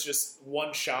camera is just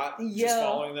one shot, just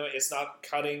following them. It's not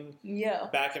cutting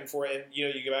back and forth. And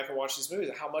you go back and watch these movies.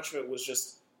 How much of it was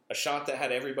just a shot that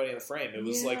had everybody in the frame? It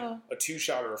was like a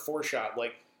 2-shot or a 4-shot.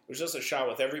 Like it was just a shot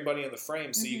with everybody in the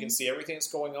frame, so you can see everything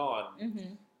that's going on.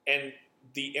 Mm-hmm. And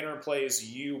the interplay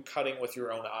is you cutting with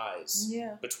your own eyes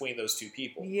between those two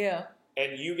people. Yeah.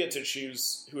 And you get to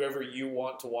choose whoever you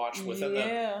want to watch within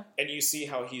them. And you see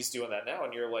how he's doing that now,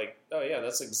 and you're like, oh yeah,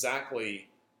 that's exactly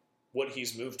what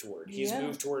he's moved toward. He's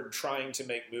moved toward trying to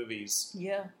make movies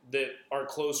that are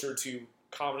closer to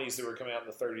comedies that were coming out in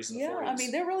the 30s and the 40s. I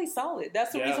mean, they're really solid.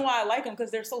 That's the reason why I like them,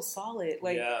 because they're so solid.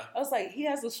 Like, I was like, he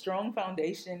has a strong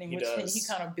foundation in which he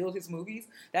kind of built his movies.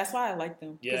 That's why I like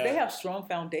them, because they have strong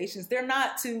foundations. They're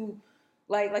not too,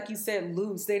 like you said,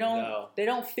 loose. They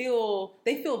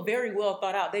feel very well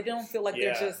thought out. They don't feel like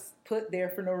they're just put there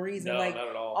for no reason. No, like, not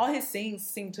at all. All his scenes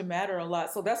seem to matter a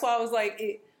lot. So that's why I was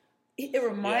like, it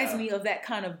reminds me of that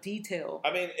kind of detail.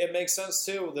 I mean, it makes sense,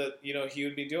 too, that, he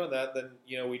would be doing that. Then,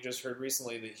 we just heard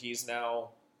recently that he's now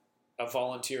a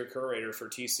volunteer curator for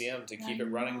TCM to keep it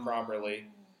running properly,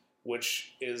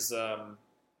 which is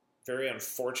very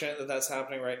unfortunate that that's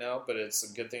happening right now, but it's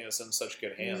a good thing it's in such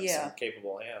good hands and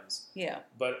capable hands. Yeah.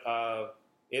 But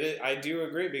I do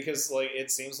agree, because like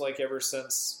it seems like ever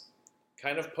since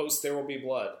kind of post There Will Be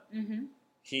Blood,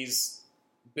 he's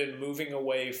been moving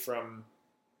away from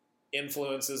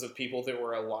influences of people that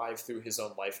were alive through his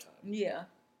own lifetime. Yeah.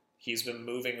 He's been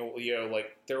moving,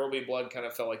 like There Will Be Blood kind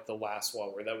of felt like the last one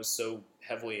where that was so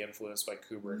heavily influenced by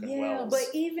Kubrick and Wells. Yeah, but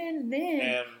even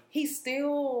then, he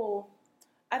still,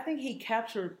 I think he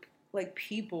captured like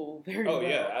people very well. Oh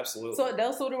yeah, absolutely. So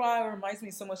that's sort of why it reminds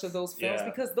me so much of those films,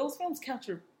 because those films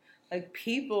capture like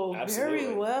people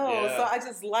very well. Yeah. So I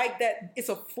just like that it's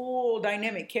a full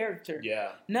dynamic character. Yeah.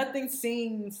 Nothing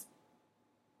seems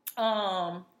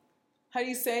how do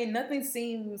you say, nothing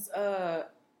seems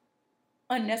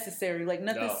unnecessary. Like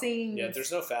nothing seems. Yeah,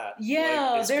 there's no fat.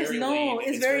 Yeah, like, there's no. Lean.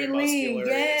 It's very lean. Muscular.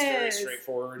 Yes, it's very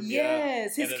straightforward.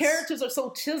 Yes, yeah. his characters are so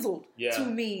chiseled to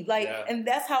me. Like, yeah. and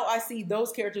that's how I see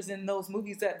those characters in those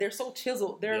movies. That they're so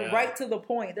chiseled. They're right to the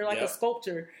point. They're like a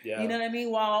sculpture. Yeah. You know what I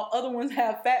mean? While other ones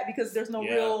have fat because there's no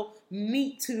real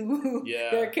meat to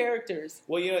their characters.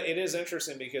 Well, you know, it is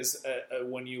interesting because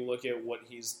when you look at what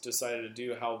he's decided to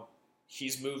do, how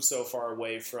he's moved so far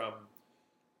away from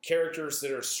characters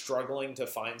that are struggling to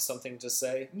find something to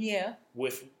say. Yeah.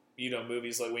 With, you know,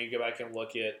 movies like when you go back and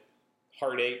look at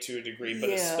Heartache to a degree, but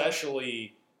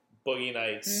especially Boogie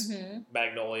Nights,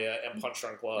 Magnolia, and Punch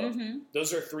Drunk Love.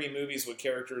 Those are three movies with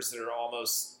characters that are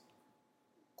almost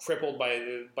crippled by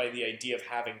the idea of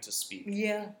having to speak.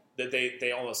 Yeah. That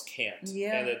they almost can't.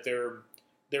 Yeah. And that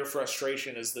their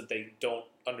frustration is that they don't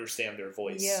understand their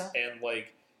voice. Yeah. And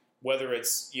like, whether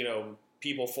it's, you know,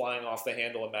 people flying off the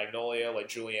handle in Magnolia, like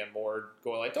Julianne Moore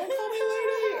going like, "Don't call me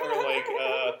lady," or like,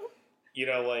 you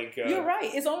know, like you're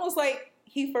right. It's almost like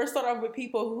he first started off with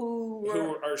people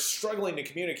who are struggling to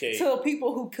communicate to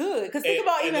people who could. Because think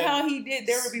about even how he did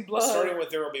 "There Will Be Blood." Starting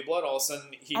with "There Will Be Blood," all of a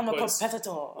sudden I'm a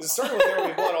competitor. Starting with "There Will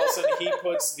Be Blood," all of a sudden he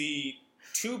puts the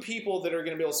two people that are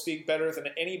going to be able to speak better than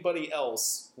anybody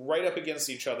else right up against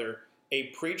each other: a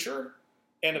preacher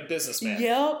and a businessman.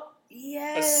 Yep.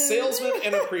 Yes. A salesman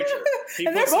and a preacher.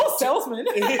 And they're both salesmen.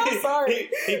 I'm sorry.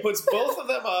 He puts both of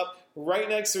them up right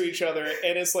next to each other,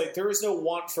 and it's like there is no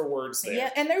want for words there.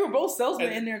 Yeah, and they were both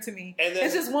salesmen in there to me. And then,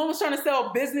 it's just one was trying to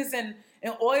sell business and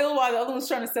oil while the other one was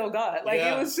trying to sell God. Like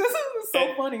it was just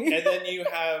so funny. And then you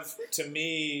have, to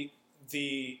me,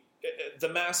 the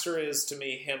master is, to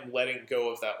me, him letting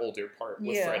go of that older part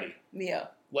with Freddie. Yeah.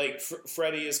 Like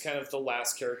Freddie is kind of the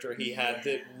last character he had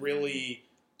that really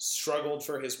struggled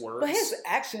for his words. But his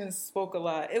actions spoke a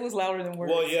lot. It was louder than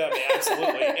words. Well, yeah, I mean,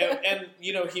 absolutely. and,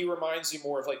 you know, he reminds you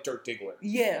more of, like, Dirk Diggler.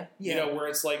 Yeah, yeah. You know, where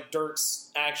it's like Dirk's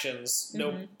actions,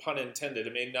 no pun intended. I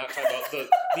mean, not talking about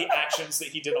the actions that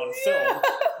he did on film.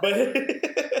 But,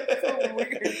 so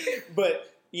weird.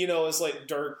 But, you know, it's like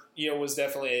Dirk, you know, was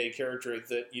definitely a character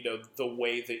that, you know, the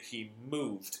way that he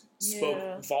moved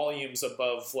spoke volumes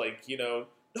above, like, you know,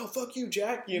 no, fuck you,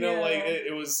 Jack. You know, like,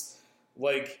 it was...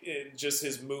 Like, just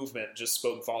his movement just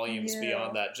spoke volumes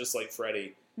beyond that, just like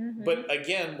Freddie. But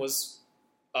again, was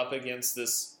up against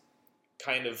this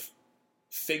kind of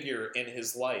figure in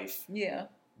his life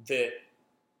that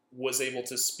was able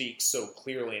to speak so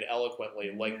clearly and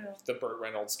eloquently, like the Burt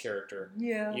Reynolds character.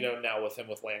 Yeah. You know, now with him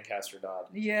with Lancaster Dodd.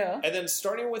 Yeah. And then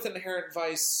starting with Inherent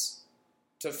Vice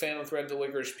to Phantom Thread to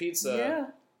Licorice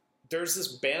Pizza, there's this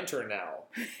banter now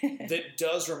that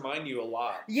does remind you a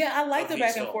lot. Yeah, I like the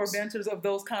back and forth banters of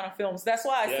those kind of films. That's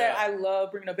why I said I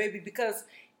love Bringing a Baby, because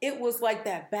it was like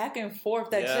that back and forth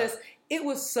that just, it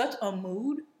was such a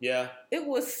mood. Yeah. It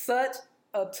was such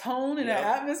a tone and an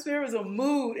atmosphere. It was a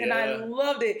mood, and I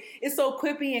loved it. It's so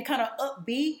quippy and kind of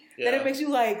upbeat that it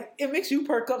makes you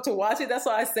perk up to watch it. That's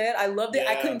why I said I loved it.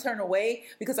 I couldn't turn away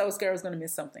because I was scared I was going to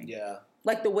miss something. Yeah.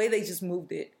 Like the way they just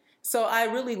moved it. So I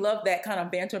really love that kind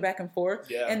of banter back and forth.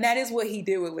 Yeah. And that is what he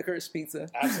did with Licorice Pizza.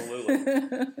 Absolutely. And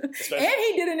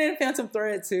he did it in Phantom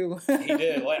Thread, too. He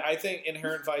did. Like, I think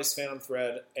Inherent Vice, Phantom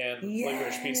Thread, and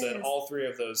Licorice Pizza, and all three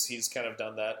of those, he's kind of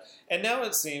done that. And now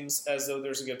it seems as though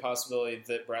there's a good possibility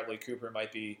that Bradley Cooper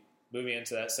might be moving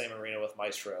into that same arena with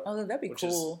Maestro. Oh, that'd be cool. Which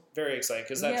is very exciting,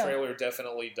 because that trailer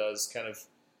definitely does kind of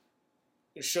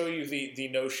show you the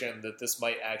notion that this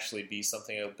might actually be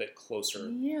something a bit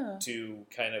closer to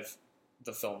kind of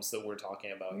the films that we're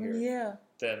talking about here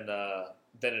than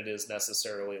it is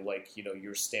necessarily like, you know,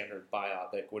 your standard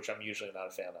biopic, which I'm usually not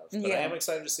a fan of. But I am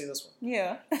excited to see this one.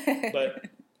 Yeah. But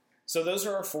so those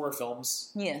are our 4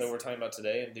 films that we're talking about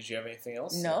today. And did you have anything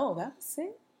else? No, that's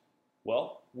it.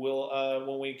 Well, we'll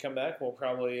when we come back, we'll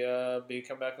probably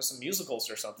come back with some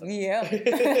musicals or something.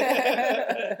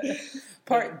 Yeah.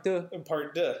 Part 2.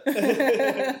 Part 2.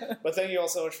 But thank you all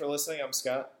so much for listening. I'm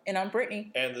Scott. And I'm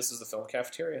Brittany. And this is the Film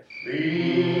Cafeteria.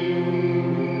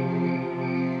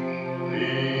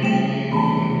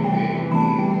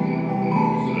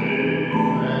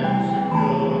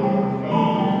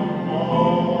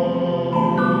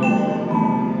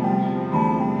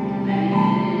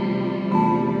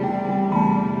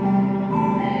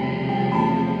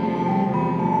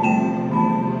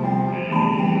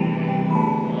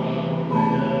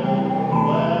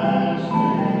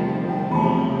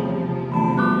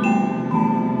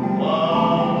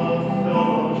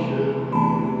 Fellowship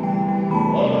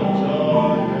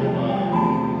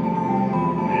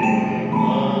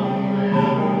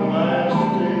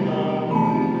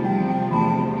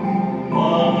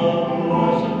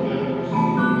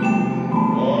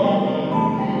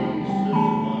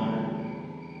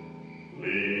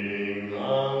Leave